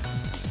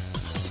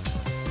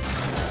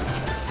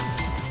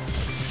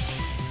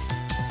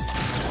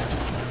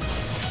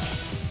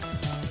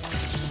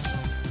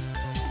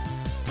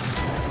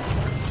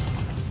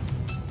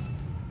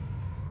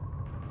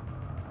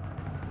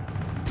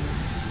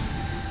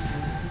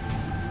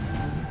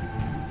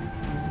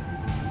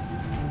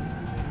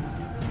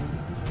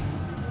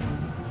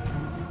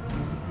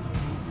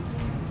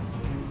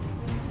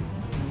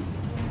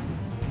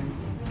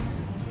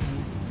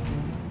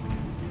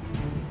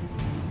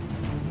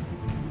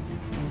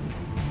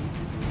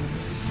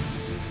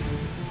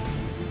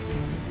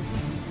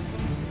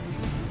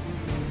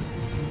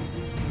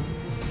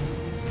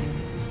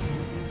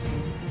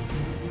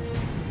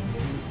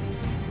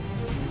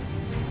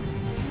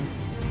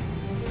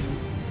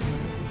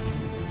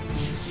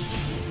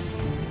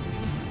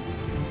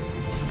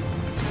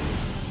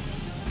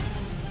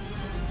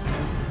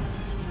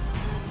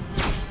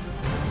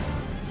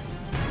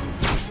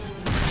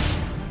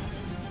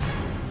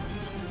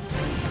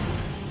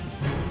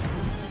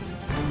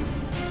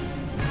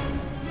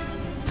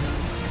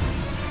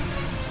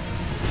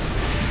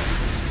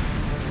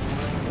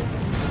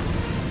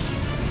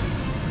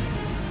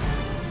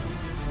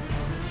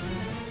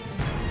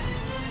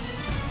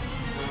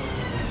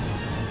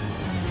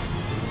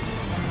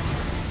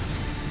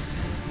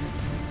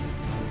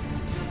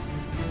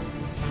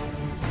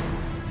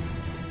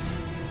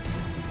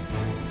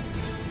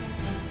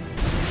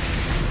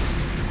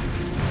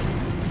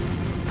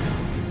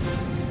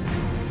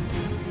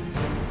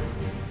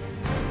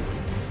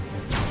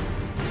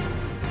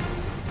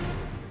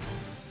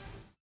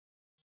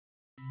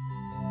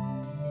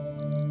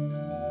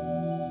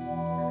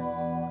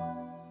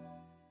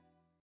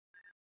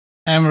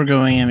 And we're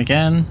going in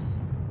again.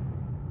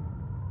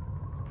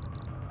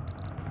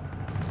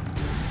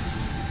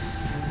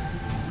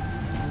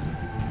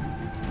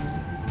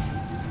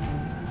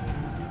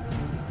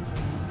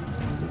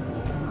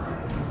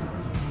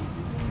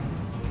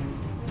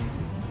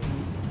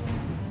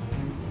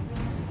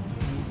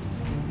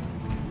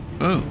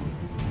 Ooh.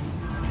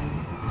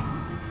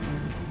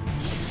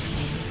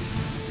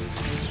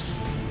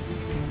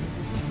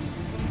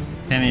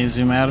 Can you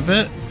zoom out a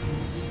bit?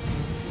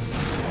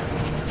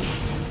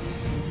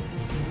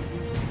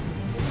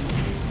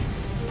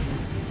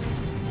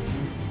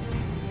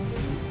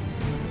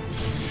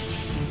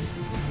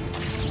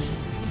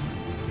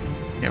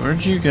 Okay,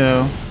 where'd you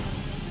go?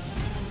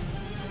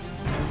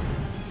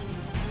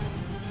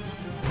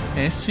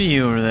 Okay, I see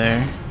you over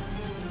there.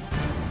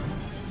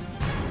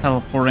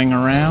 teleporting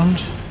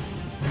around.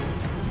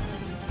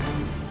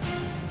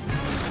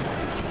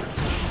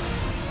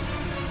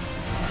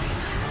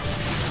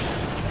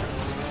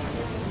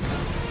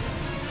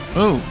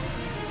 Oh.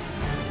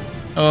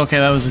 Oh, okay,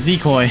 that was a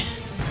decoy.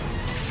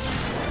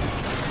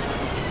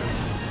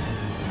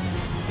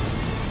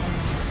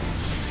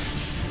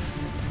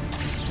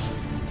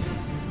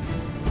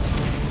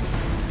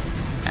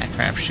 Ah,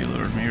 crap, she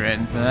lured me right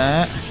into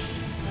that.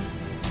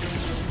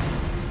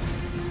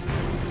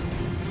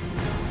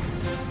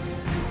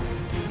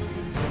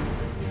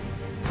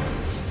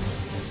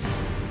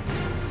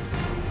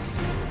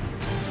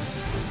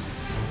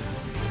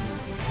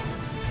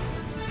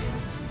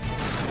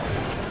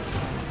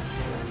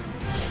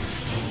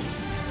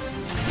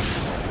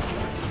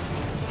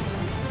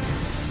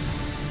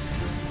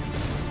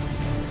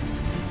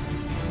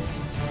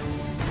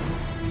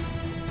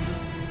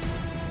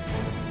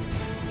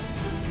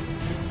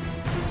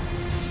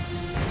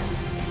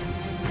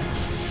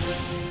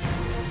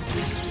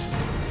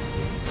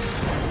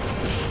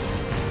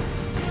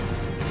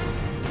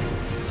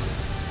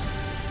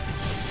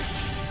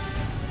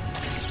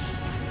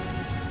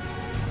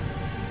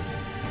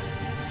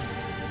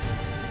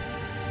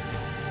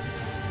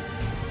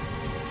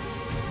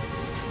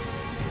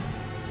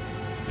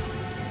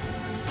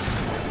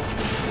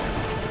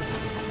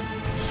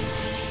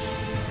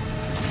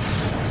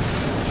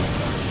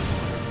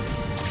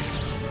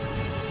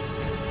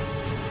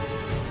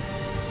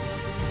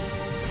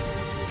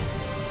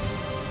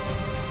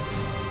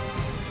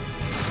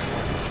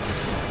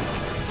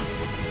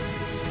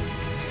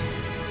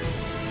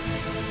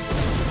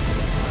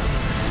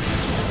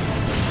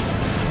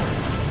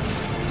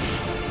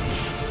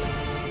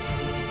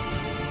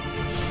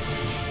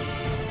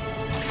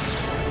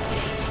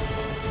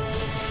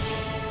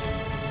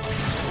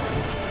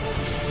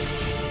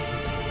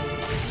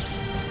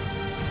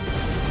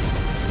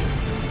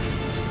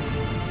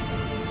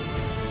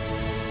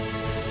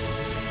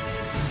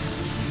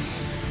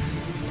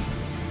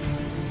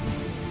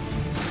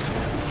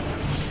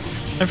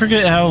 I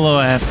forget how low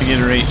I have to get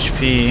her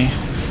HP.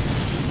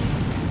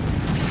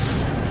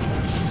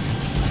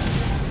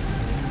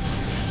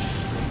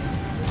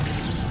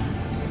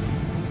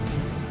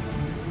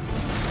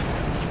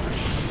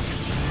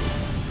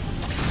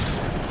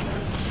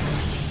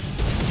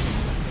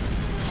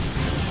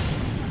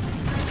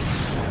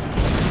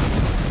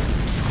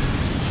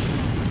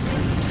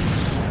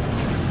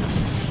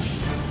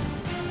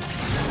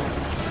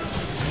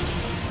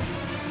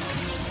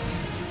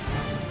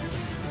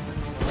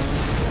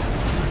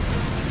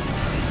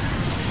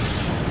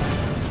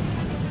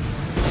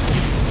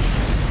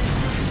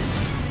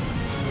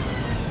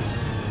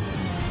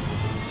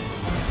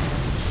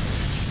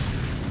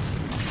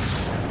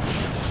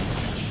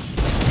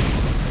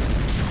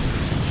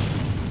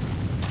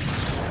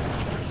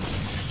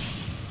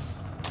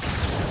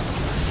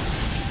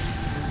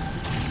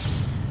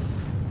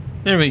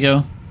 There we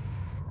go.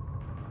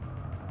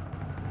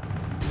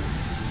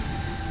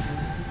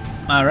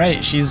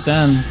 Alright, she's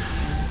done.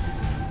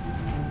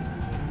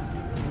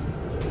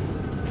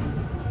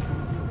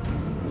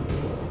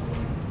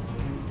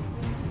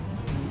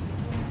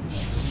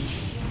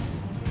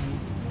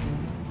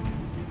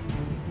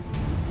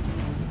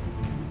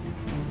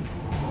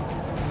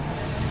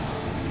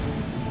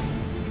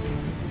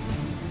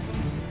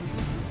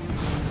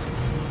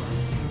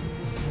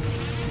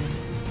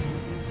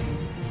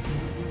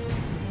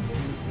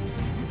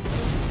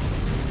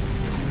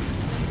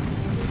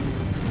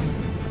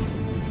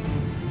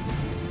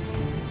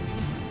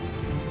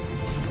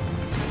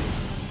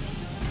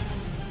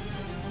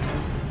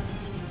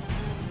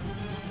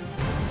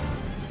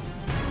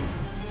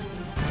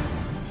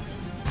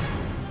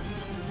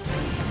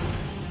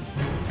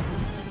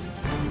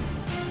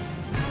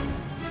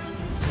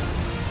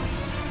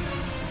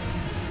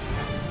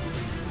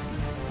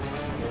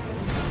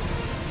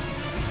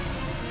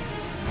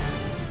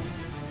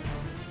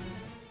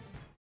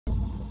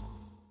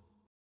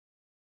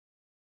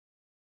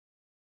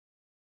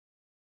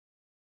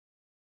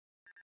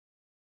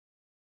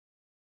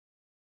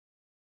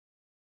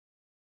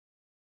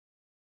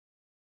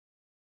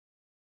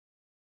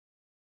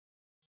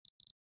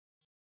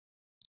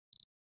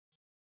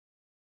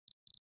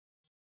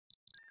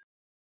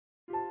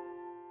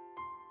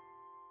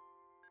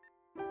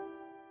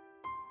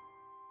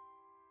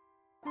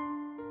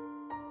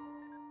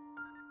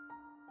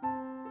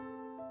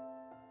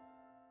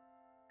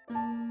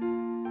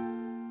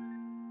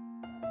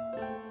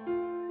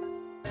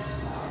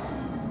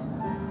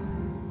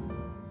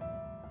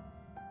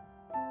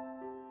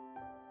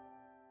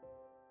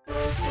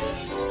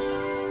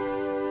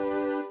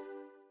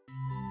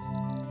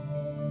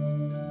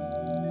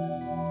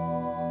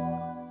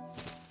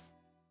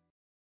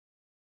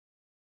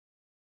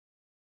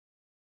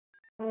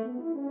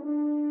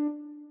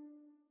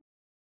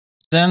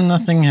 Then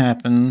nothing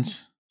happened.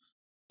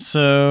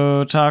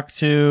 So talk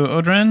to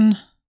Odrin.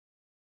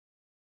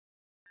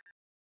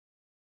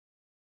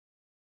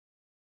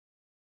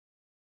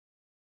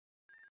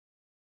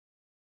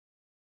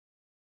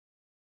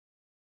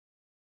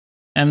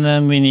 And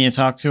then we need to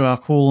talk to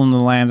Akul in the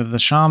land of the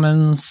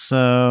shamans,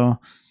 so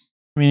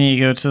we need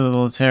to go to the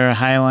Laterra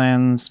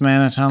Highlands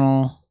Mana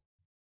Tunnel.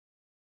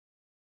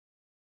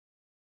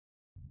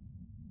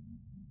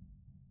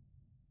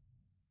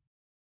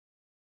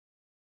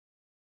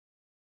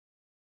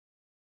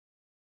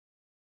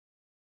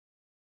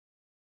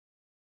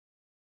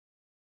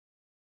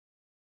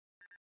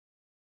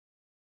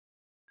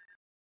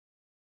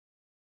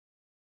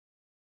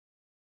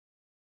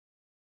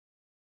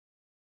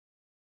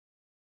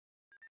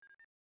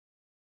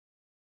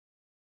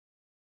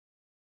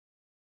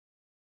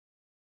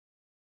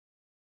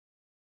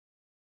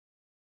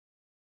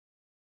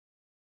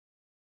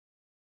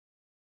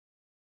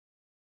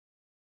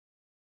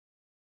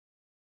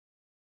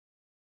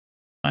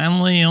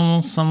 Finally,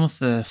 almost done with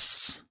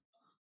this.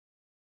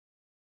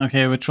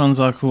 Okay, which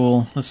one's all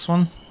cool? This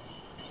one?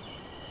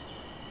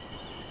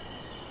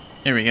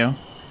 Here we go.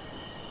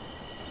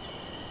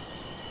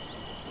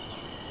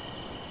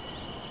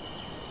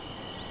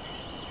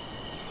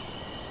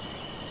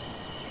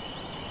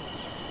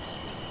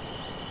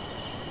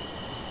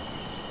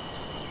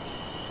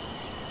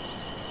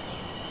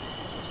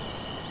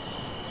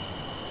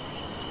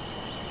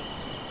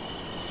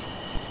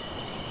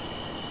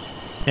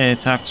 Okay,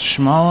 talk to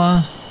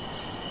Shamala.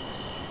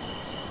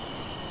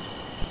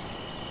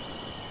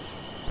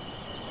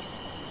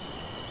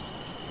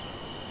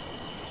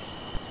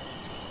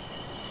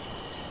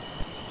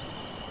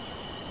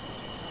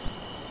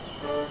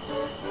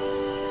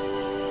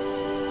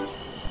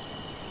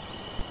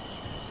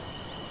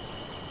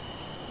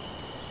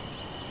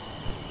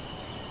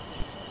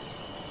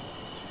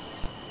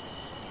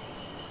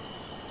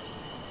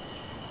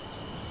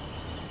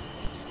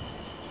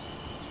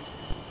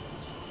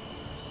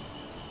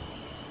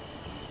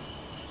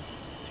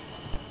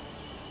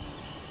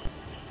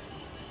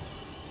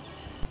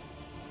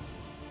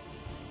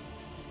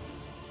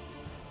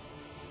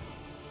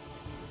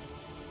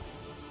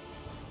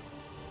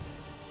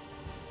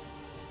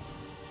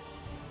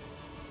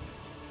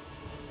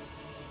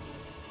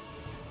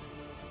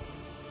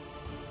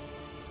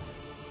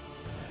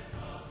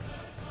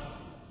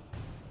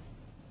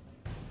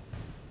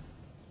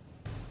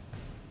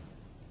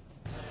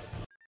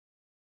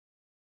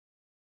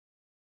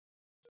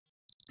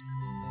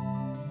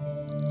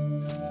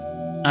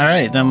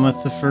 Alright, done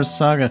with the first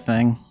Saga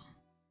thing.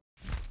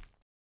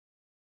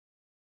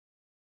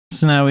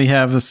 So now we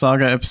have the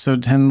Saga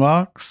episode 10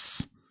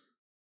 box.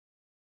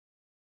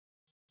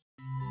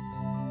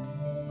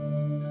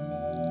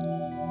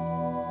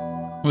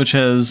 Which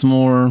has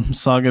more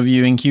Saga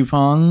viewing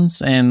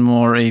coupons and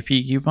more AP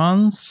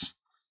coupons.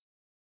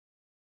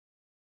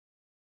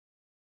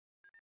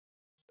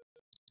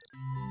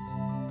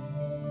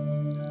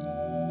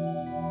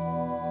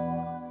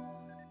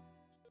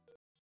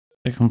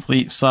 The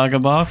complete Saga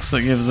box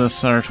that gives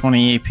us our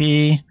 20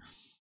 AP.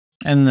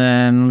 And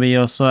then we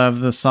also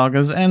have the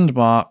Saga's End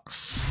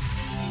box.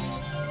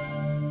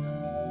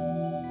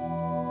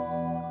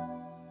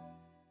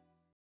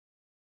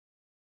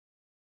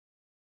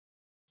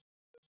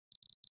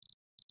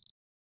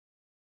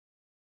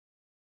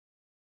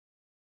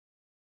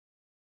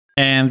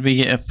 And we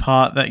get a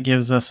pot that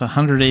gives us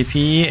 100 AP,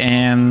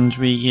 and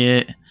we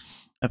get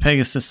a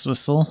Pegasus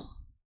Whistle.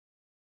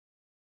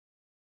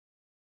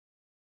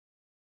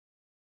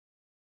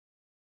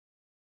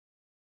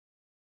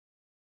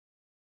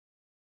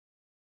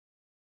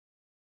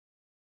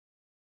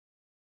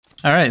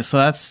 Alright, so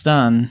that's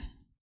done.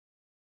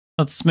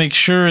 Let's make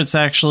sure it's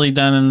actually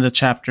done in the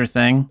chapter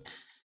thing.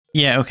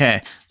 Yeah, okay.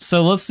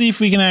 So let's see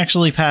if we can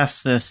actually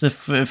pass this.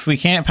 If we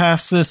can't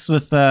pass this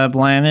with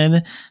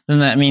Blanid, then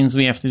that means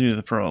we have to do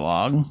the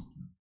prologue.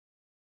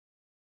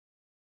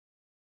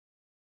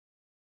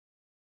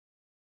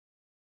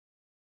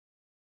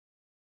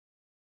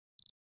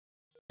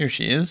 Here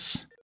she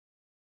is.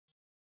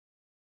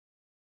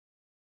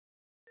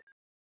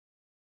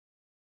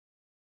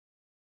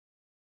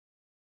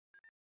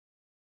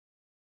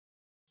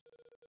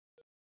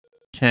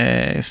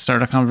 Okay,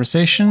 start a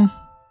conversation.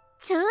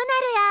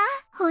 소나루야,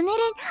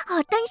 오늘은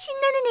어떤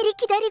신나는 일이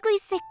기다리고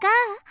있을까?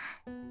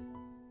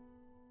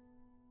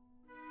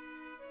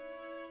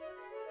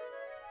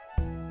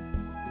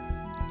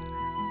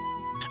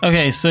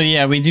 Okay, so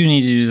yeah, we do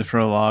need to do the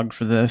prologue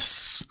for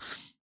this.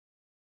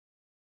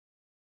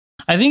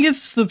 I think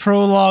it's the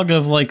prologue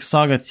of like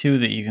Saga 2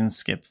 that you can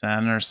skip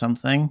then or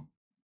something.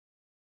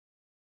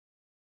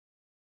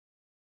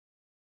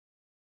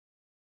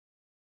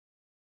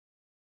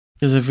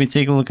 Because if we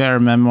take a look at our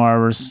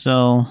memoir, we're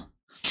still...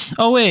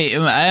 Oh wait,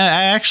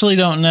 I actually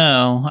don't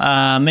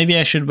know. Maybe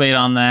I should wait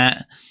on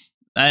that.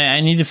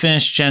 I need to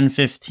finish Gen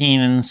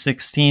 15 and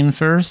 16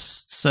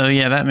 first, so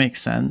yeah, that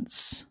makes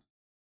sense.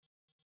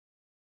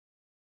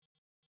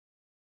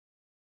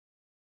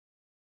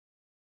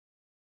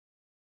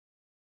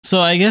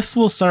 So I guess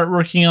we'll start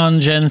working on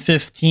Gen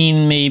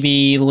 15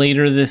 maybe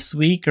later this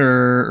week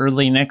or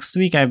early next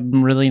week.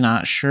 I'm really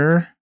not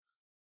sure.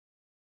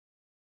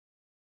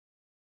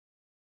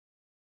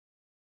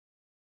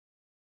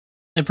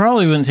 It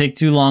probably wouldn't take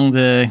too long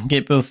to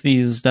get both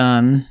these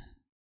done.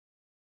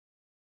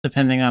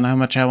 depending on how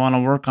much I want to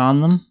work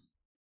on them.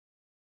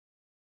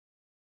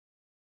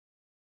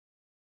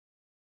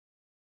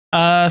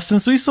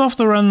 Since we still have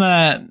to run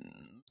that,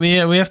 we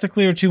have to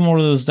clear 2 more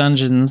of those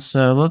dungeons,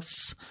 so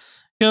let's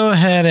go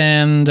ahead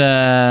and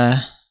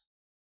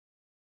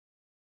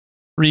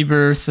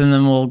rebirth, and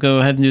then we'll go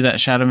ahead and do that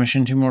shadow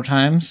mission 2 more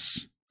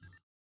times.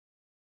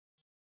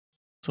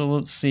 So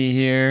let's see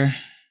here.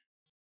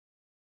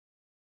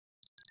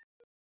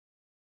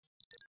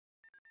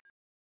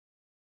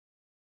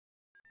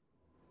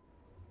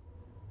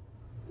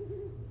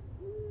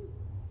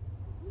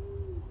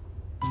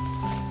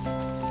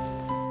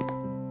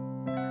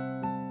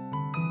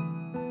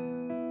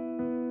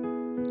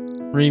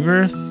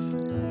 Rebirth.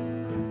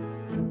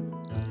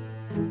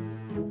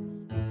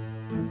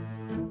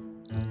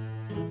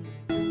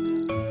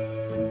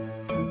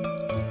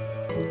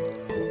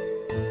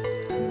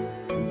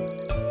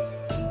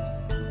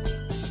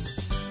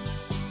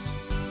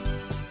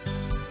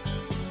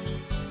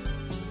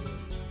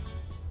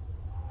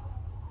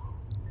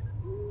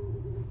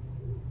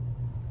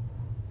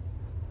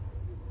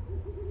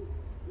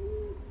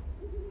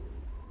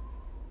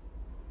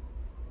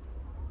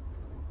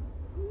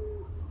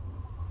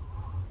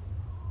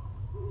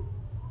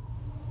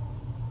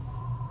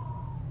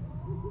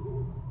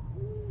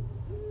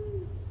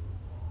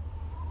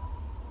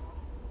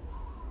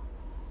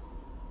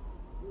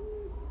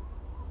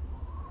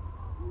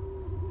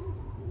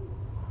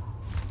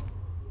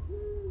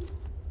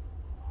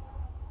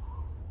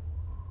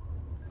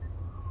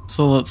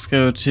 So let's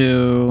go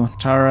to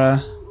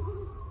Tara.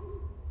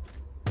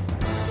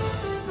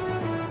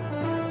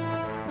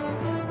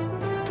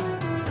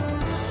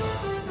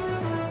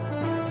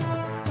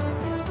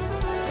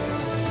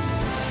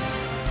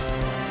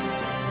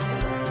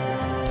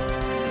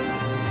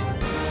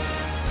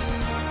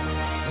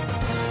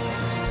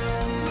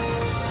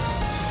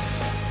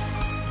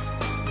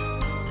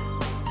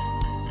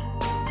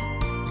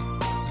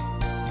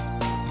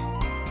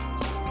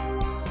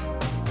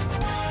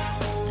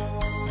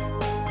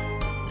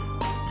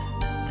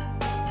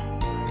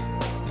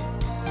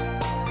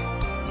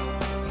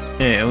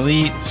 Okay,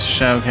 Elite,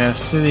 Shoutcast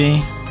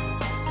City.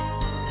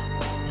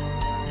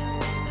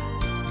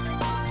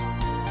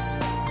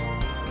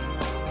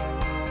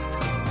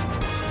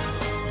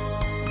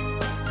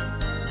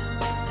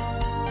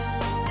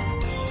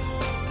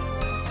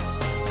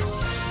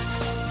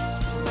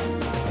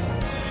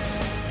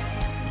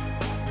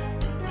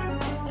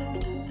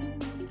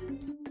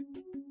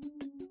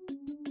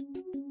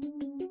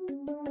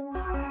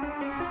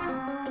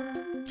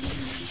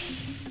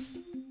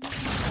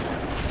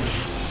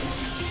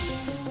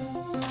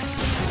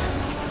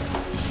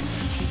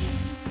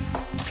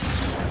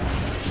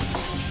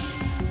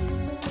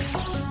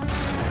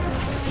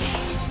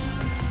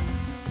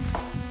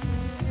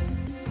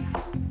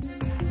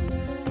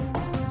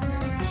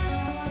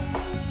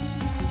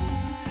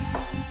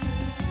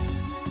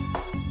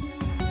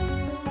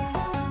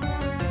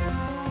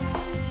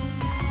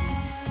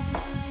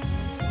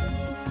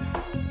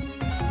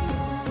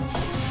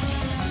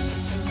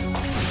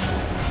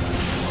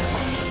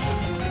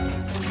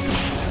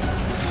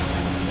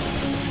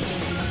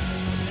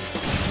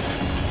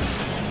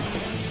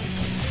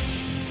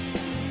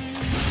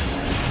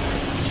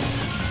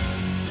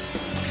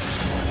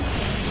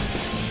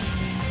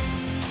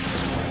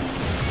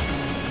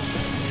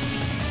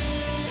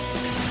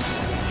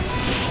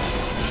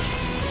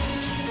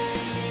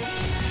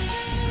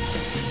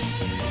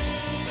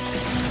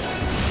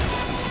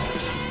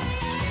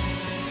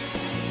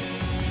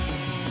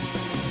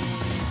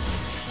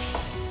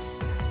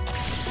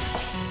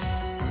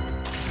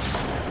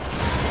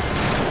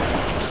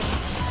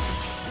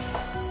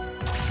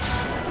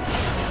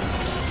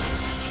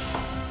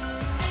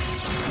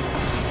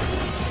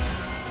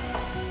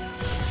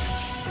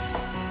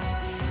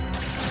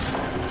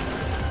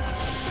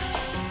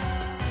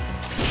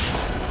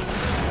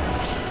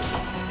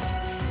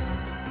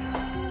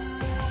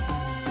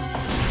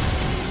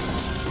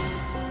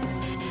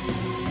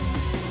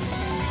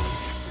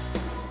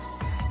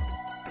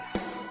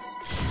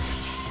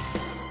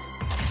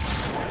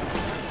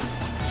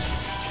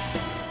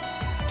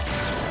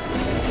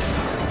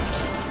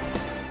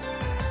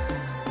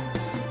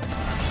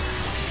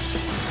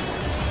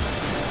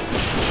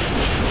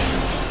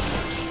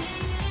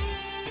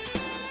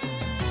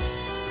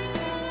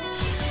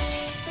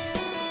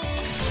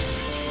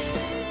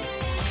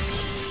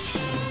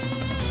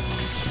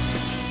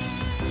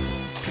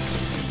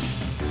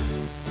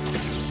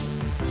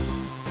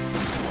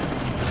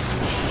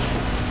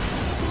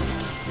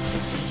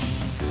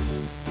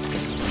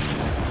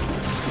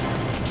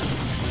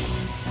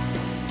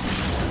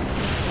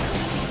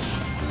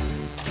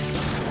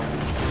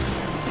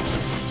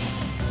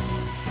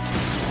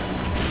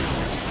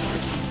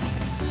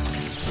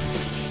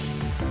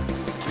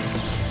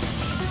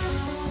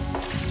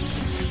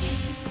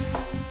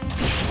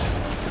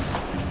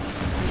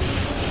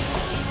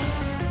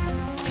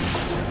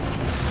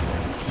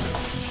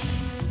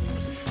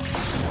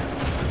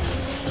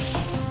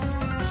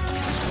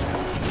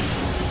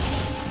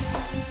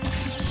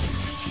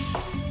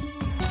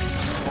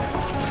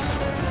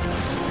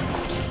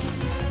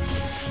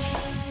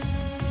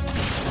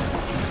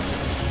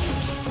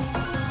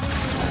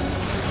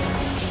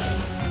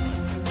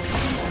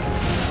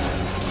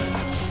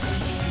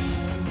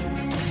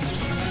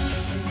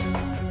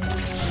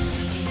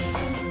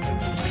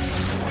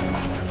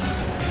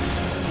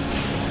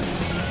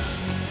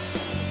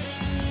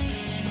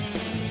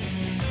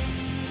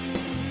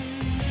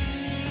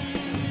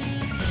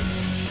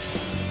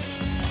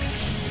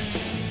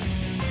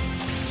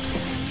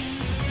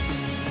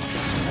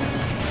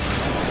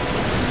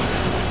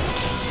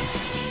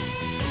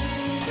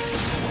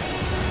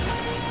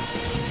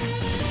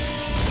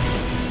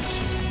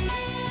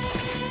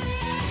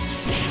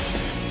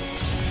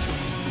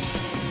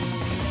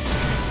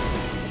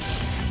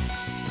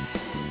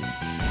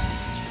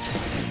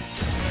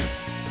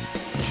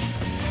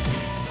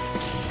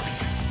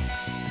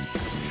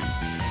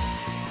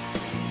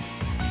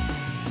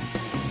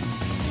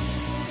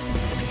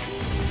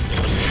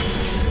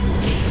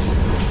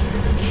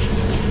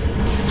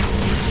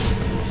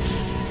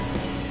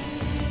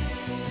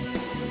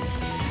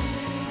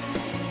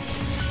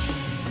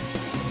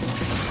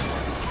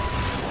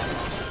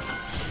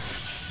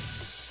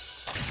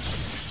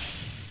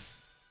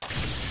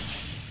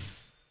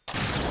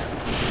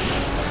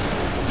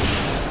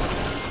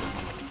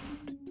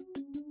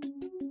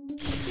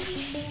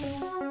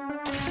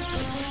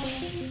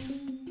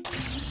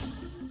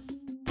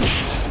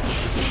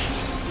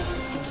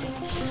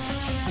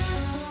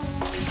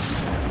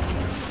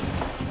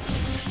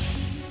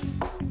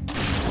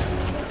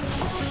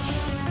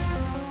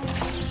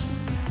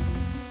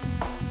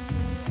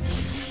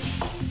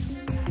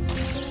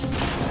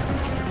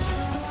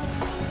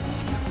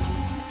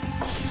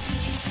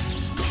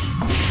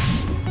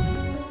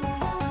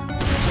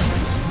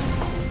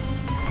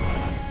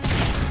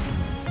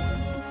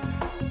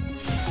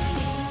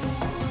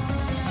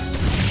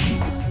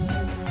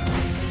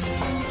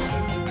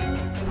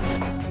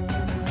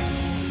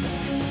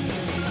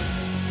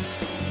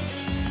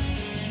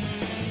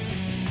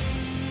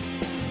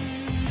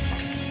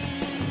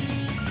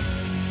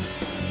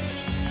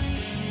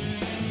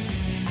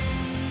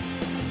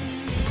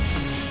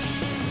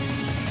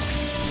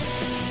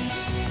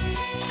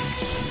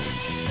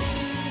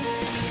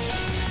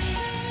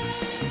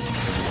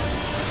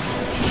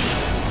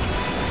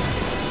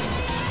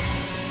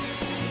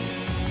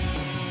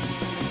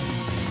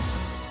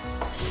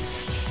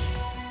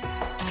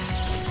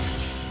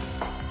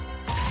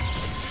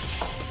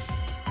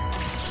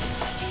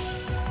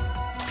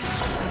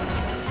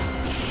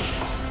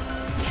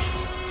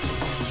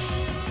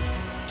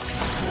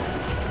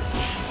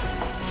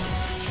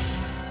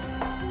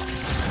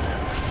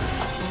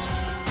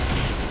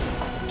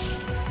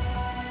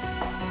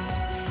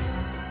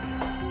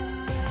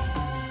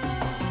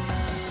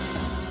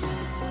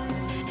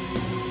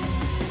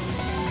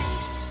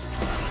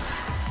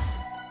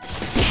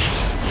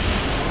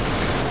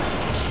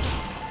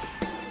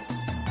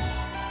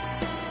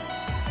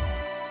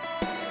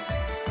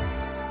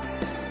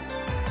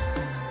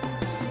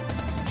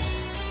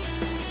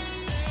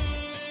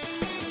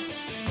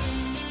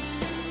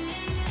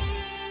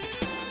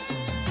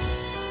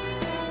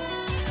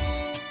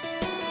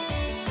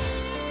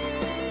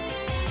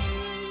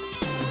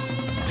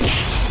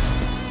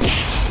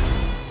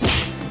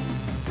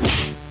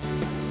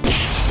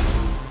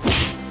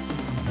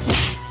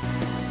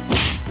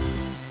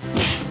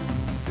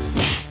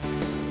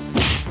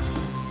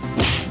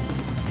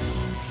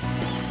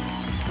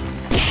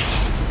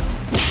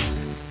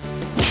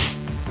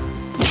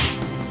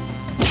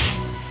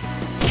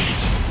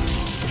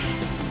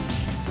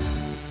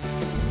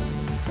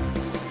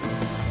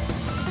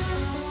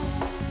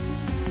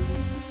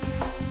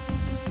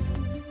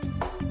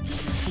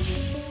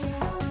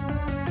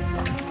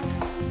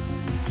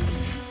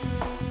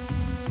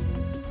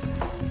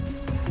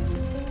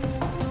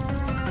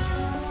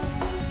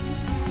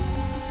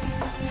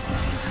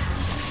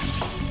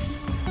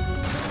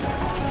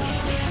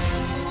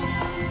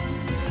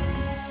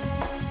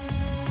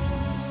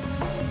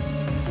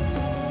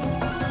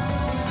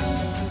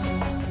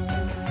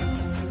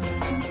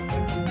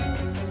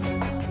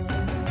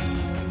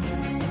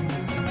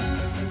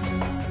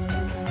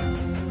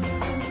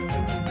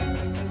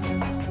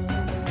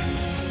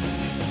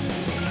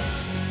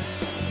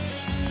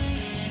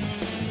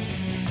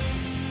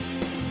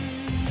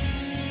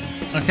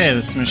 Okay,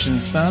 this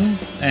mission's done.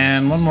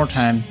 And one more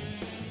time.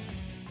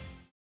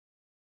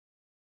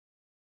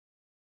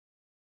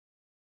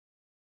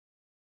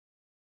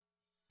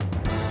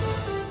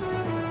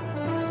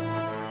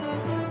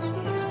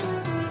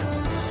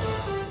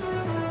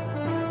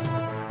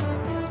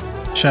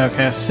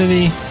 Shadowcast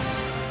City.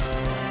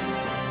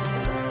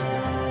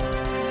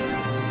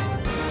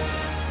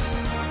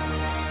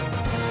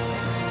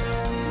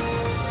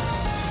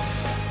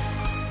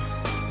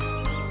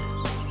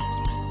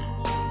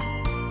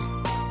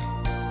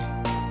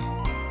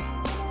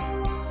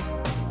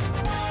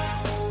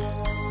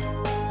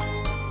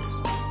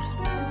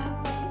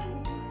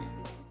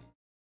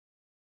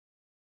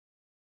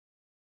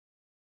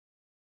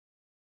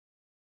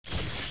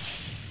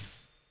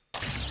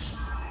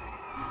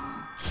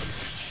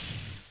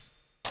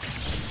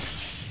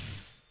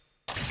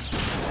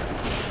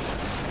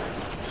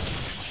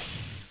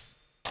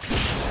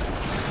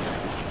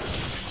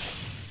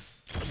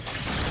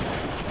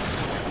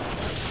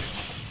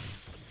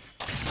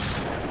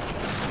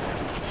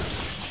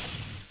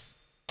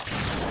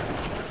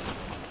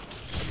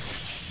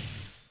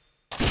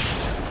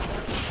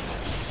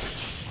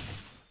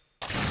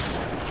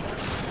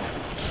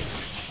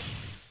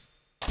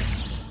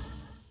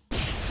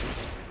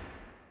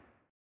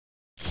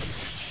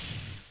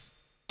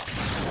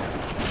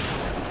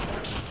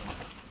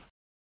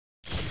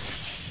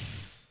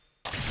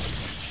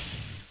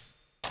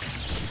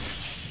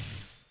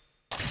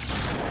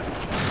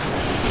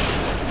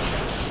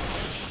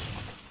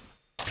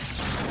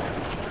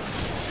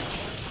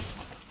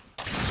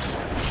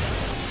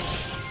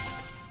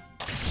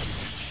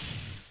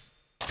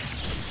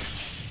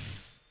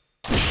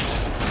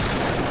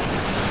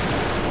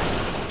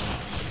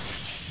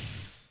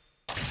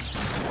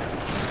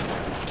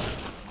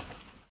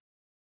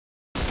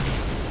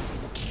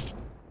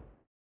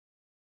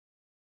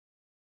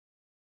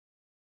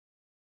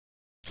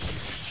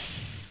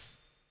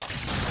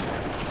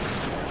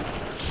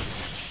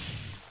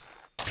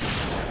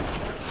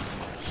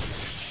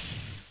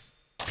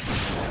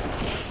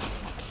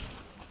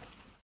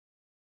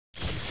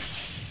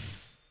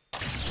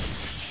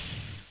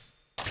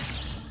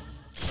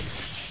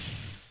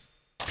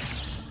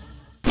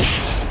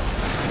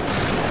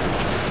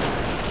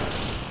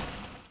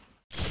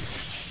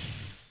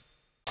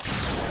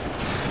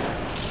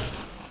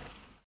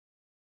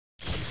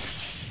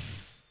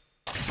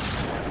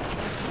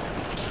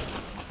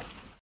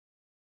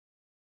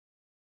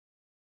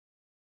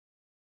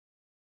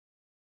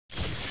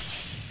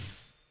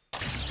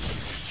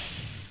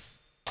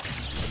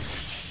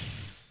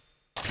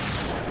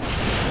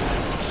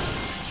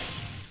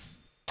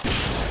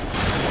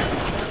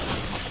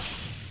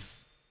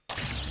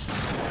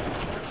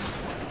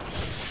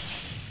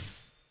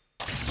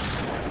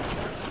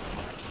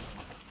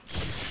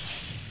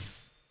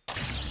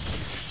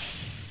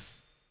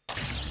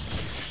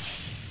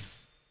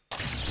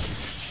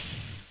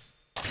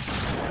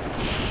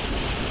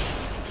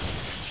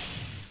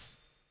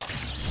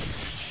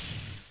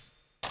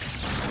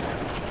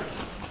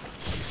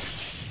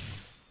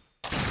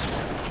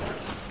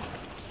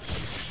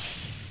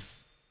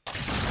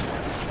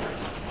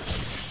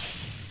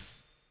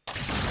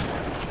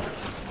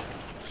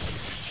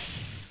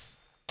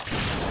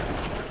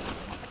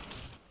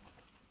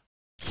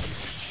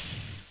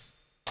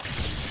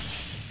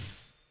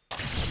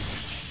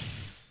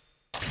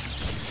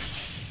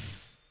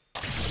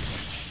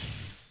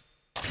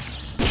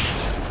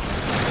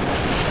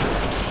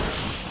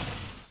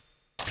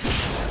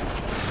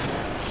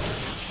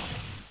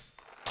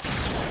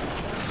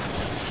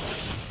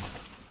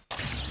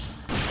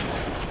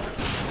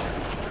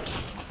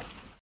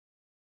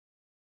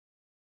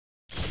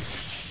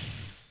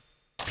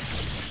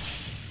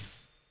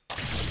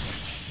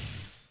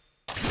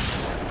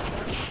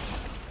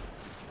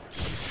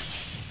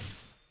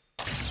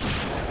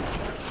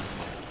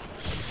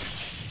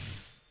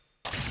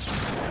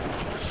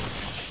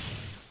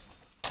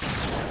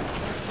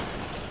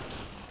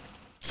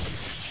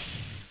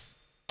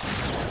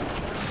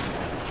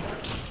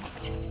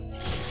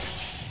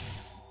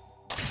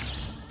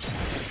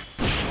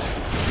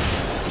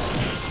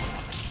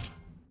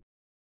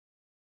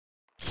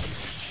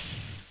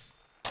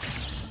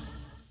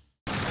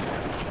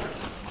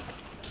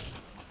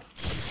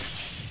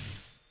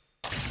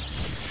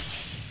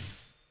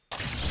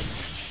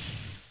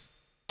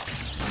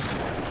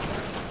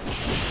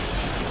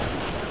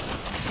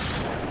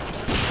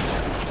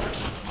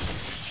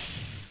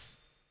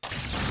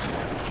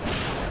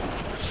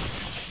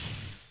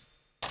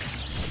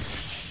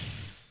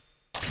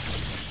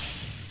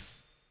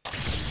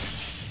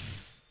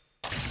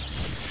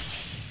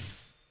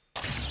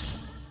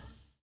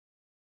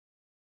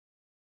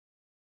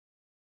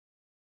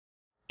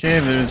 Okay,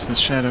 there's the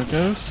Shadow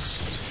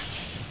Ghost.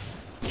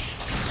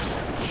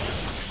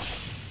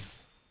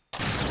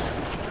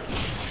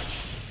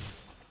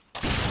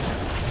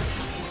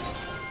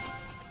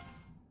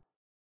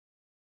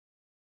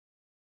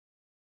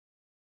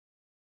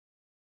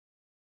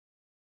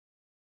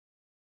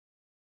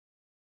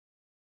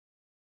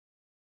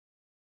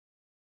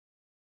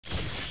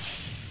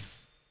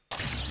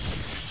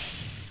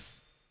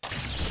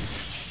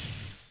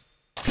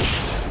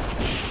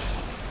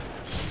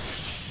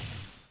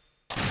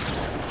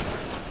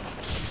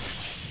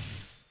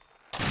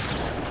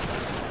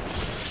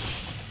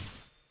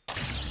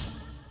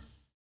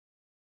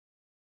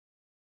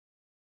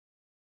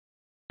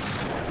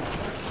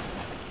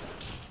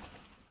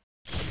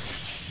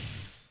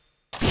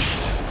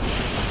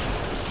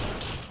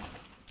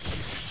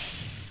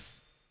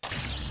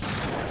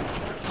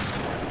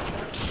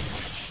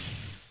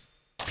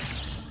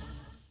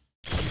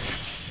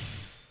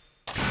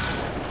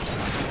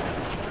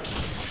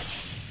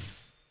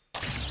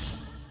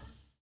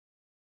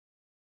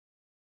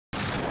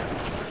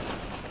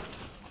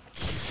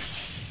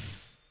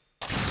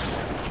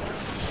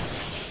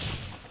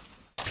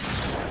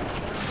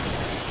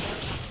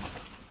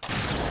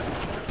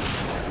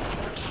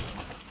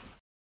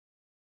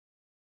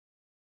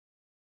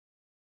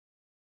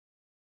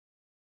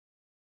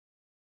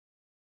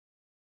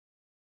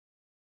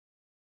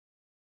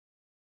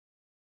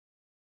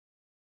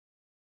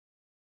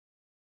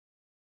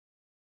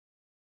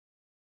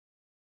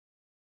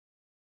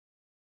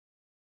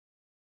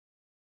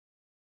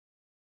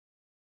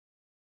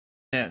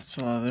 Yeah,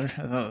 it's leather.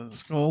 I thought it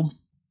was gold.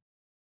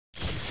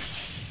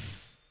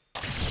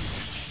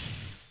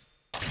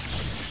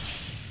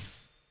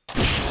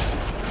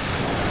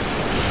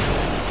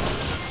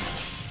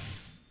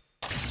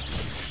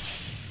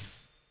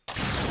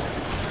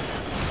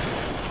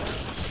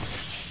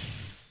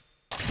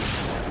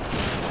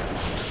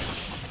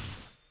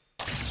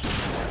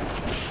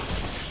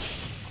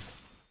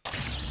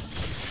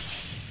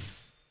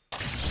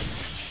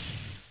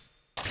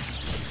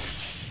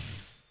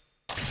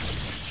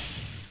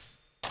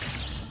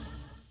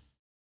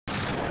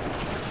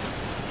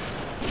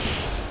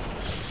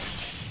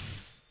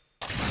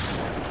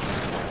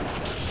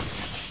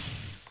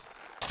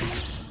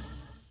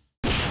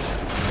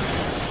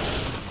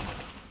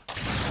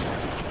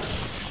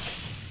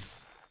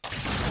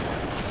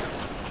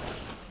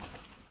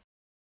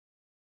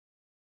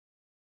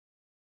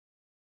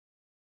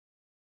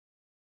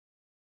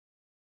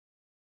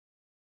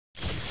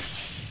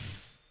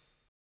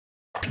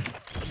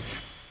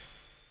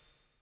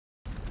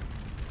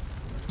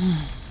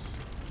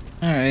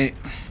 All right.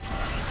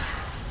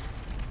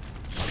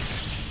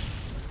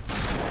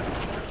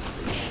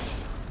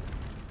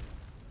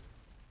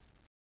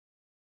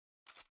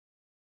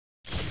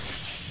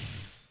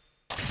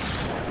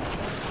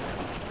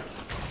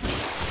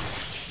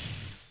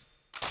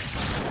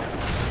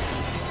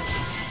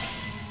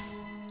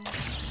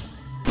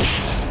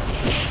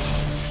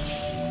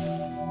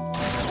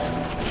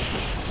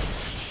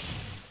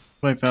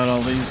 Wipe out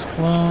all these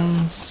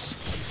clones.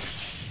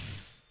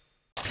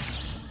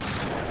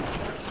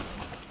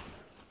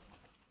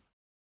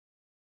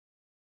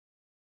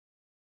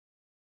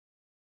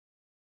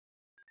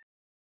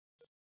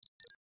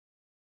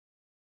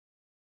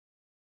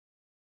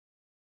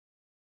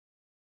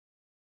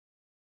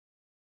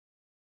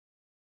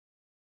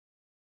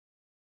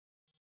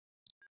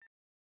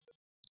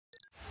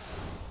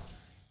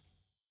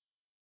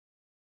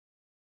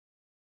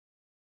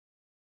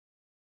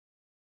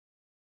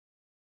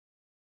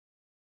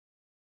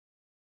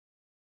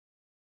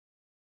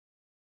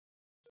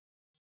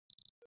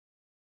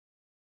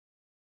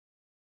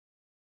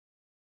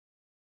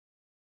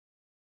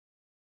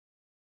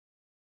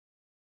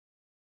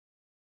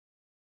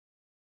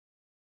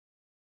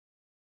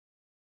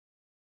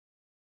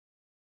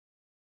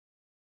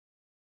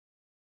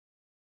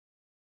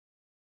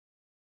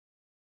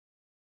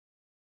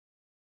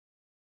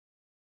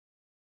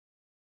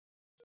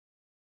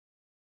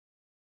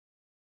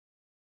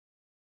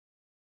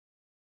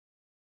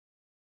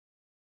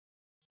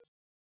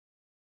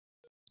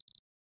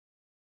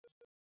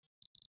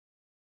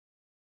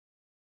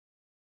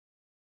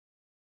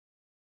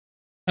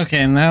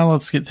 Okay, now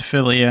let's get to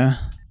Philia.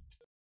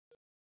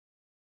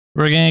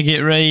 We're gonna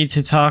get ready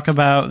to talk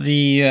about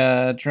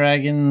the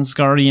Dragon's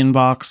Guardian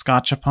Box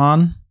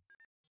Gachapon.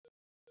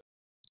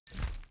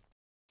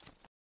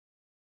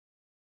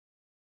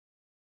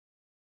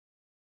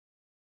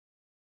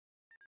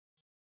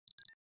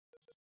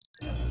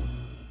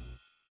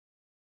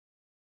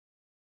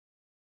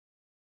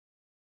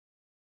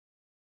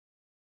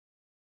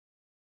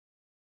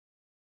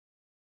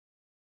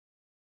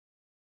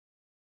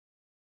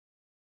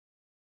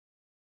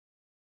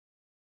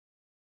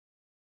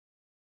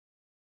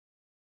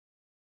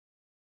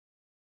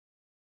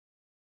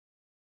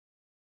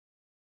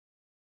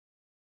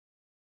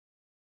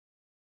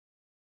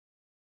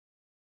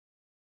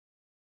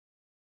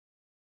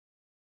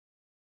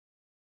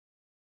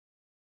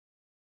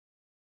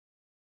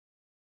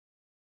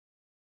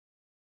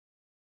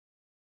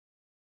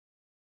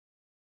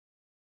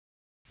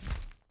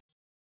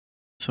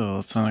 So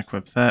let's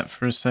unequip that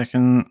for a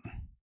second.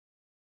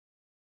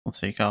 We'll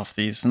take off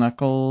these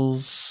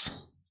knuckles.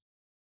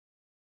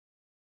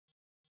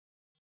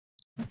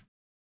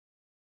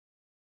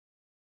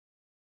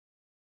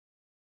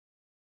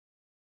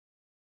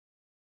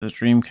 The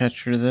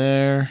Dreamcatcher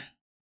there.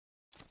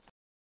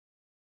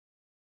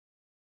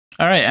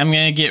 Alright, I'm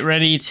gonna get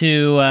ready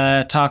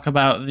to talk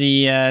about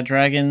the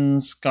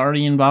Dragon's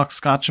Guardian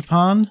Box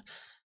Gachapon.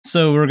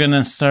 So we're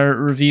gonna start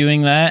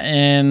reviewing that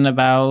in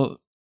about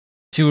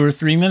 2 or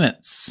 3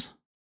 minutes.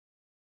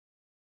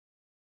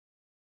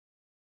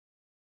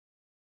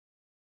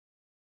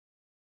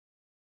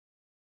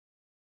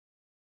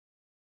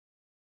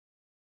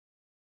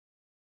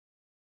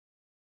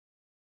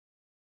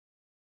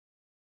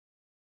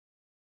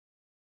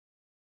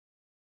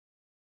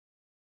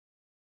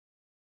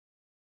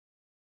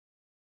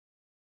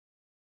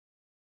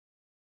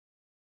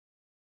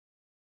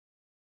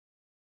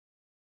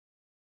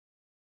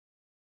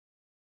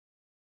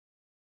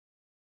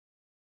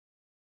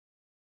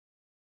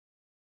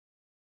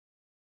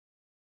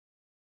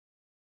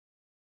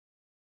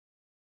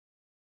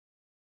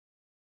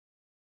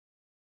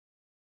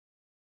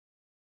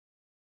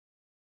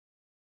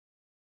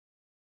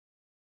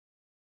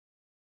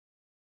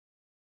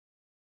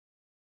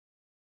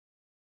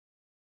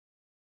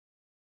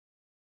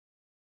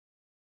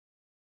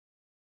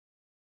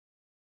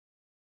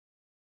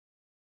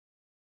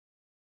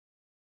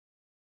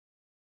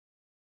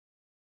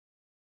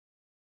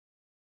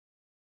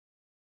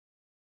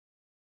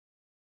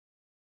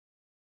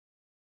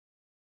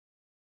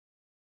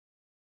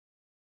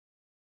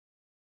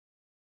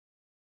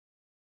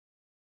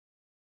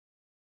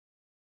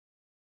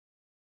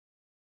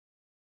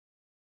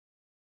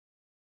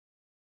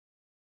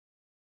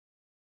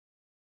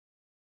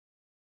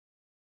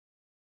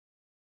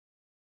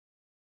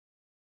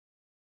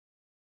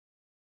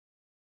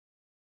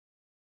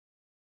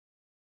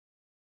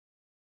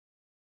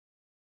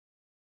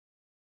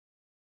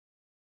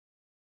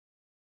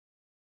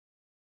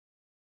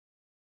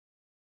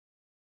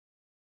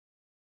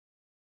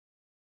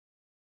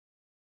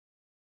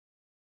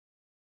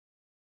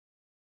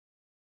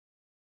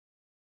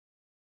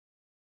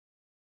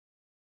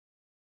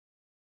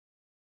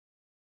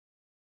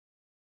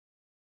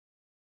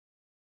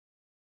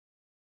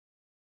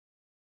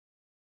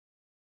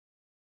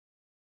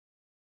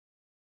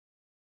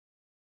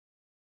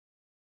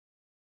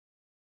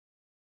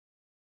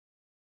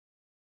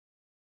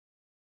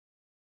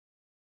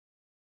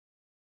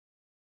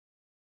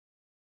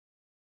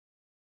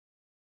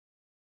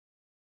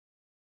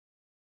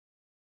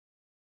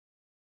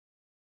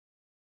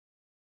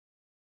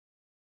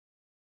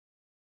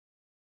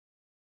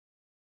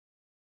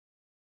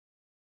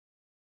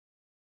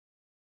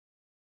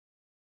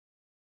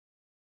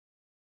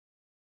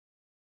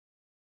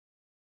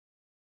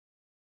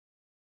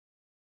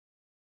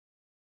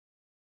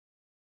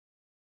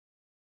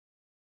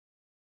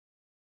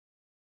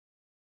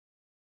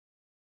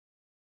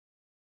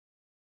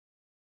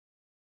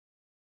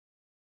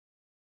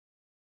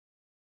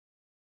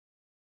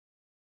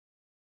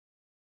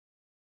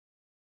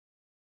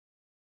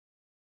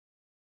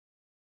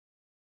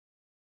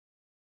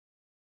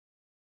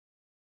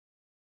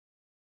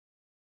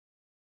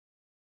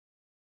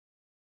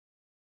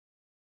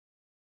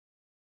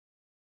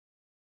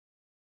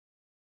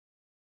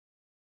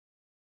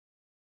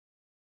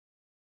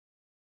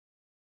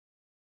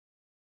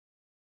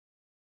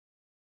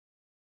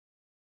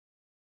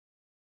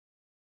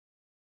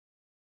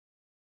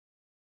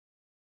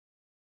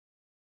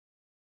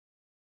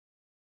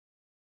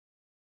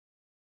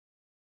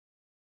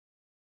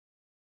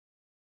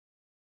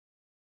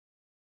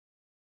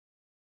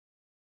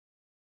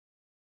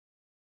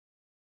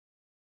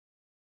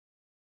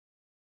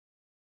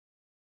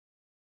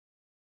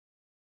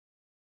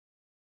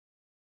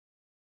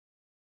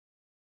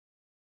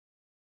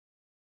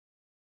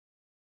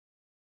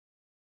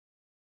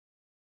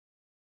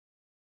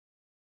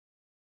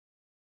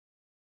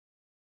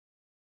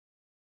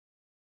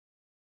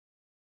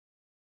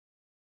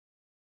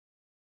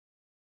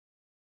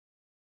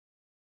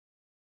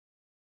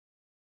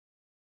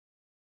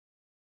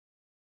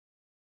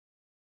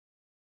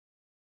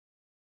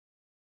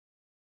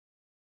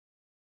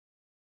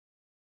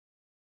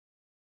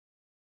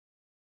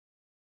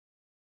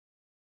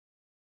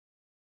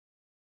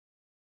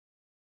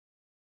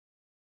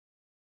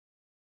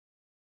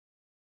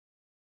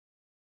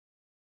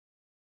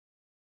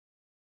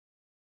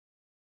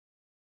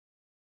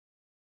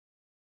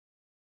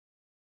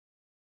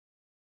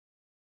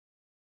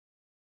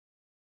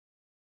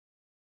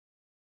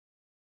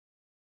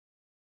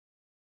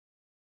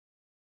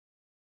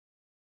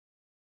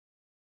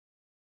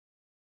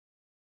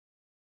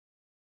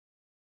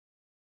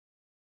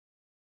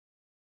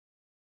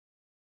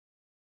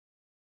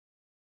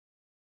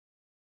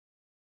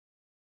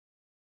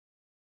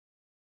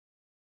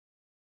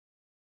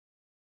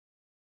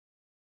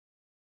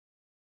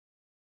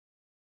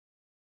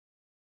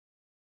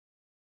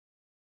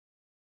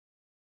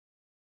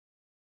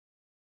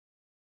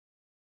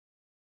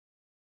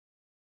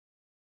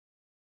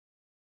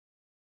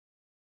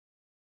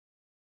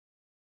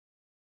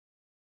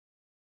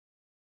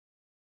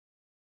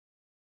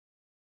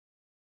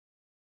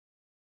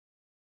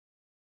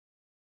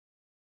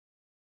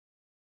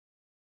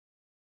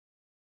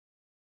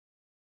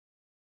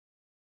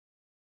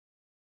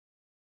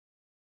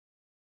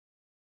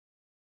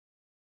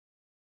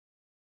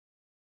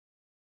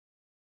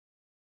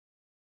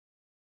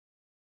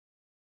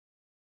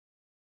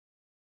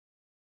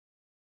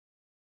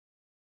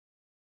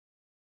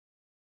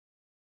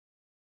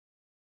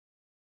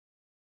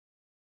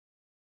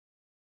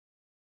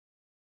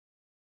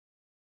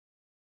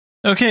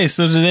 Okay,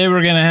 so today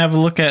we're going to have a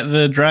look at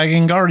the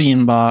Dragon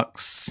Guardian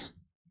box.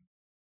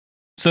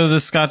 So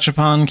this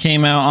gachapon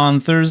came out on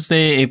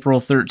Thursday, April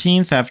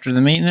 13th after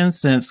the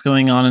maintenance, and it's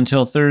going on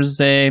until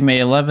Thursday, May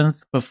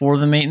 11th before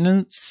the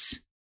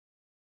maintenance.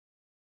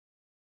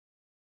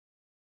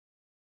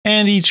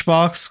 And each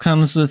box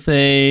comes with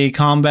a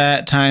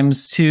combat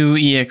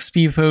 ×2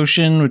 EXP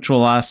potion, which will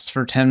last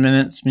for 10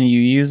 minutes when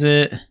you use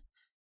it.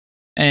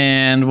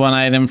 And one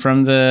item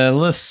from the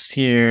list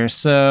here.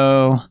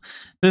 So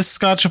this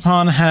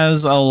gachapon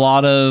has a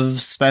lot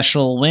of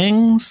special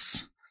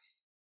wings.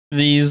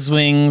 These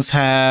wings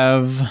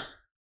have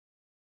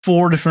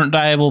 4 different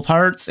dyeable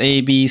parts, A,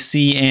 B,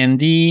 C, and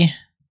D.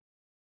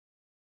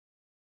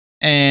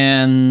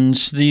 And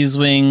these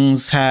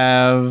wings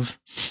have...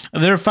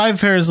 There are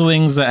 5 pairs of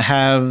wings that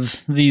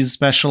have these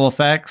special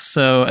effects.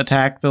 So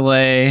attack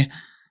delay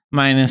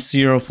minus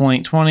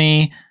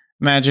 0.20,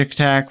 magic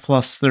attack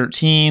plus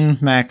 13,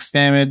 max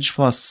damage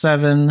plus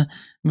 7,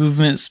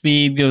 movement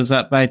speed goes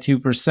up by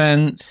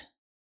 2%.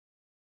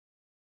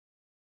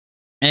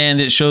 And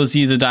it shows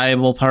you the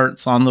dyeable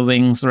parts on the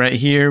wings right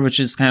here, which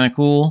is kind of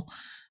cool.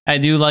 I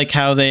do like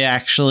how they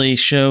actually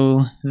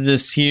show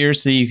this here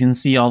so you can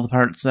see all the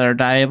parts that are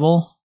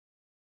dyeable.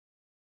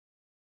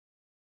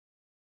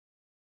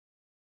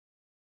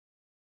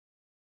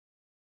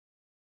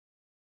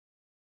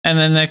 And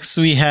then next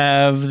we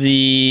have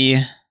the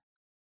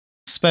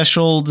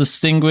special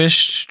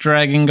distinguished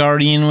Dragon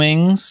Guardian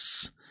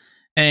wings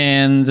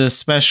and the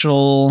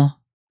special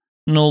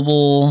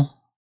noble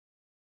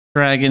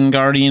Dragon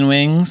Guardian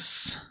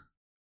wings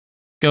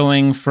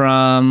going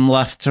from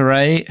left to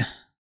right.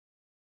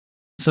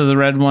 So the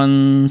red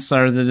ones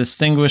are the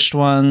distinguished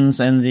ones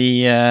and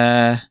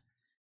the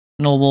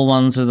noble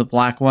ones are the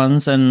black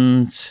ones,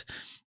 and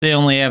they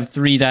only have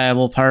 3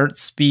 dyeable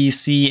parts, B,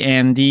 C,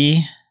 and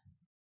D.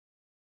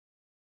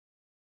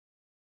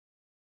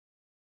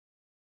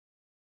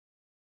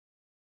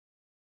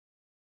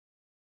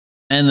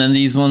 And then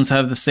these ones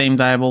have the same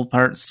dyeable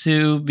parts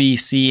too, B,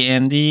 C,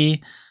 and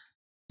D.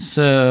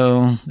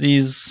 So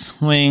these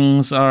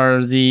wings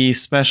are the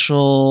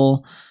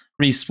special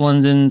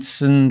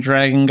resplendent and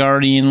Dragon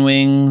Guardian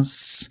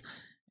wings,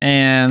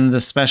 and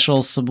the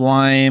special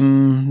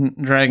sublime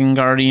Dragon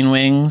Guardian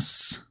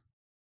wings.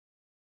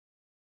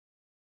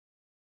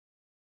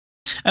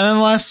 And then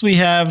last we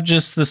have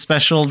just the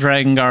special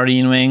Dragon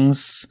Guardian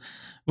wings,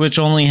 which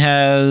only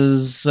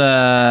has...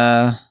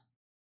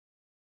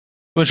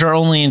 which are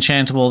only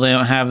enchantable. They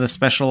don't have the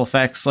special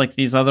effects like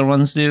these other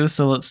ones do.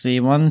 So let's see.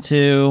 1,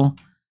 2,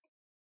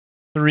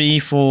 3,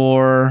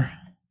 4.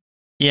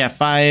 Yeah,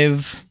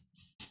 5.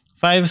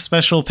 5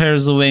 special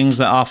pairs of wings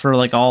that offer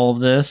like all of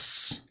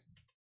this.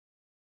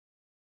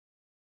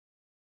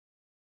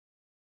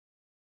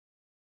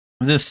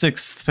 This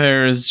 6th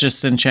pair is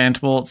just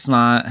enchantable.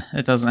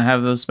 It doesn't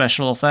have those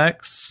special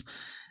effects.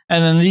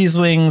 And then these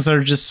wings are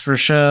just for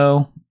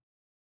show.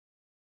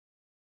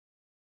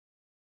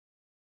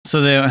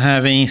 So they don't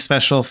have any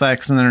special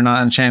effects and they're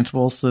not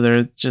enchantable, so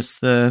they're just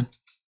the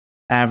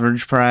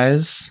average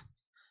prize.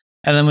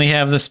 And then we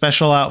have the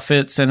special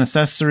outfits and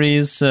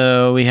accessories.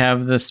 So we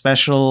have the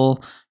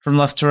special, from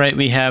left to right,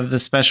 we have the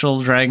special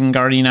Dragon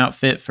Guardian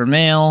outfit for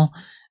male.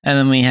 And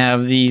then we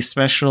have the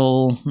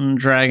special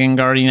Dragon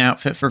Guardian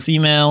outfit for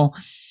female.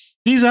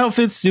 These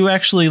outfits do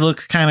actually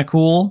look kind of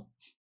cool.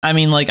 I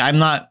mean, like, I'm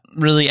not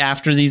really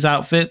after these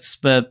outfits,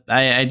 but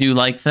I do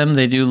like them.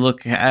 They do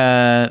look,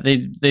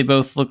 they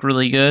both look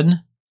really good.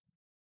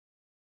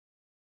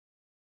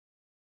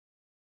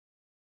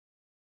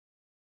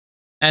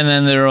 And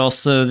then there are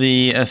also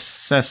the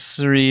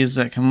accessories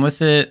that come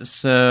with it.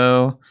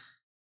 So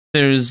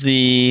there's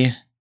the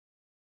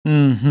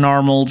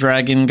normal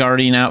Dragon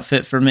Guardian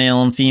outfit for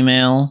male and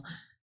female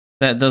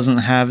that doesn't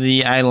have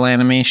the idle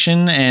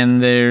animation,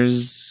 and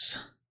there's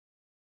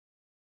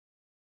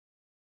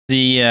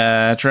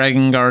the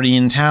Dragon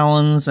Guardian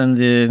talons and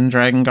the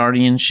Dragon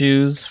Guardian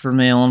shoes for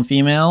male and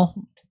female.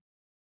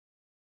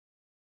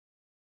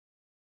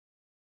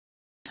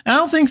 I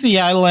don't think the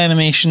idle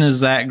animation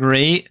is that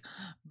great,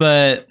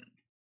 but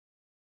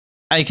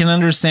I can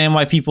understand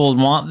why people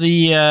want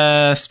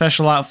the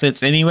special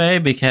outfits anyway,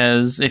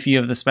 because if you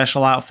have the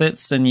special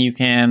outfits, then you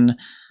can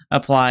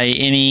apply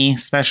any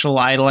special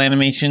idle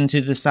animation to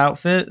this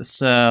outfit,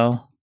 so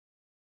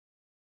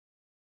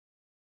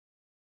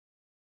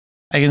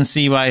I can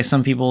see why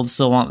some people would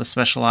still want the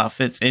special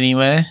outfits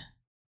anyway.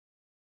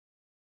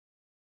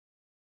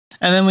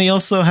 And then we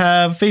also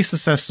have face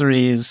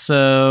accessories.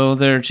 So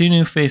there are 2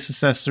 new face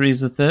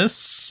accessories with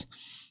this.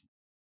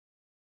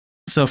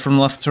 So from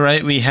left to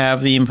right, we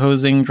have the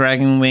imposing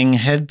dragon wing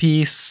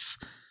headpiece.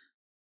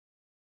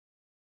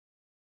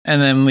 And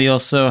then we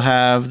also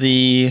have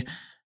the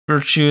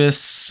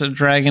virtuous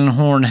dragon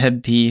horn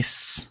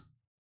headpiece.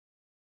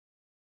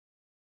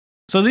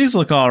 So these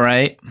look all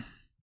right.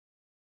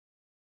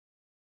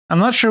 I'm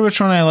not sure which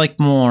one I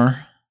like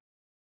more.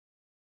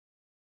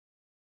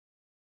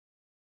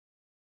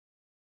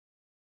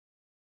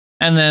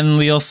 And then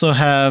we also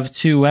have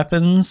 2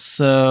 weapons.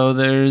 So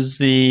there's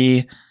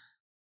the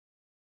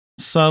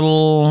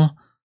subtle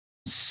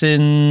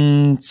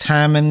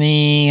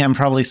Sintamani, I'm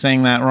probably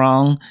saying that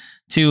wrong,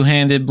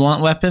 two-handed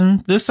blunt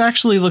weapon. This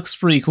actually looks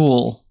pretty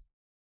cool,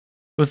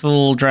 with the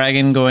little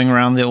dragon going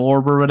around the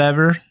orb or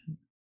whatever.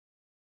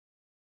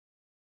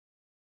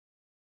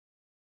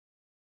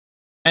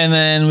 And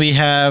then we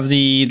have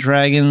the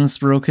Dragon's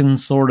Broken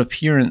Sword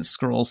appearance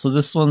scroll. So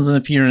this one's an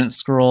appearance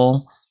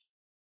scroll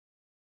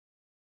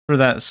for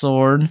that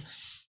sword.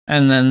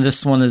 And then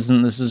this one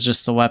isn't, this is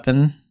just a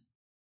weapon.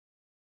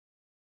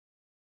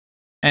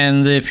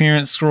 And the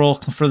appearance scroll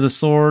for the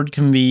sword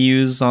can be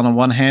used on a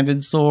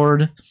one-handed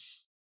sword.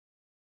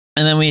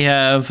 And then we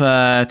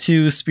have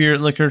 2 Spirit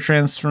Liquor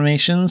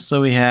transformations. So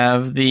we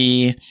have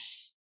the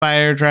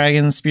Fire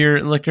Dragon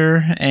Spirit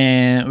Liquor,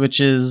 which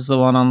is the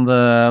one on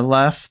the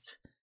left.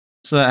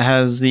 So that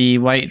has the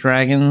white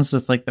dragons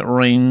with like the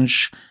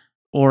orange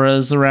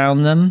auras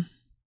around them.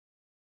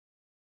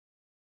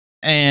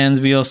 And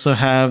we also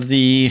have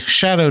the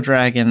Shadow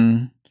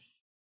Dragon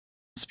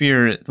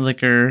Spirit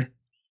Liquor,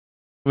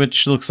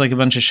 which looks like a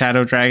bunch of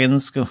shadow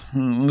dragons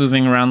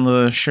moving around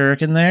the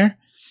shuriken there.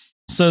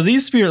 So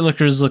these Spirit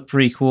Liquors look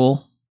pretty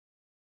cool.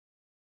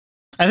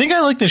 I think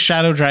I like the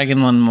Shadow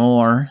Dragon one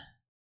more.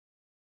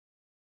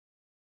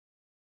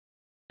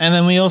 And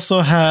then we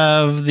also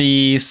have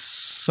the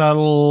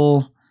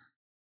subtle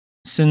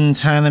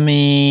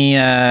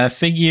Sintanami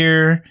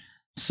figure.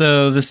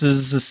 So this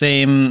is the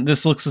same.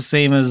 This looks the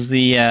same as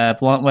the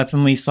blunt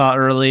weapon we saw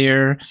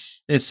earlier.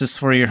 It's just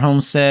for your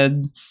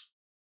homestead.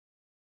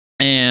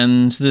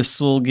 And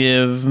this will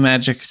give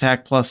magic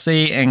attack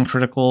 +8 and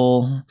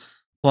critical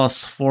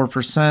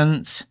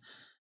 +4%.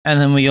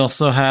 And then we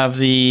also have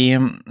the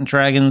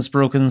Dragon's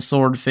Broken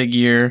Sword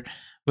figure,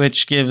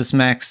 which gives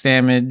max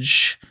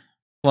damage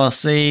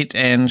 +8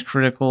 and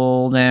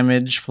critical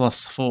damage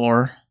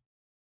 +4.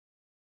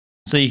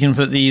 So you can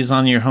put these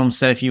on your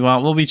homestead if you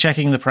want. We'll be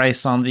checking the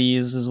price on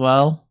these as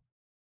well.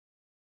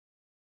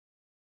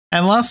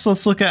 And last,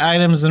 let's look at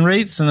items and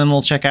rates, and then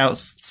we'll check out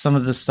some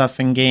of the stuff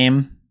in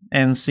game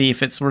and see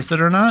if it's worth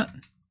it or not.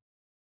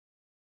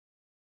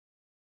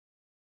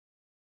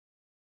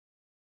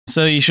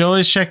 So you should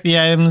always check the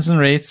items and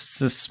rates. It's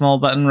this small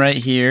button right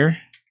here.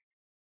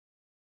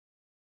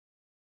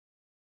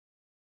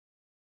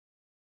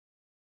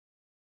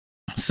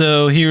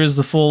 So here's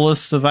the full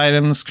list of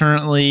items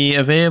currently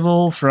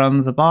available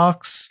from the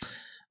box,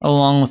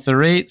 along with the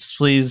rates.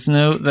 Please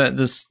note that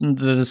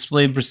the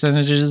displayed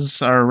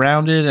percentages are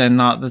rounded and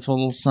not the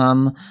total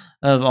sum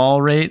of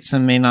all rates,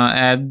 and may not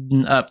add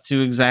up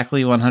to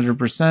exactly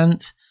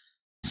 100%.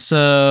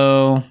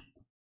 So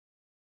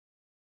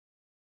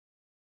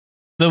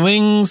the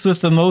wings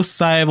with the most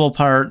viable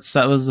parts,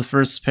 that was the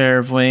first pair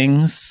of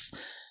wings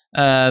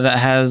that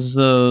has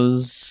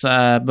those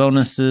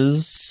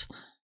bonuses.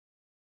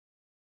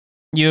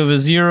 You have a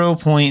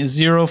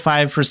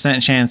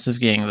 0.05% chance of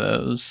getting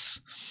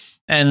those.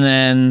 And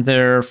then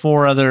there are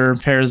 4 other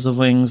pairs of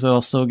wings that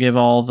also give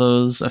all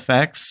those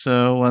effects.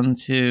 So 1,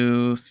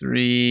 2,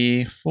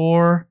 3,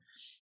 4.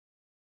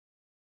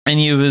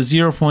 And you have a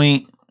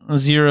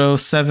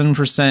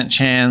 0.07%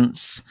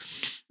 chance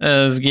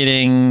of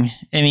getting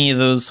any of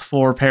those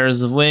 4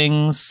 pairs of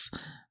wings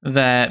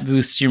that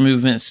boost your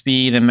movement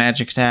speed and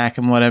magic attack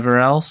and whatever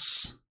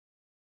else.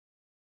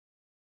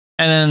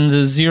 And then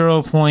the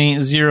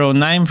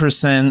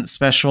 0.09%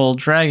 special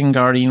Dragon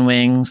Guardian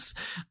wings,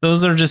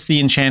 those are just the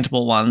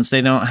enchantable ones.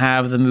 They don't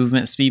have the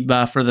movement speed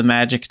buff or the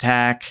magic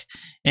attack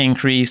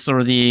increase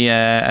or the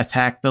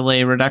attack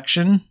delay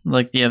reduction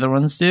like the other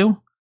ones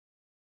do.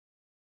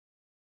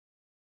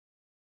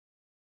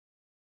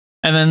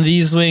 And then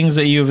these wings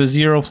that you have a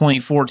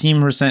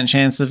 0.14%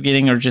 chance of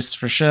getting are just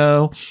for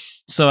show.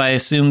 So I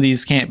assume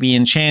these can't be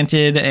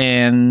enchanted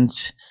and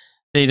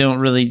they don't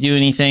really do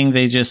anything.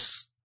 They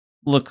just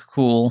look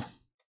cool.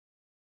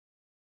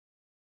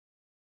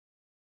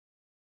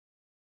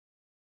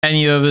 And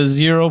you have a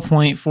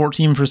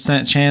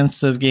 0.14%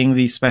 chance of getting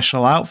these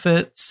special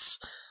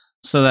outfits.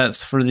 So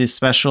that's for the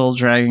special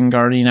Dragon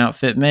Guardian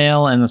outfit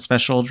male and the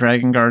special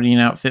Dragon Guardian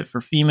outfit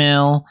for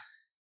female.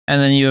 And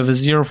then you have a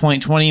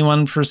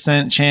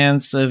 0.21%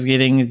 chance of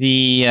getting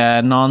the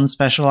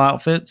non-special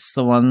outfits,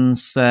 the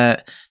ones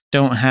that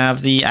don't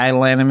have the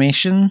idle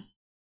animation.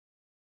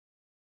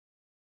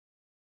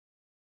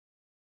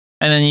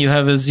 And then you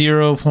have a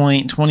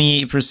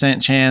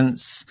 0.28%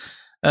 chance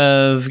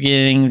of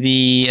getting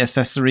the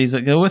accessories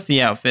that go with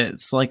the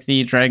outfits, like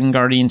the Dragon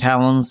Guardian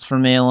talons for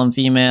male and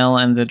female,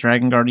 and the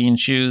Dragon Guardian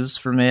shoes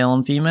for male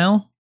and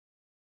female.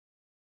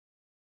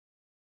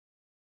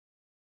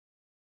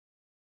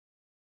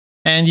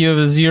 And you have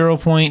a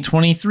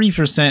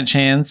 0.23%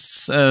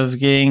 chance of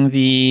getting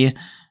the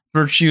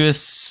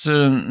Virtuous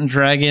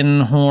Dragon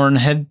Horn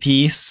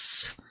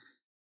headpiece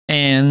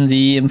and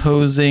the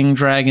Imposing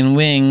Dragon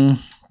Wing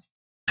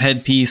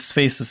headpiece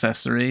face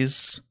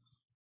accessories.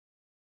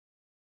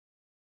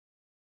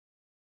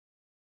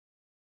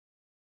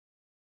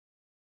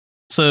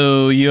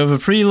 So you have a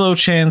pretty low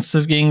chance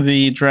of getting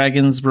the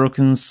Dragon's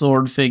Broken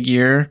Sword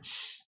figure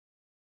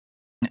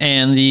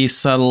and the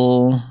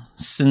subtle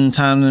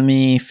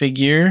Sintanami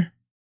figure.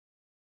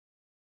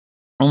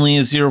 Only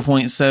a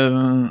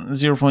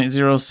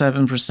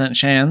 0.07%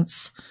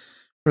 chance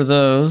for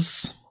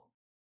those.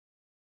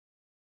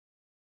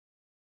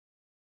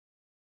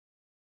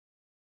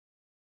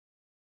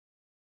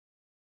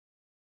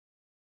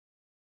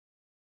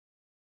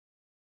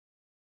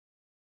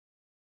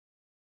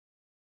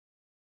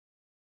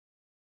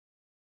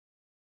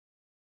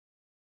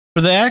 For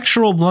the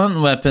actual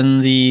blunt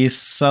weapon, the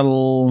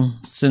subtle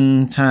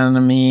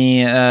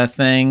syntanomy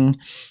thing,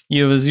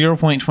 you have a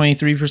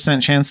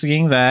 0.23% chance of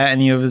getting that,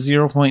 and you have a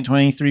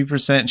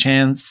 0.23%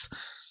 chance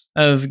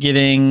of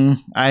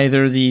getting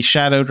either the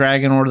Shadow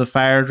Dragon or the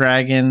Fire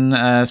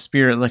Dragon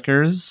Spirit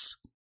Liquors.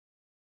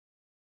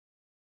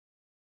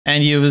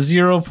 And you have a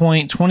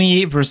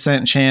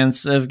 0.28%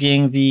 chance of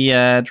getting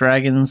the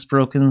Dragon's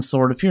Broken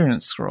Sword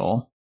Appearance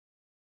Scroll.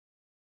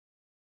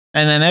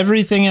 And then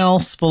everything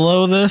else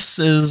below this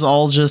is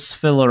all just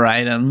filler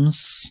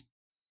items.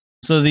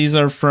 So these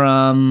are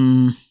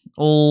from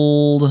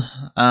old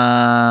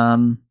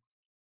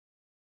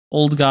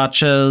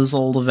gachas,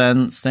 old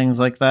events, things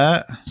like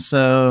that.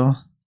 So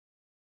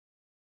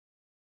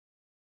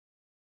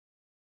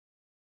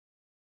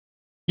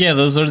yeah,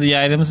 those are the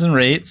items and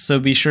rates. So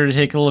be sure to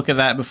take a look at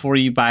that before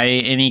you buy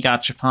any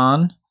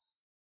gachapon.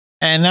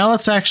 And now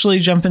let's actually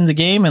jump into the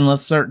game and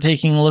let's start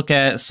taking a look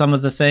at some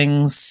of the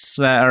things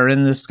that are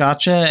in this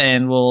gacha,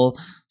 and we'll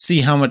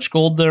see how much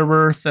gold they're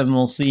worth, and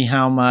we'll see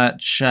how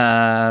much,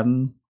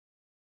 and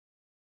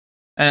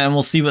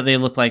we'll see what they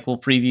look like. We'll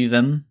preview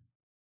them.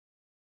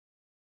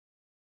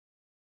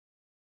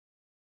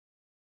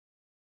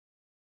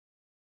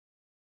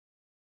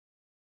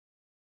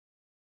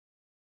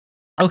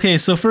 Okay,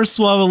 so first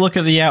we'll have a look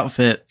at the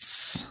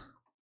outfits.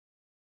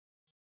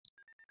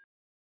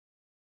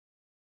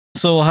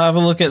 So we'll have a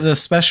look at the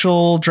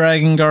special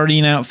Dragon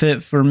Guardian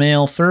outfit for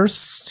male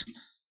first,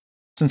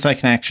 since I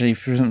can actually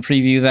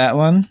preview that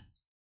one.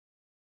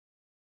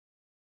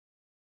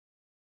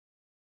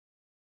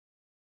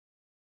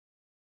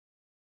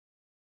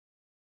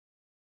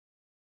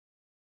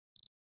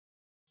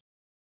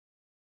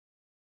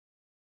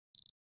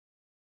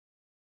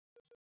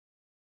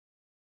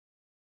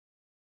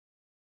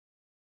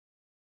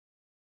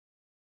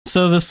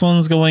 So this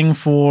one's going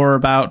for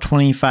about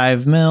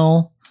 25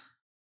 mil.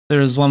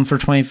 There's one for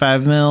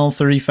 25 mil,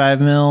 35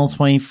 mil,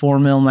 24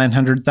 mil,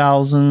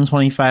 900,000,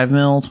 25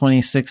 mil,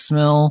 26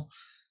 mil.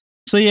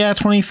 So yeah,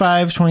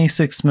 25,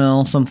 26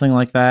 mil, something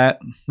like that.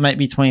 Might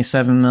be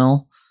 27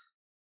 mil.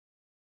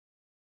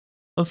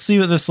 Let's see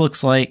what this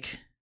looks like.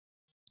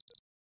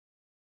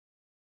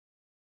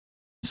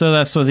 So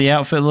that's what the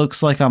outfit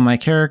looks like on my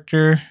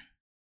character.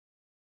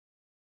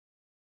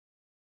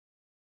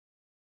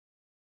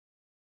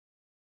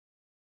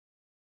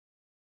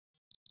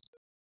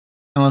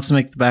 And let's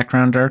make the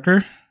background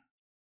darker.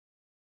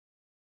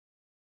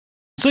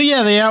 So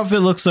yeah, the outfit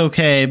looks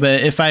okay,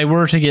 but if I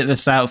were to get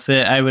this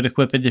outfit, I would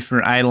equip a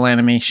different idle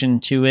animation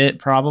to it,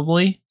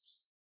 probably.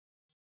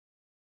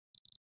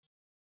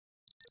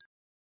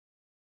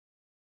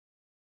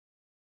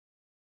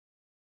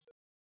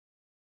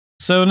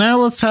 So now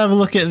let's have a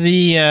look at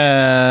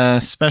the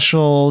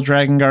special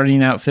Dragon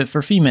Guardian outfit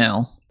for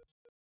female.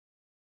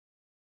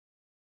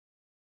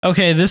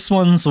 Okay, this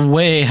one's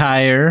way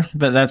higher,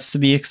 but that's to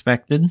be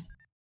expected.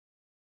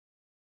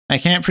 I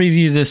can't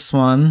preview this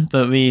one,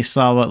 but we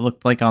saw what it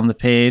looked like on the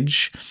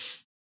page.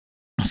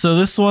 So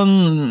this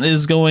one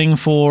is going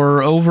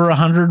for over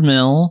 100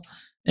 mil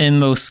in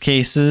most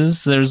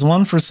cases. There's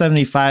one for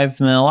 75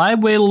 mil.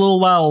 I'd wait a little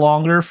while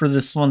longer for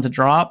this one to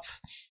drop.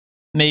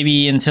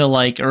 Maybe until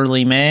like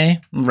early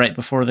May, right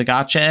before the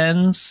gacha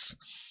ends.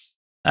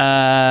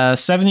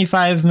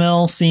 75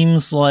 mil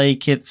seems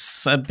like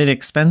it's a bit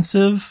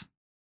expensive.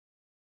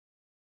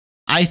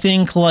 I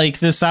think like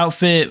this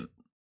outfit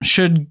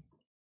should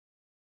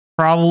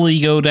probably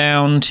go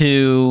down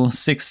to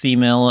 60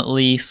 mil at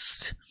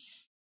least.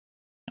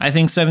 I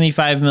think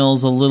 75 mil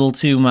is a little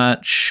too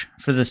much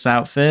for this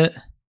outfit.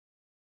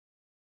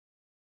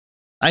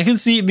 I could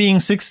see it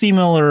being 60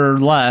 mil or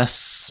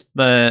less,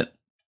 but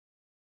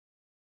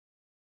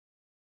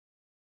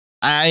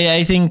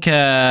I think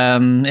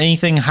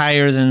anything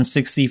higher than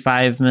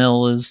 65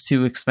 mil is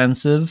too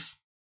expensive.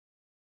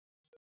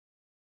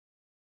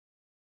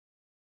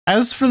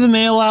 As for the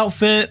male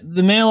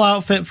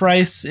outfit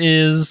price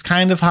is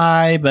kind of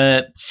high,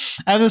 but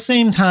at the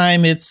same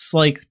time, it's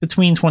like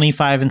between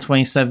 25 and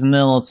 27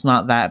 mil. It's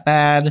not that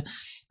bad,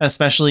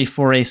 especially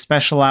for a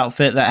special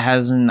outfit that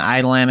has an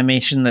idle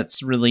animation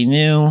that's really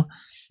new.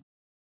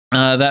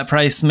 That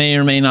price may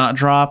or may not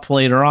drop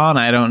later on,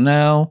 I don't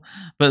know,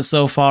 but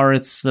so far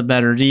it's the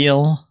better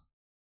deal.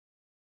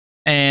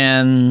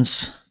 And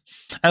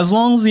as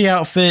long as the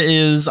outfit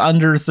is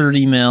under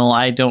 30 mil,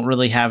 I don't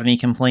really have any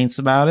complaints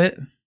about it.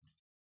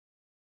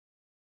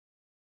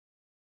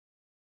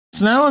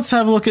 So now let's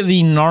have a look at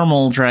the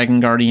normal Dragon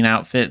Guardian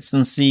outfits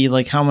and see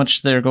like how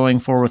much they're going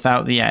for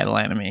without the idle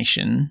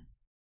animation.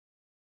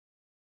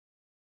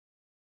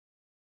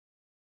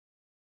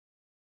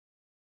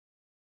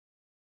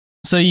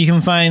 So you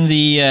can find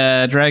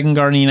the Dragon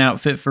Guardian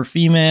outfit for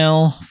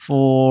female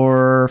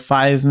for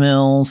 5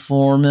 mil,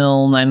 4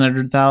 mil,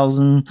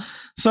 900,000.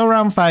 So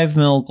around 5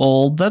 mil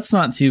gold. That's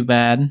not too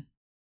bad.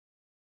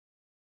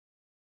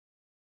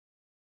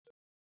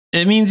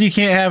 It means you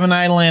can't have an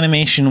idle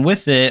animation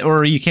with it,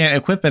 or you can't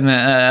equip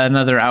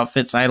another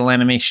outfit's idle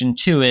animation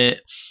to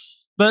it.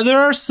 But there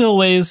are still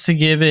ways to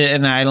give it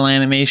an idle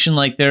animation.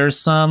 Like there's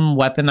some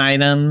weapon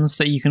items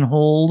that you can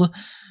hold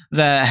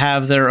that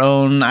have their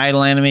own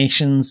idle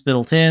animations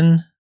built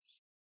in.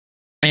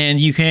 And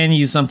you can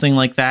use something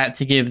like that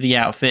to give the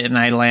outfit an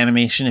idle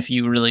animation if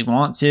you really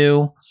want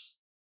to.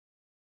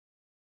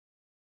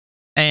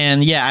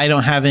 And yeah, I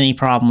don't have any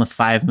problem with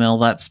 5 mil.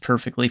 That's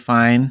perfectly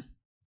fine.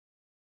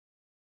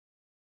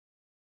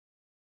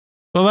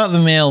 What about the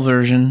male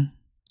version?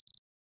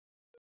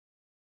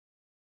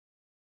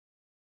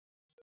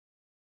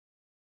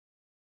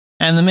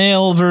 And the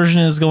male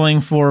version is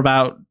going for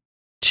about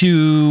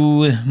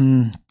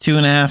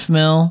 2.5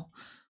 mil.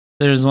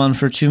 There's one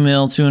for 2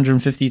 mil,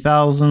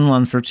 250,000,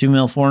 one for 2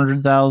 mil,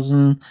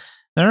 400,000.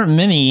 There aren't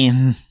many.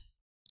 There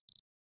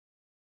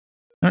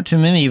aren't too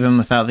many of them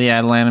without the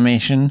idle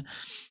animation.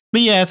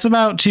 But yeah, it's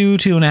about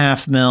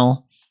 2.5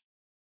 mil.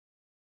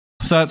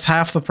 So that's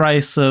half the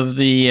price of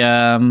the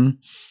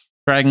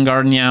Dragon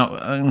Guardian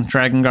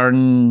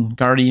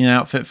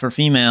outfit for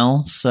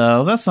female.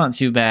 So that's not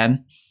too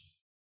bad.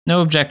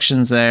 No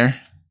objections there.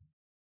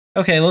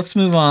 Okay, let's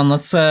move on.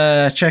 Let's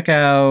check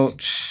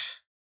out...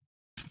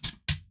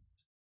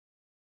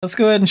 Let's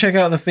go ahead and check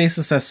out the face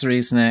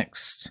accessories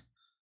next.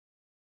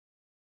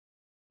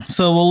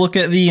 So we'll look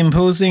at the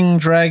imposing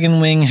dragon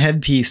wing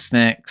headpiece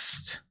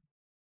next.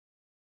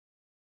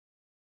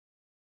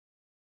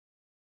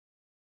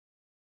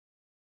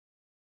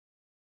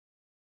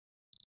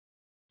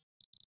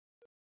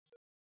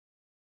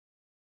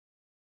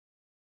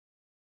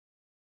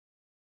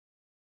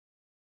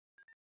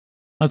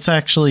 Let's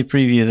actually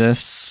preview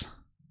this.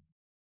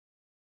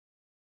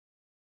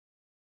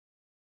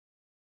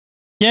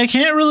 Yeah, I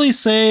can't really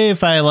say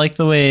if I like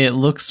the way it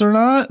looks or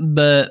not,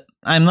 but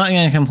I'm not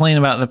going to complain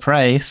about the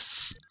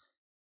price.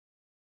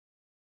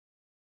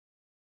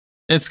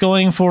 It's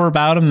going for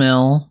about $1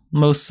 mil.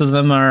 Most of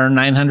them are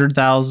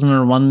 900,000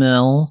 or 1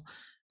 mil.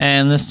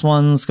 And this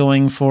one's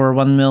going for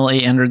 1 mil,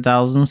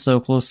 800,000, so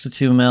close to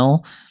 2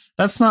 mil.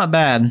 That's not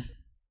bad.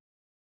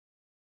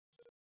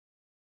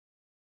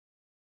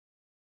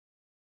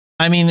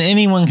 I mean,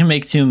 anyone can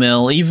make 2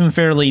 mil. Even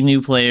fairly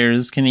new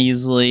players can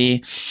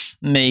easily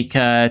make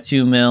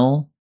 2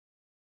 mil.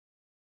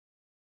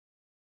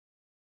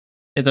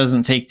 It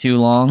doesn't take too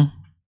long.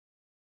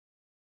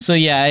 So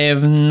yeah, I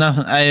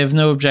have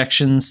no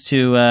objections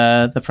to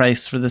the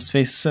price for this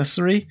face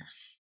accessory.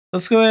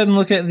 Let's go ahead and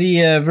look at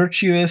the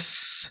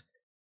Virtuous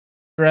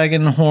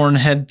Dragon Horn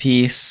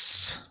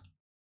headpiece.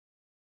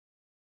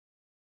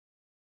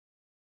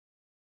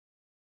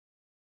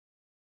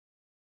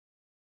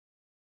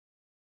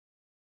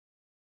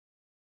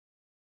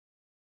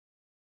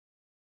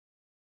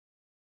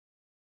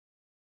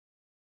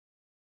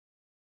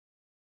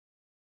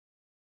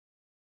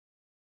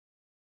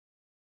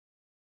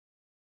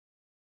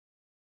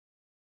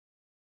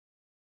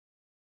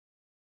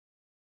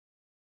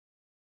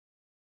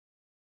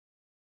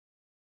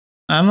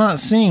 I'm not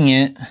seeing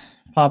it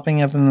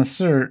popping up in the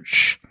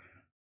search.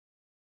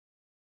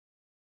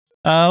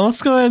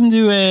 Let's go ahead and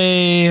do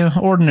a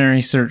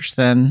ordinary search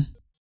then.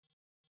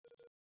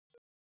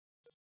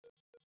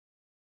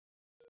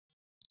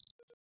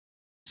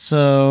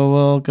 So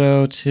we'll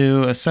go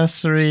to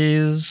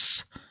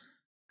accessories,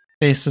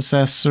 face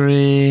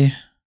accessory.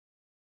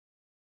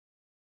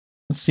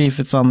 Let's see if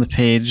it's on the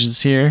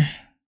pages here.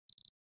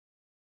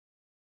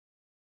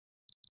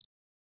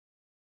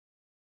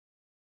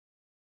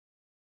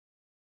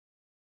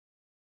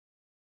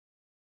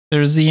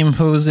 There's the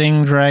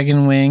imposing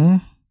dragon wing.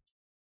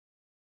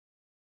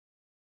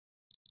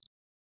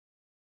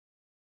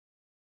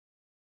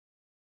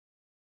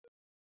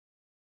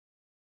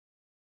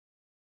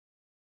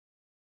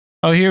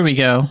 Oh, here we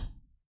go.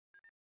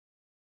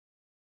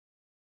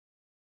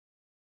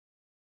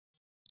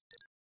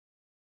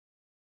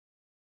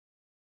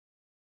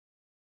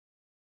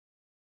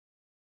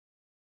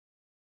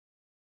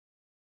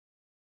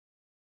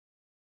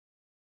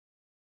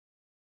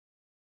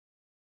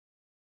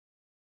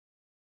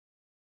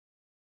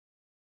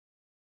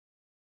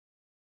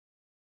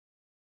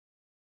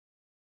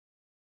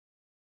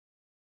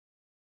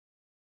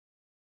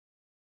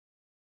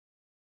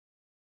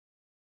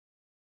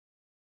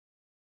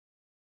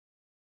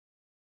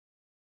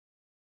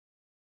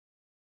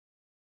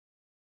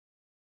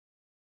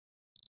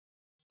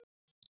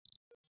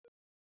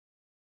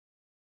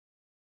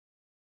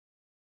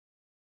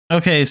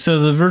 Okay, so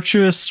the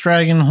Virtuous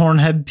Dragon Horn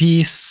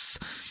headpiece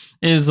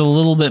is a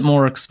little bit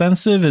more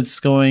expensive. It's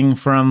going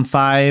from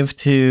 5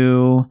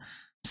 to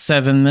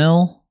 7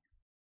 mil.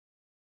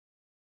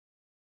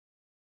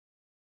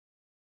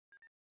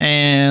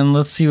 And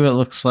let's see what it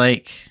looks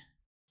like.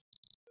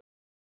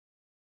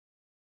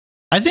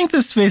 I think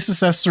this face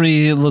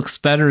accessory looks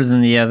better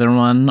than the other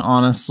one,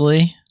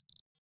 honestly.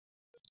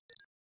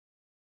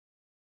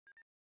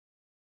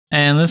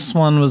 And this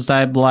one was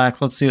dyed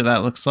black. Let's see what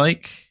that looks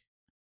like.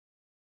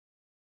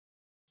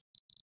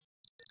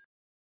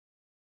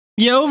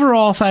 Yeah,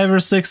 overall 5 or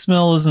 6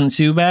 mil isn't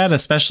too bad,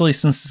 especially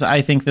since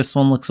I think this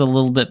one looks a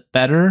little bit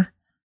better.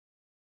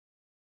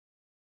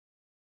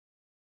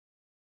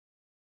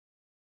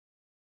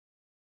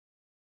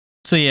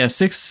 So yeah,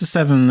 6 to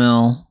 7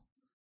 mil.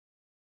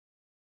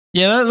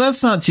 Yeah,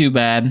 that's not too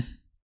bad.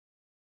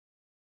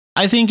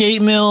 I think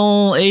 8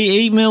 mil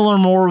or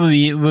more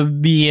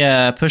would be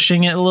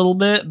pushing it a little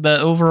bit,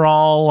 but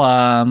overall,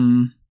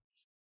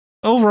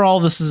 overall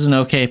this is an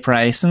okay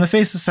price, and the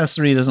face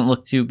accessory doesn't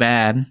look too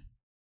bad.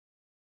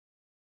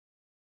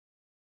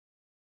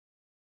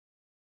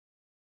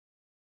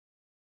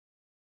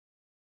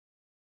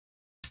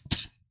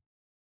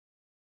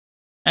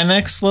 And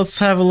next, let's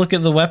have a look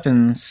at the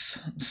weapons.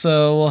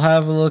 So we'll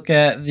have a look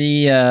at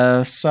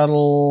the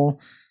subtle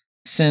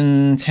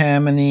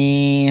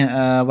Sintamani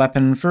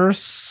weapon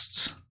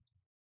first.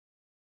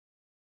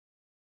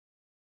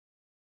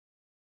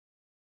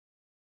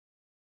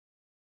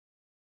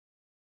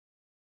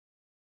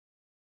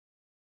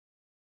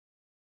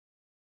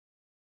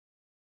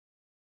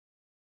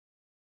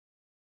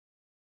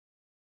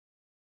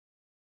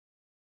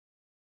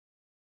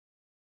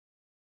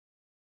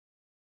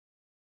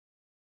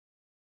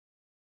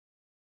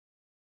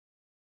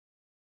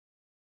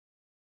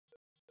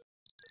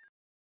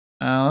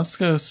 Let's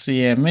go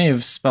see. I may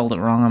have spelled it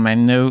wrong on my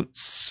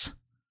notes.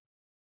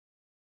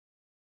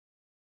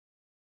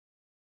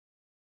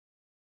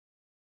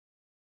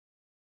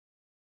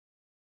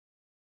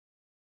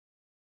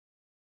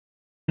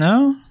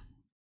 No?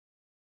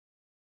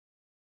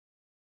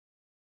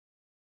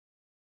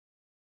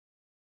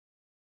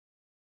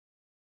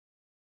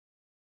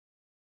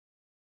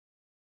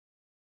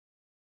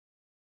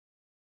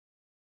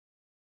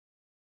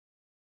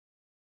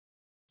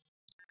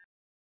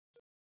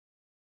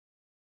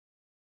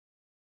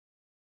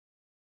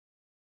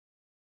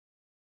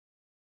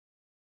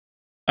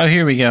 Oh,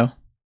 here we go.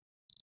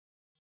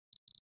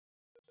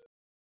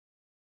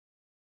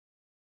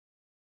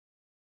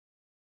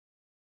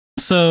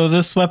 So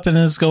this weapon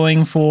is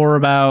going for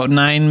about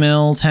 9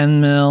 mil,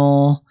 10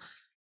 mil,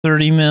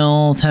 30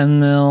 mil, 10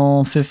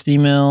 mil, 50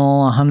 mil,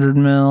 100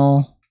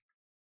 mil.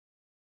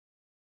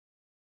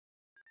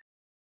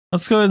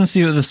 Let's go ahead and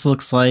see what this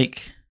looks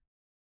like.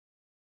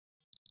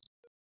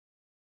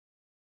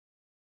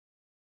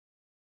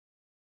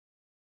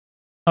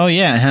 Oh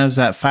yeah, it has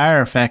that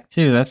fire effect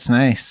too. That's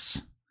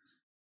nice.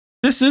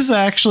 This is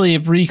actually a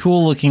pretty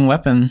cool looking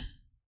weapon.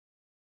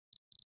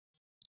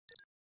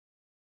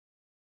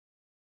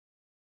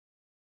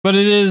 But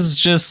it is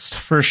just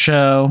for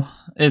show.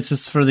 It's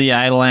just for the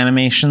idle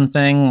animation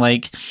thing.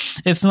 Like,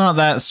 it's not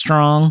that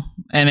strong,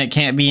 and it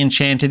can't be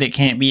enchanted, it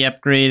can't be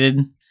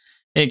upgraded.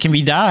 It can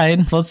be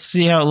dyed. Let's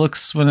see how it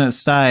looks when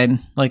it's dyed,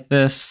 like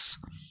this.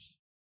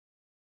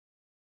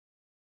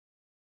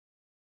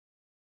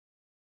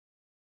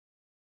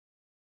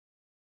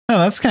 Oh,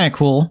 that's kind of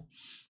cool.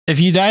 If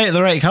you dye it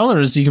the right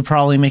colors, you could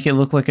probably make it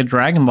look like a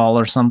Dragon Ball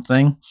or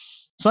something.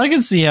 So I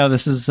can see how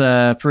this is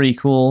pretty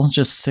cool,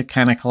 just to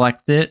kind of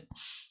collect it.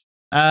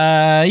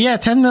 Yeah,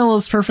 10 mil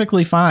is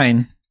perfectly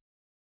fine.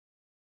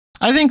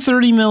 I think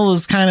 30 mil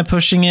is kind of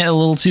pushing it a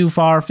little too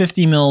far.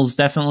 50 mil is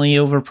definitely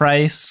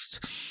overpriced,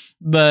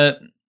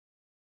 but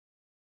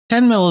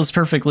 10 mil is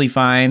perfectly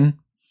fine.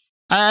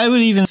 I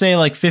would even say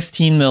like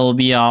 15 mil would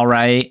be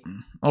alright,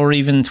 or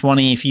even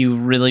 20 if you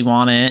really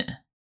want it.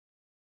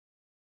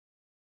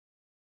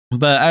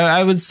 But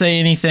I would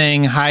say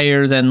anything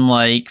higher than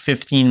like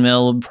 15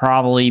 mil would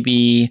probably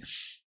be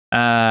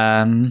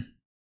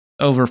overpriced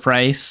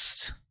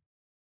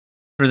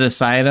for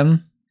this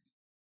item.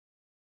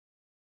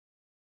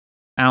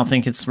 I don't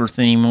think it's worth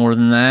any more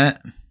than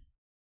that.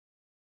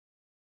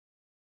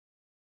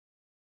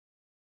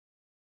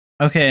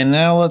 Okay,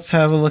 now let's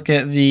have a look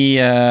at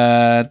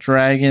the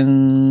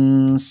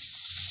Dragon's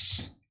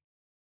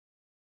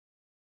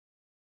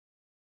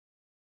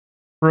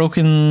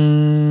Broken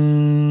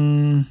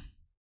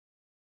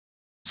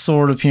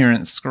Sword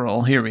Appearance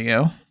Scroll. Here we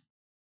go.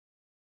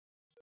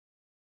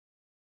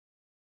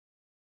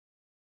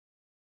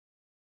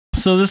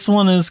 So this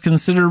one is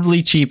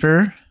considerably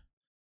cheaper.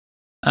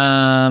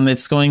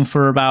 It's going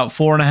for about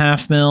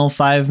 4.5 mil,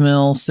 5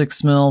 mil,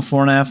 6 mil,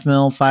 4.5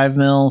 mil, 5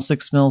 mil,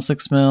 6 mil,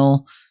 6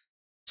 mil.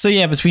 So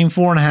yeah, between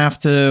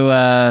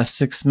 4.5 to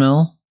 6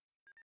 mil.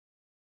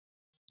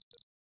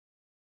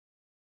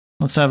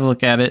 Let's have a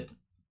look at it.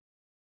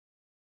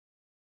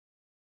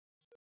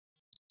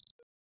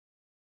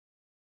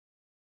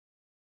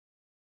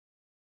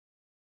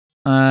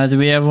 Do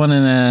we have one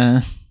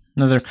in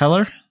another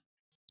color?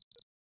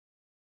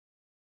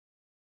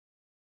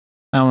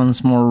 That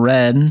one's more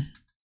red.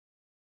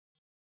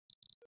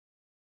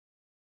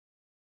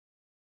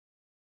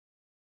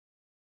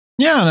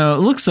 Yeah, no, it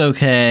looks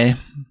okay.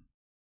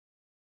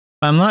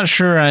 I'm not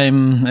sure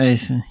I'm a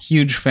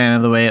huge fan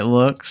of the way it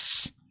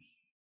looks.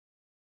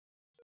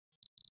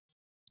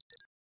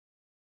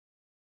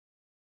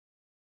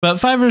 But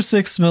 5 or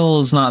 6 mil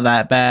is not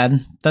that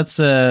bad. That's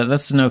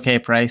an okay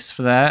price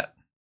for that.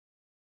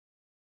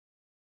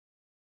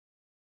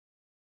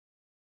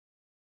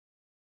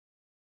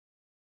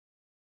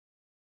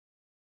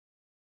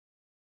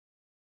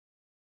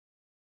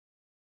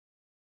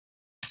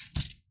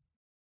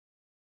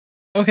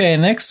 Okay,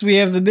 next we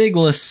have the big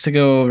list to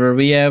go over.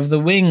 We have the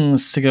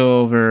wings to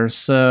go over.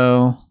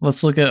 So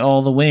let's look at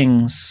all the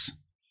wings.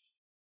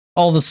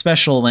 All the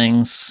special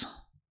wings.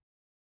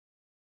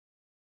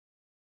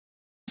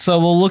 So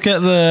we'll look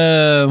at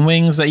the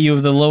wings that you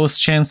have the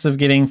lowest chance of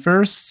getting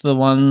first, the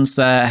ones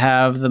that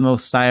have the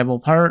most viable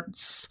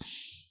parts.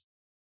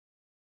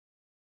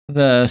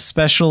 The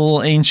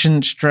special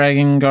ancient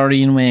dragon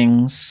guardian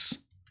wings.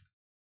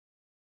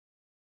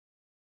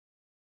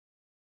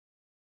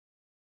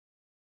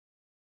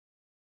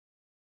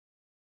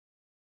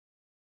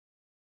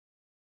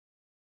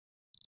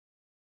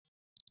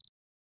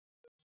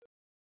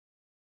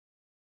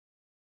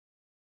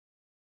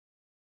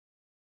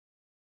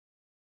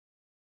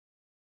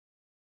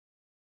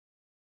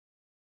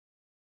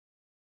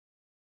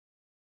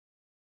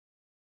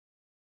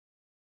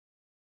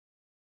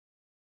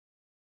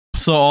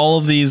 So all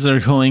of these are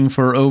going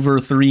for over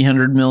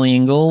 300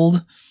 million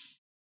gold.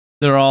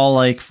 They're all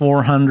like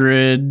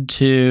 400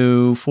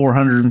 to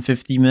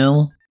 450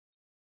 mil.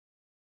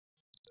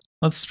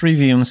 Let's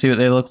preview them and see what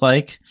they look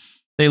like.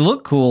 They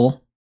look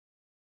cool.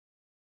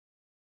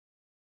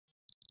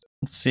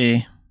 Let's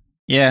see.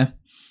 Yeah.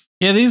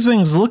 Yeah, these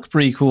wings look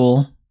pretty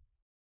cool.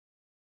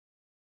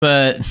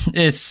 But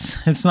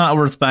it's not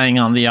worth buying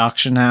on the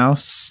auction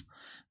house.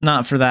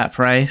 Not for that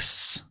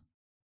price.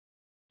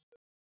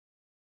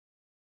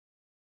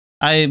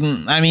 I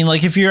mean,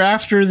 like, if you're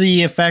after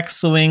the effects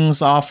the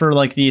wings offer,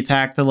 like the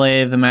attack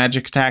delay, the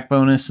magic attack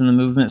bonus, and the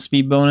movement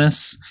speed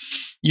bonus,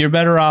 you're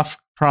better off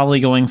probably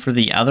going for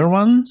the other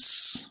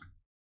ones.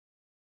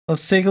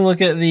 Let's take a look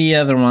at the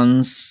other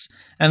ones.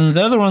 And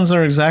the other ones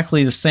are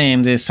exactly the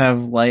same. They just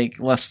have, like,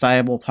 less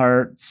viable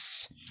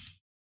parts.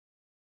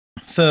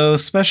 So,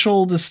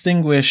 special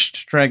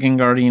distinguished Dragon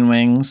Guardian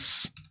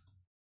wings.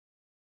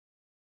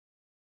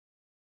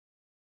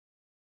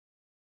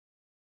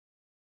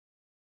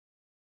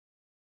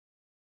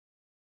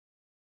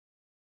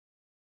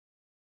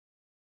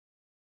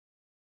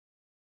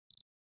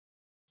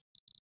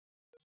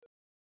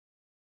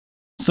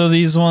 So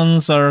these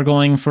ones are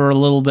going for a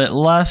little bit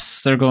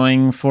less. They're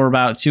going for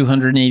about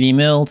 280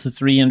 mil to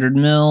 300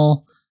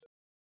 mil.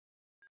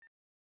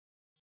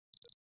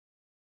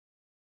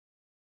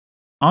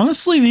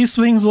 Honestly, these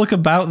wings look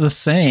about the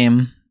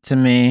same to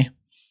me.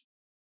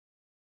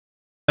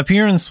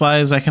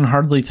 Appearance-wise, I can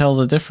hardly tell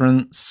the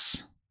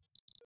difference.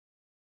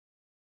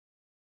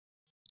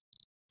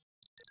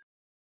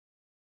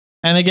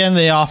 And again,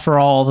 they offer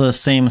all the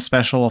same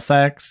special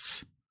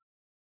effects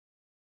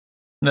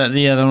that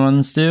the other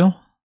ones do.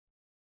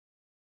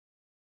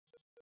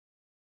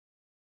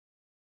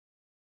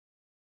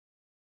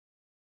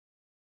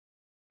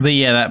 But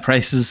yeah, that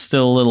price is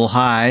still a little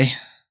high.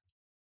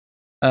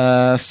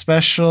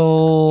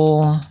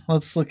 Special...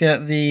 Let's look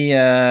at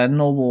the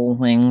noble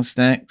wings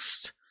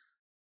next.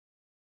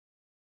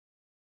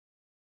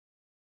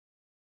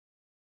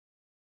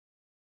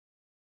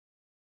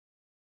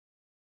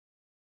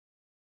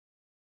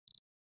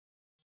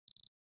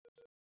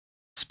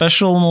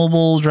 Special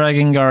noble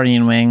dragon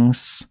guardian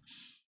wings.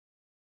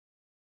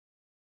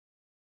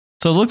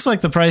 So it looks like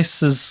the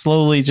price is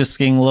slowly just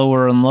getting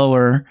lower and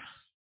lower.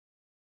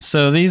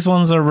 So these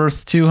ones are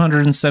worth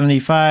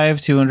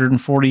 275,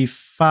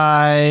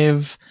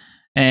 245,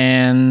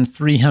 and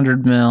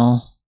 300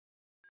 mil.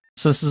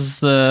 So this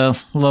is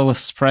the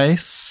lowest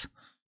price.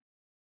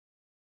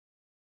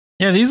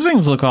 Yeah, these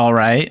wings look all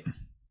right.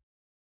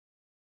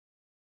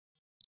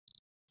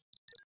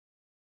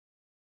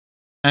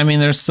 I mean,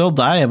 they're still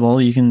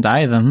dyeable. You can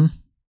dye them.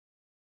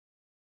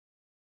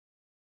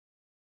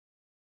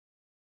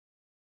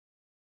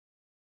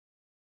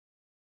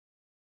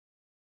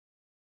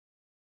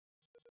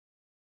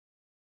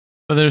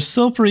 But they're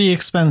still pretty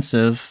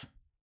expensive.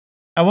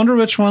 I wonder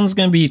which one's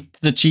going to be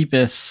the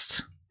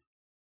cheapest.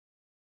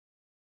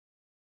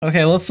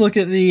 Okay, let's look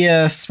at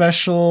the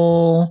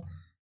special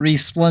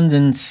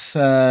resplendent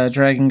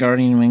Dragon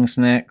Guardian wings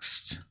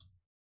next.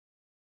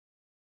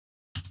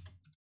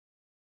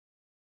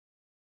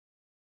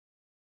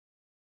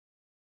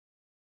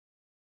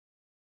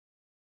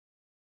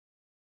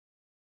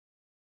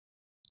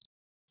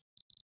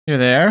 Here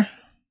they are.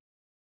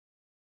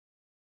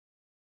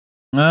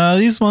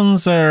 These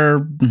ones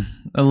are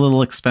a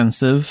little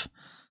expensive.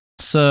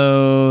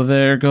 So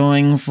they're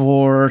going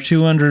for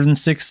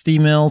 260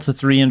 mil to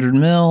 300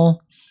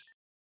 mil.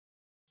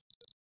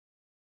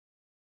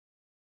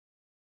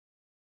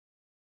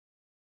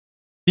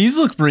 These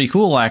look pretty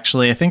cool,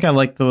 actually. I think I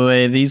like the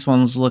way these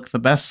ones look the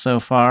best so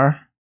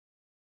far.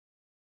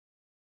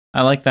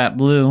 I like that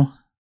blue.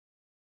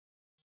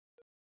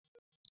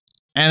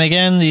 And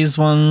again, these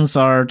ones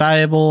are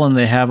dyeable and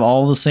they have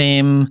all the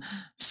same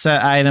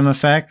set item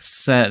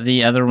effects that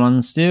the other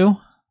ones do.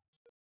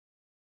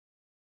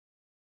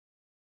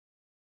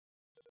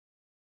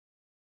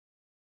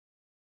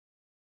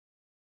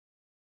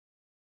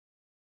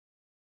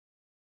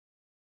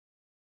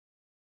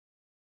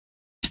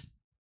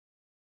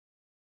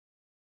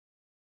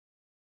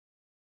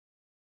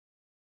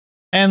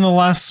 And the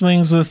last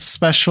wings with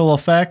special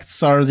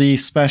effects are the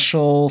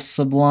special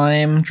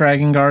Sublime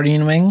Dragon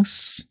Guardian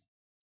wings.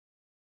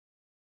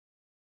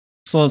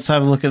 So let's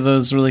have a look at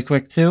those really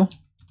quick too.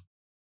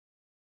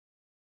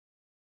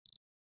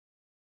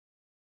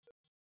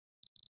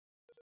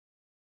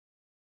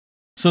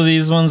 So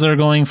these ones are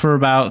going for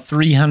about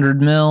 300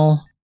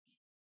 mil.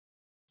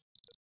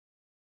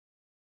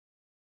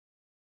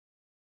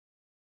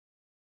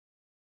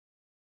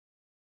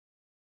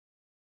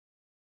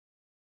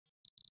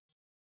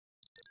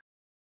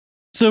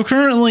 So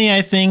currently,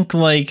 I think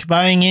like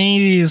buying any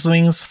of these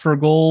wings for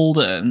gold.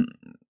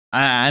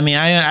 I mean,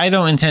 I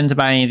don't intend to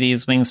buy any of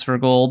these wings for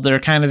gold. They're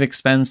kind of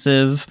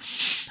expensive,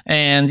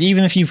 and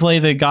even if you play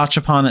the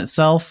gachapon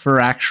itself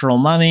for actual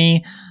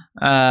money,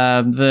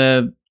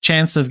 the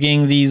chance of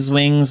getting these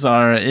wings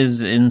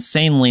is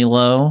insanely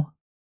low.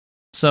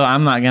 So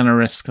I'm not gonna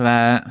risk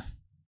that.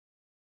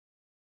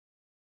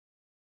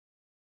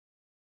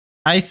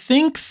 I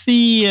think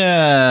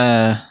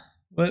the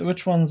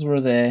which ones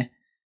were they?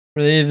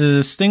 Were they the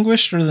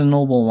distinguished or the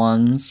noble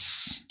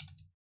ones?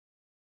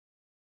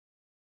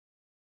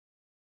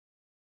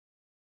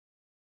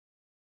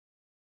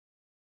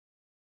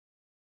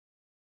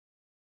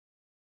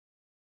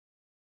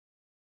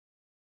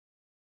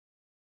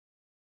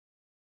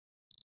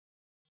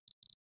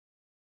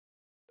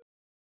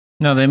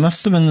 No, they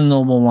must have been the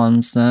noble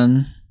ones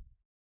then.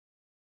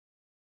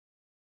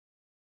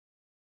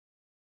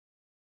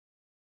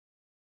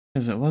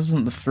 Because it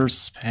wasn't the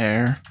first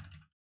pair.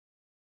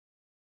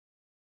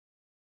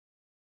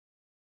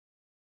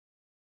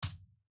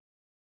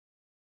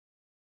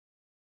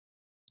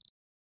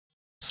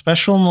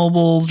 Special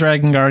Noble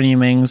Dragon Guardian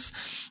wings.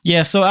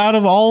 Yeah, so out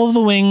of all of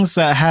the wings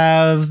that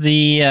have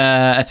the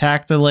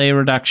attack delay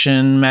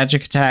reduction,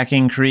 magic attack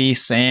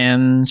increase,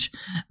 and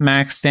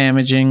max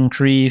damage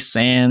increase,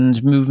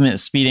 and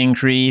movement speed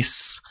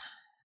increase,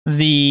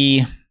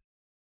 the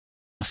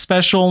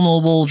Special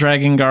Noble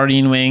Dragon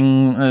Guardian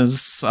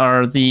wings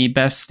are the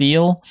best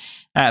deal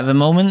at the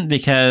moment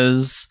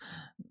because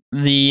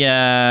the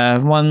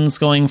ones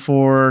going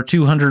for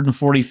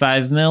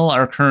 245 mil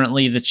are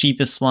currently the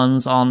cheapest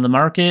ones on the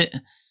market.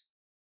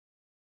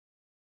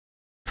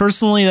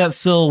 Personally, that's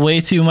still way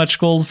too much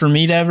gold for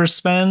me to ever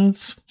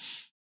spend,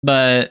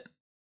 but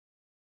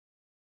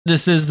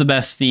this is the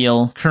best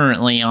deal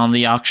currently on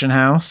the auction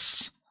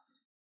house.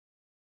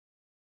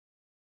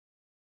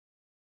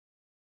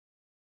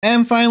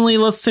 And finally,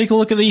 let's take a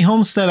look at the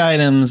homestead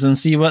items and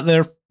see what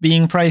they're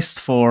being priced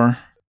for.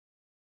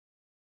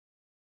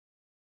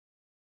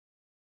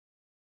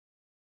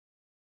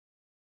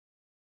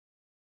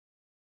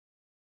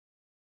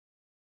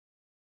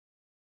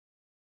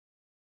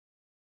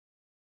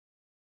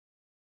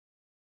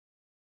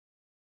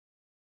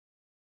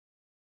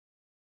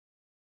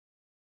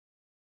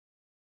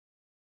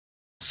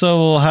 So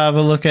we'll have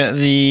a look at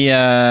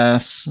the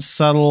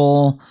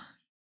subtle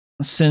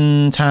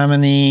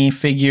Sintamani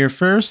figure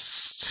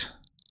first.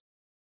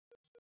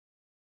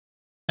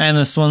 And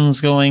this one's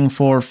going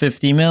for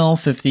 50 mil,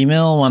 50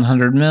 mil,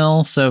 100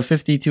 mil, so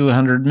 50 to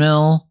 100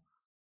 mil.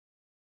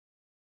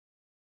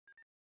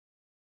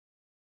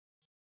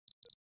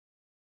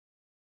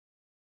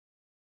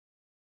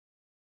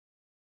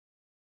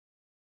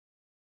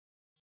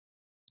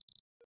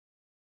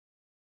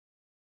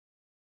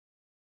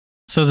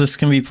 So this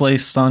can be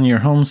placed on your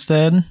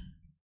homestead.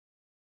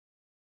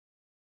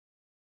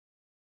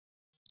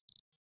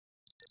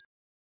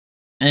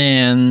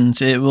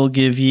 And it will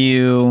give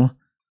you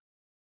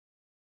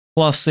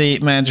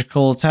 +8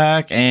 magical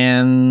attack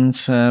and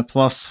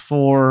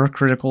 +4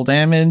 critical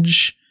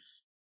damage.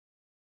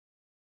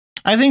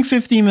 I think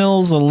 50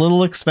 mil is a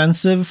little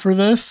expensive for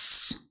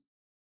this.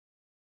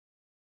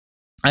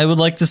 I would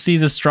like to see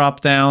this drop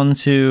down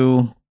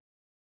to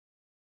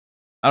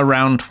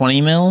around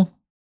 20 mil,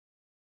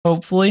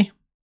 hopefully.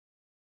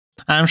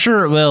 I'm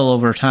sure it will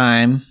over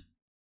time.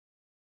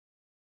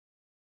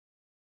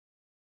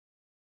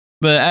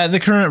 But at the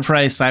current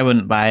price, I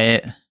wouldn't buy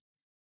it.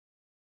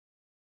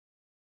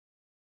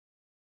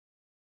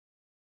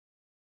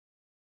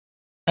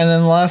 And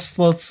then last,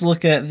 let's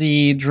look at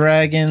the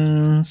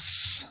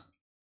Dragon's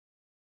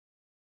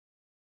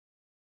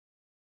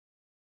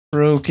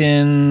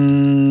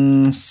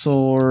Broken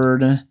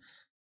Sword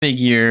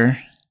figure.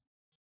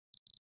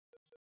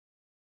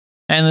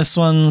 And this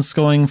one's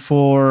going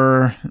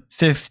for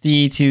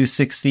 50 to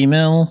 60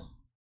 mil.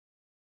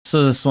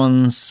 So this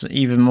one's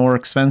even more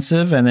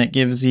expensive, and it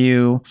gives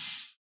you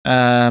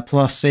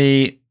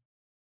 +8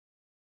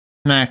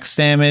 max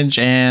damage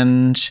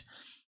and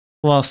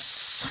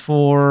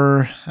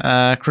 +4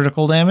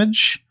 critical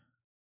damage.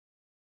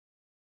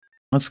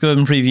 Let's go ahead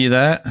and preview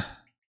that.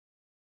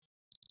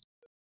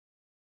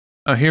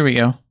 Oh, here we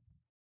go.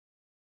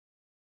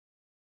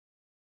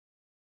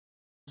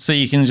 So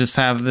you can just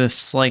have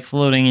this like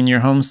floating in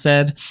your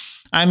homestead.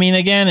 I mean,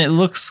 again, it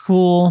looks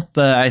cool,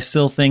 but I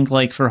still think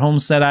like for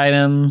homestead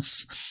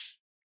items,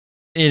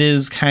 it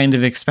is kind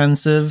of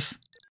expensive.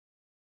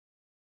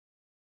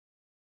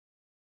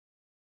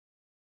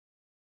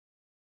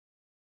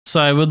 So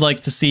I would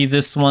like to see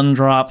this one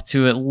drop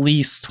to at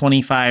least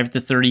 25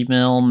 to 30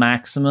 mil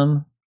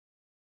maximum.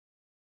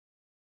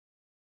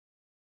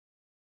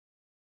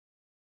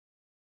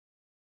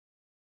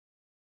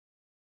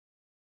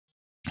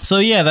 So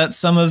yeah, that's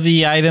some of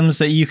the items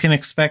that you can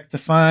expect to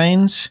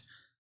find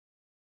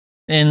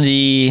in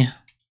the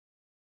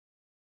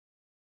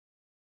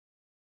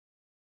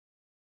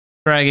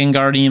Dragon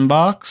Guardian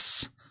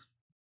box.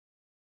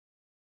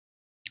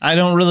 I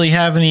don't really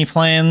have any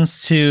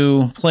plans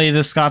to play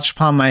this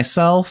gachapon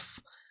myself,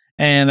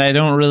 and I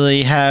don't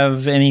really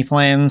have any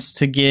plans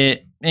to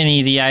get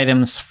any of the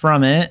items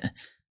from it.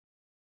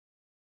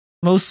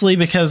 Mostly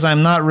because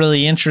I'm not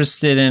really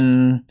interested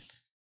in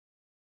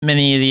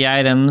many of the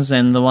items,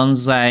 and the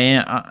ones that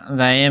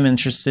I am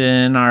interested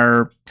in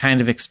are kind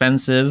of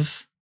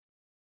expensive.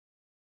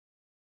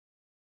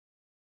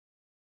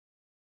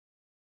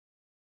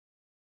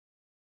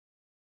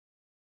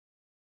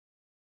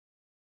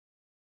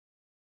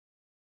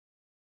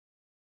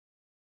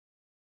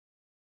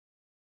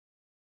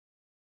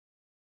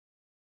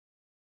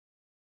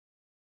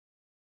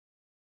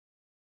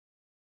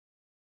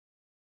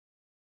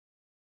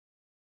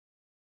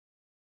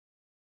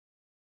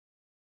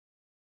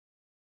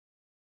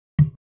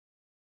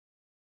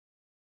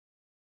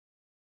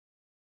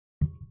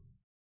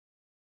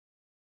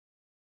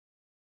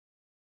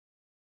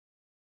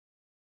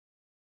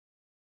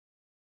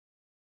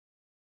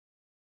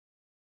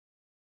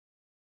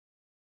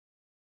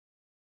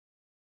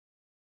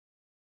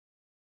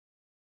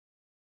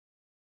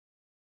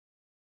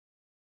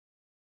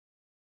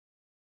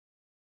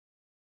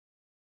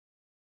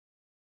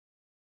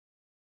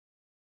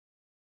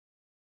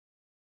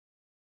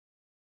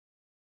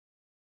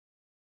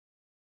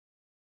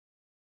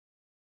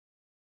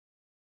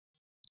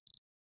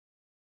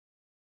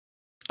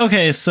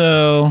 Okay,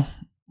 so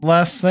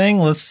last thing,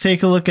 let's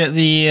take a look at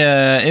the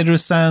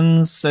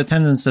Irusan's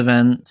attendance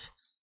event.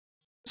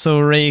 So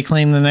we're ready to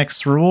claim the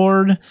next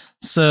reward.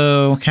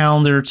 So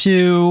calendar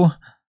 2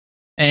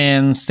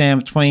 and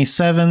stamp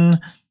 27.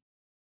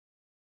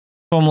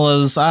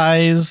 Formula's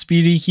Eyes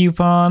beauty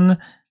coupon.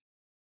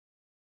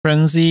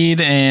 Frenzied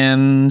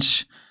and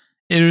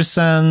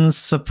Irusan's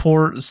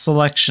support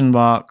selection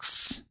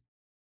box.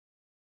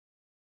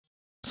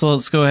 So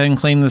let's go ahead and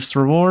claim this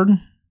reward.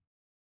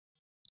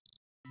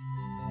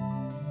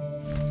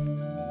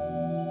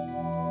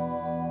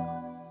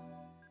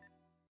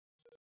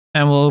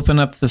 And we'll open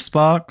up this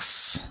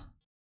box.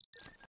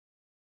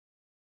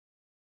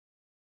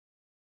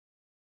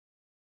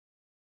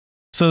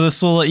 So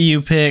this will let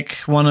you pick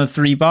one of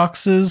 3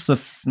 boxes. The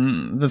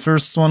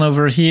first one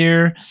over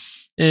here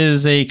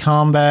is a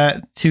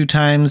combat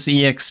 2x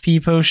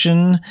EXP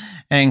potion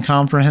and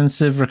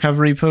comprehensive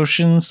recovery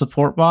potion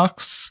support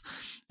box.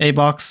 A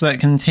box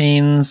that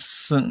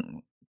contains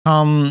a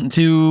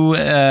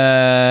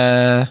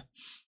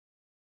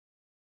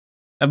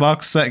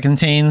box that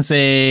contains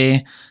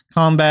a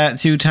combat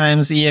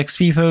 2x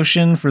EXP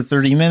potion for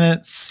 30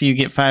 minutes. You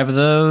get 5 of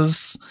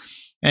those.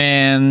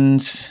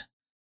 And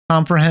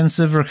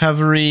comprehensive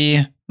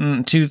recovery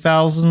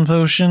 2000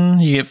 potion.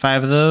 You get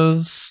 5 of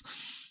those.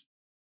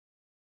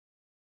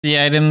 The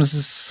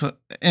items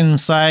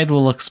inside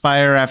will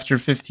expire after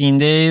 15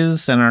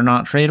 days and are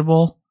not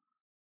tradable.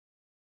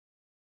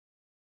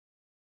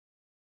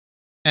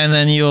 And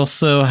then you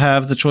also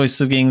have the choice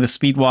of getting the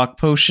Speedwalk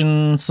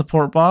potion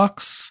support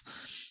box.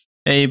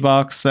 A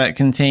box that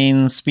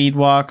contains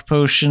Speedwalk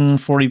potion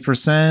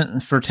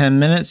 40% for 10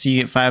 minutes. You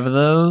get 5 of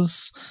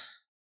those.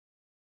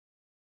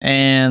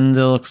 And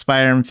they'll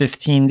expire in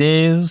 15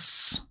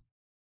 days.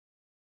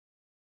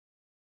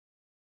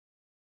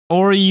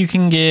 Or you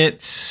can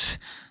get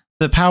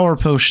the Power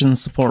Potion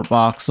support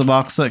box, a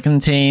box that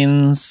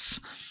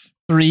contains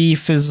 3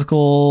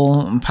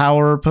 physical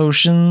power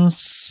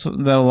potions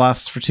that'll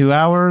last for 2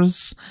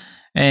 hours,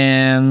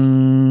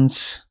 and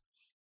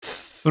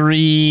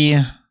 3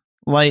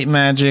 light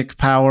magic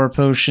power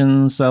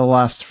potions that'll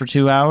last for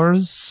 2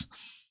 hours.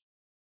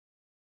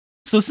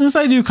 So since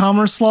I do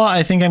Commerce Law,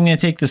 I think I'm going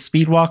to take the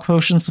Speedwalk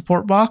potion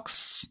support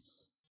box.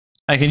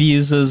 I could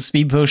use those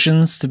speed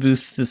potions to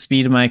boost the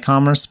speed of my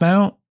Commerce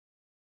mount.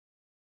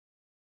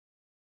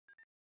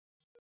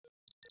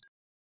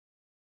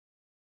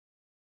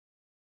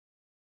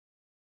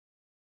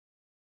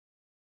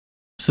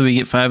 So we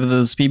get 5 of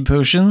those speed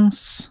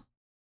potions.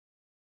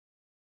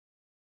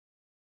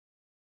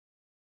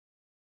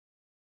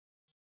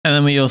 And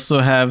then we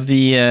also have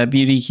the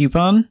beauty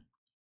coupon.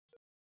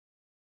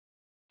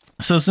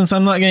 So since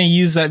I'm not going to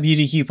use that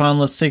beauty coupon,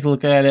 let's take a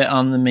look at it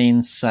on the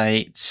main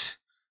site.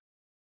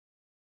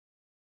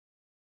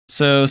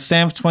 So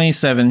stamp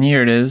 27,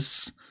 here it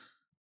is.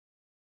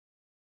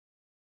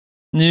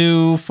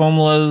 New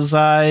Formula's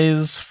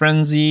Eyes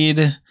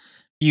Frenzied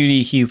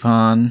beauty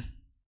coupon.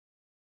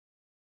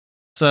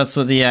 So that's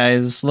what the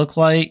eyes look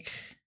like.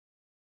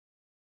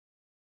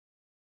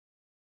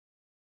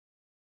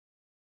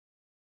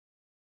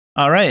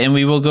 Alright, and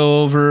we will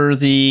go over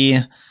the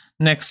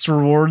next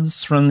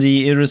rewards from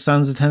the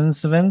Irusan's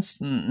attendance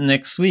events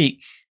next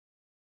week.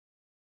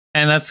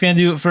 And that's going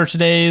to do it for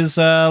today's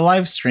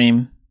live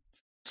stream.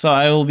 So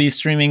I will be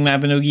streaming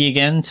Mabinogi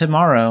again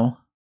tomorrow.